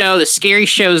 the scary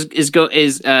show is going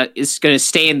to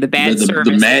stay in the bad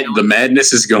service. The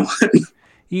madness is going.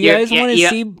 You guys want to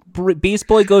see Beast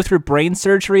Boy go through brain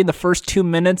surgery in the first 2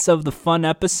 minutes of the fun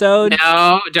episode?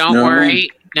 No, don't worry.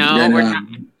 No, we're not.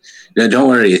 No, don't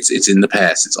worry. It's in the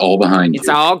past. It's all behind you. It's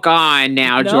all gone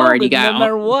now, Jordan. No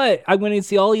matter what, I'm going to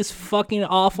see all these fucking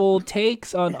awful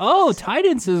takes on. Oh,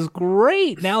 Titans is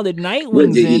great now that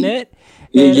Nightwing's in it.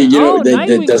 And,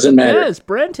 that doesn't matter. Yes,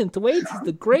 Brenton Thwaites is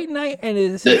the great night, and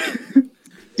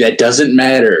that doesn't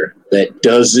matter. That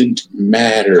doesn't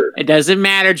matter. It doesn't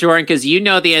matter, Jordan, because you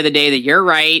know the other day that you're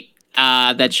right.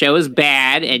 That show is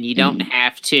bad, and you don't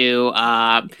have to.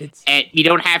 And you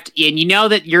don't have to. And you know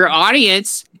that your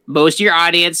audience, most of your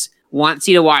audience, wants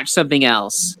you to watch something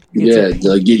else.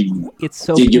 It's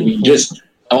so. Just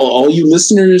all you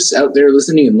listeners out there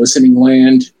listening in listening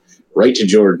land. Write to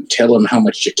Jordan. Tell him how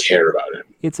much you care about him.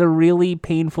 It's a really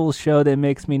painful show that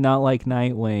makes me not like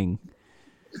Nightwing.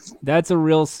 That's a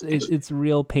real. It's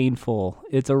real painful.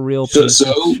 It's a real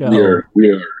painful show.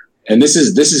 We are, and this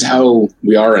is how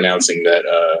we are announcing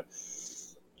that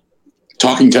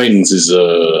Talking Titans is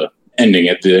ending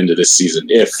at the end of this season.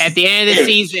 If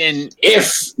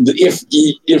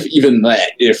even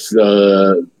that, if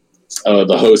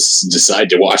the hosts decide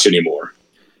to watch anymore.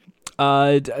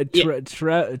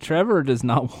 Trevor does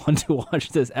not want to watch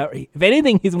this. If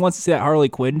anything, he wants to see that Harley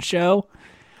Quinn show.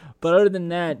 But other than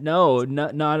that, no,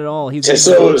 not at all.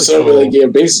 Basically,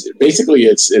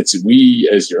 it's we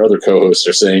as your other co-hosts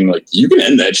are saying like you can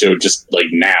end that show just like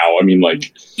now. I mean,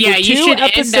 like you should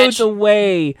episodes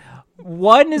away.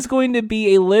 One is going to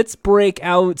be a Let's Break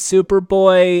Out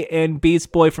Superboy and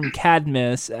Beast Boy from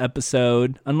Cadmus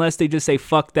episode, unless they just say,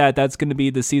 fuck that, that's going to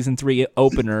be the season 3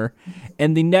 opener.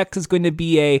 And the next is going to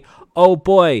be a, oh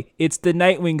boy, it's the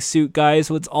Nightwing suit,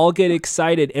 guys, let's all get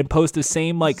excited and post the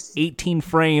same 18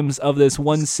 frames of this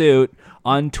one suit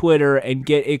on Twitter and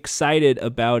get excited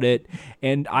about it.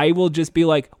 And I will just be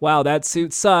like, wow, that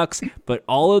suit sucks. But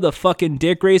all of the fucking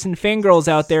dick racing fangirls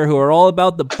out there who are all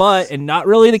about the butt and not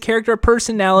really the character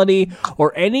personality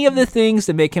or any of the things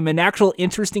that make him an actual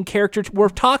interesting character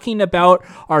worth talking about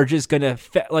are just gonna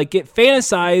get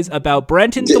fantasize about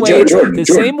Brenton Thwaites the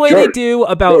same way they do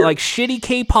about shitty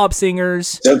K-pop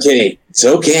singers. It's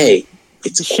okay.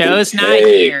 The show's not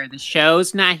here. The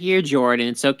show's not here, Jordan.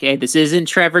 It's okay. This isn't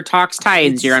Trevor Talks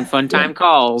Titans. You're on Fun Time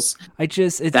Calls. I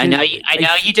know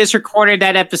you just recorded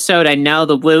that episode. I know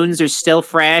the wounds are still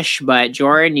fresh, but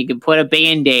Jordan, you can put a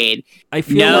Band-Aid. I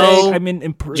feel like I'm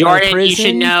in Jordan, prison, you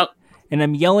should know. And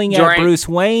I'm yelling at Bruce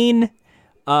Wayne.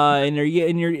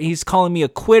 He's calling me a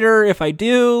quitter if I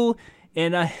do.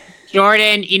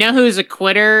 Jordan, you know who's a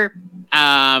quitter?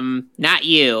 Not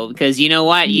you, because you know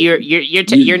what?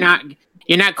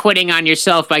 You're not quitting on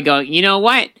yourself by going, you know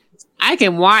what? I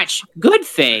can watch good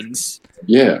things.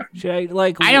 Yeah.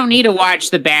 I don't need to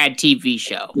watch the bad TV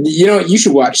show. You know, you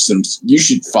should watch you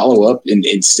should follow up and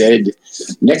instead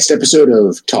next episode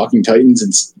of Talking Titans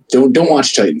and don't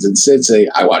watch Titans. Instead say,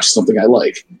 I watched something I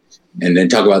like. And then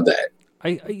talk about that.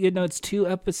 It's 2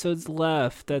 episodes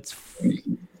left. That's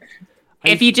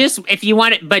if you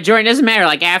want it, but Jordan, doesn't matter.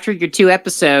 After your 2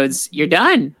 episodes, you're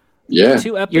done. Yeah.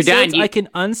 2 episodes, you're done. I can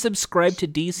unsubscribe to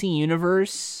DC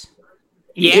Universe.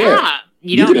 Yeah.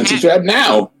 You can unsubscribe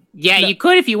now. Yeah, you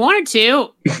could if you wanted to.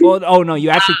 Well, oh no, you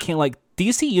actually can't.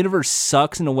 DC Universe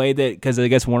sucks in a way that, because I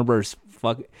guess Warner Bros.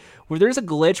 Where there's a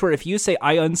glitch where if you say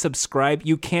I unsubscribe,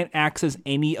 you can't access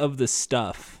any of the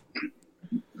stuff.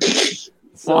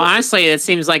 Well, honestly, that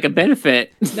seems like a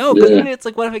benefit. No, because then it's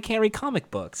what if I can't read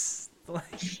comic books?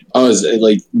 Is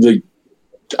it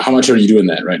how much are you doing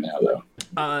that right now, though?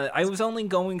 I was only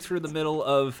going through the middle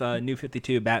of New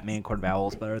 52, Batman, Court of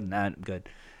Owls. But other than that, I'm good.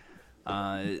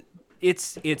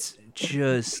 It's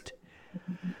just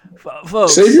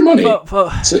folks, save your money.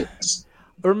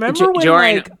 Remember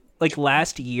when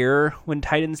last year when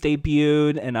Titans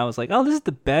debuted, and I was like, "Oh, this is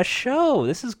the best show.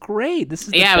 This is great. This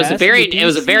is it was a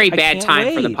very bad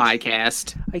time for the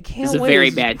podcast. I can't wait. It was a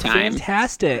very bad time.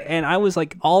 Fantastic, and I was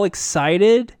all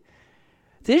excited.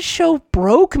 This show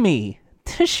broke me.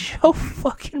 This show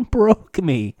fucking broke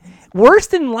me. Worse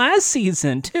than last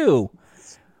season, too.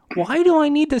 Why do I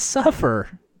need to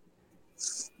suffer?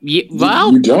 You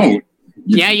don't.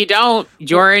 You don't.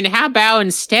 Jordan, how about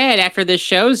instead, after the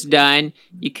show's done,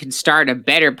 you can start a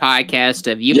better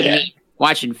podcast of you and me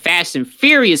watching Fast and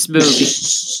Furious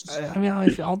movies. I mean,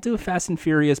 I'll do a Fast and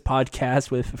Furious podcast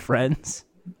with friends.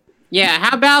 Yeah,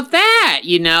 how about that?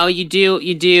 You do.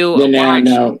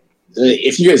 Now,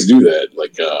 if you guys do that,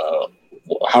 like,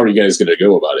 how are you guys going to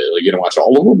go about it? Like, you gonna watch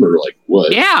all of them, or like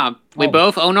what? Yeah, we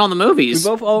both own all the movies.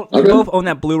 We both own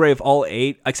that Blu-ray of all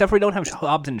 8, except for we don't have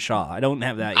Hobbs and Shaw. I don't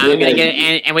have that yet. I'm gonna get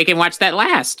it, and we can watch that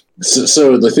last.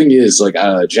 So the thing is, like,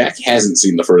 Jack hasn't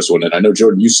seen the first one, and I know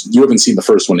Jordan, you haven't seen the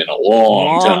first one in a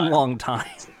long time.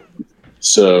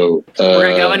 So we're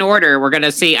gonna go in order. We're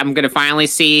gonna see. I'm gonna finally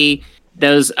see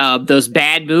those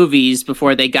bad movies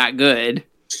before they got good.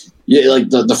 Yeah, like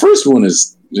the first one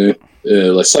is.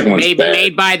 The second one's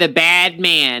made by the bad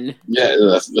man. Yeah,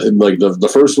 like the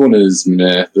first one is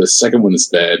meh. The second one is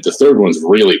bad. The third one's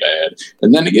really bad,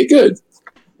 and then it get good.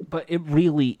 But it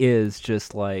really is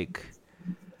just like,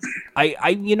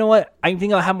 I you know what? I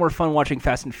think I'll have more fun watching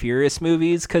Fast and Furious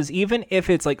movies, because even if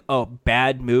it's like a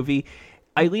bad movie,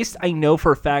 at least I know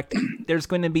for a fact there's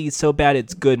going to be so bad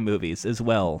it's good movies as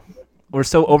well. Or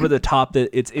so over the top that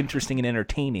it's interesting and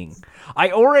entertaining. I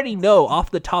already know off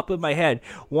the top of my head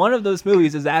one of those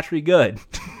movies is actually good.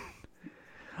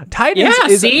 Titans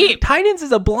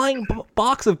is a blind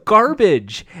box of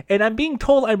garbage, and I'm being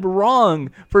told I'm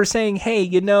wrong for saying, hey,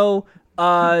 not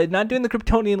doing the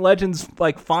Kryptonian Legends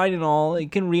like fine and all. You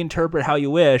can reinterpret how you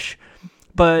wish.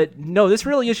 But no, this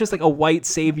really is just like a white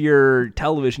savior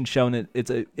television show, and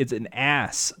it's an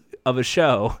ass of a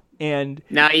show. And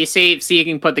now you see, you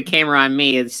can put the camera on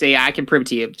me and say I can prove it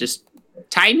to you. Just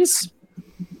Titans,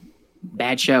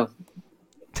 bad show.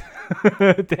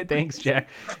 Thanks, Jack.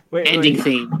 Ending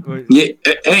theme. Yeah,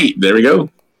 hey, there we go.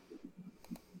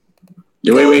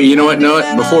 Yeah, wait. You know what? No,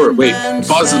 before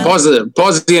pause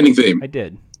the ending theme. I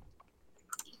did.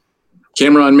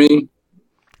 Camera on me.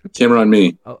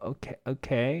 Oh,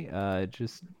 okay.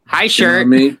 Just hi, shirt. On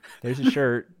me. There's a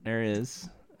shirt. There it is.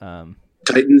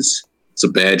 Titans. It's a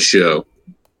bad show.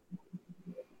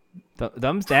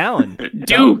 Thumbs down.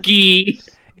 Dookie.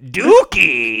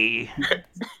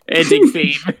 Ending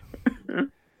theme.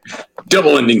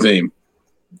 Double ending theme.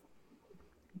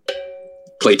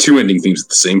 Play 2 ending themes at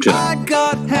the same time. I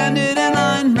got handed an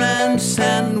Ayn Rand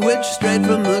sandwich straight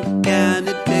from the can.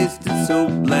 It tasted so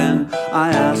bland. I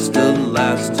asked a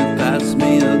lass to pass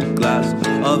me a glass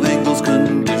of Engels'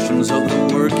 Conditions of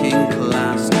the Working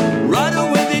Class. Right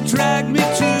away they dragged me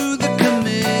to the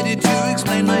committee to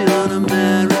explain my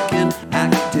un-American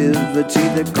activity.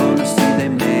 They're gonna see they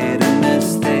made a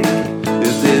mistake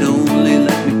if they don't